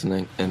for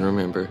listening, and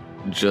remember,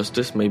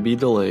 justice may be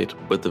delayed,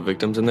 but the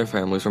victims and their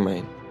families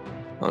remain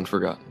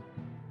unforgotten.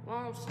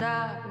 Won't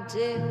stop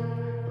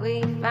until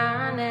we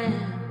find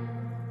out.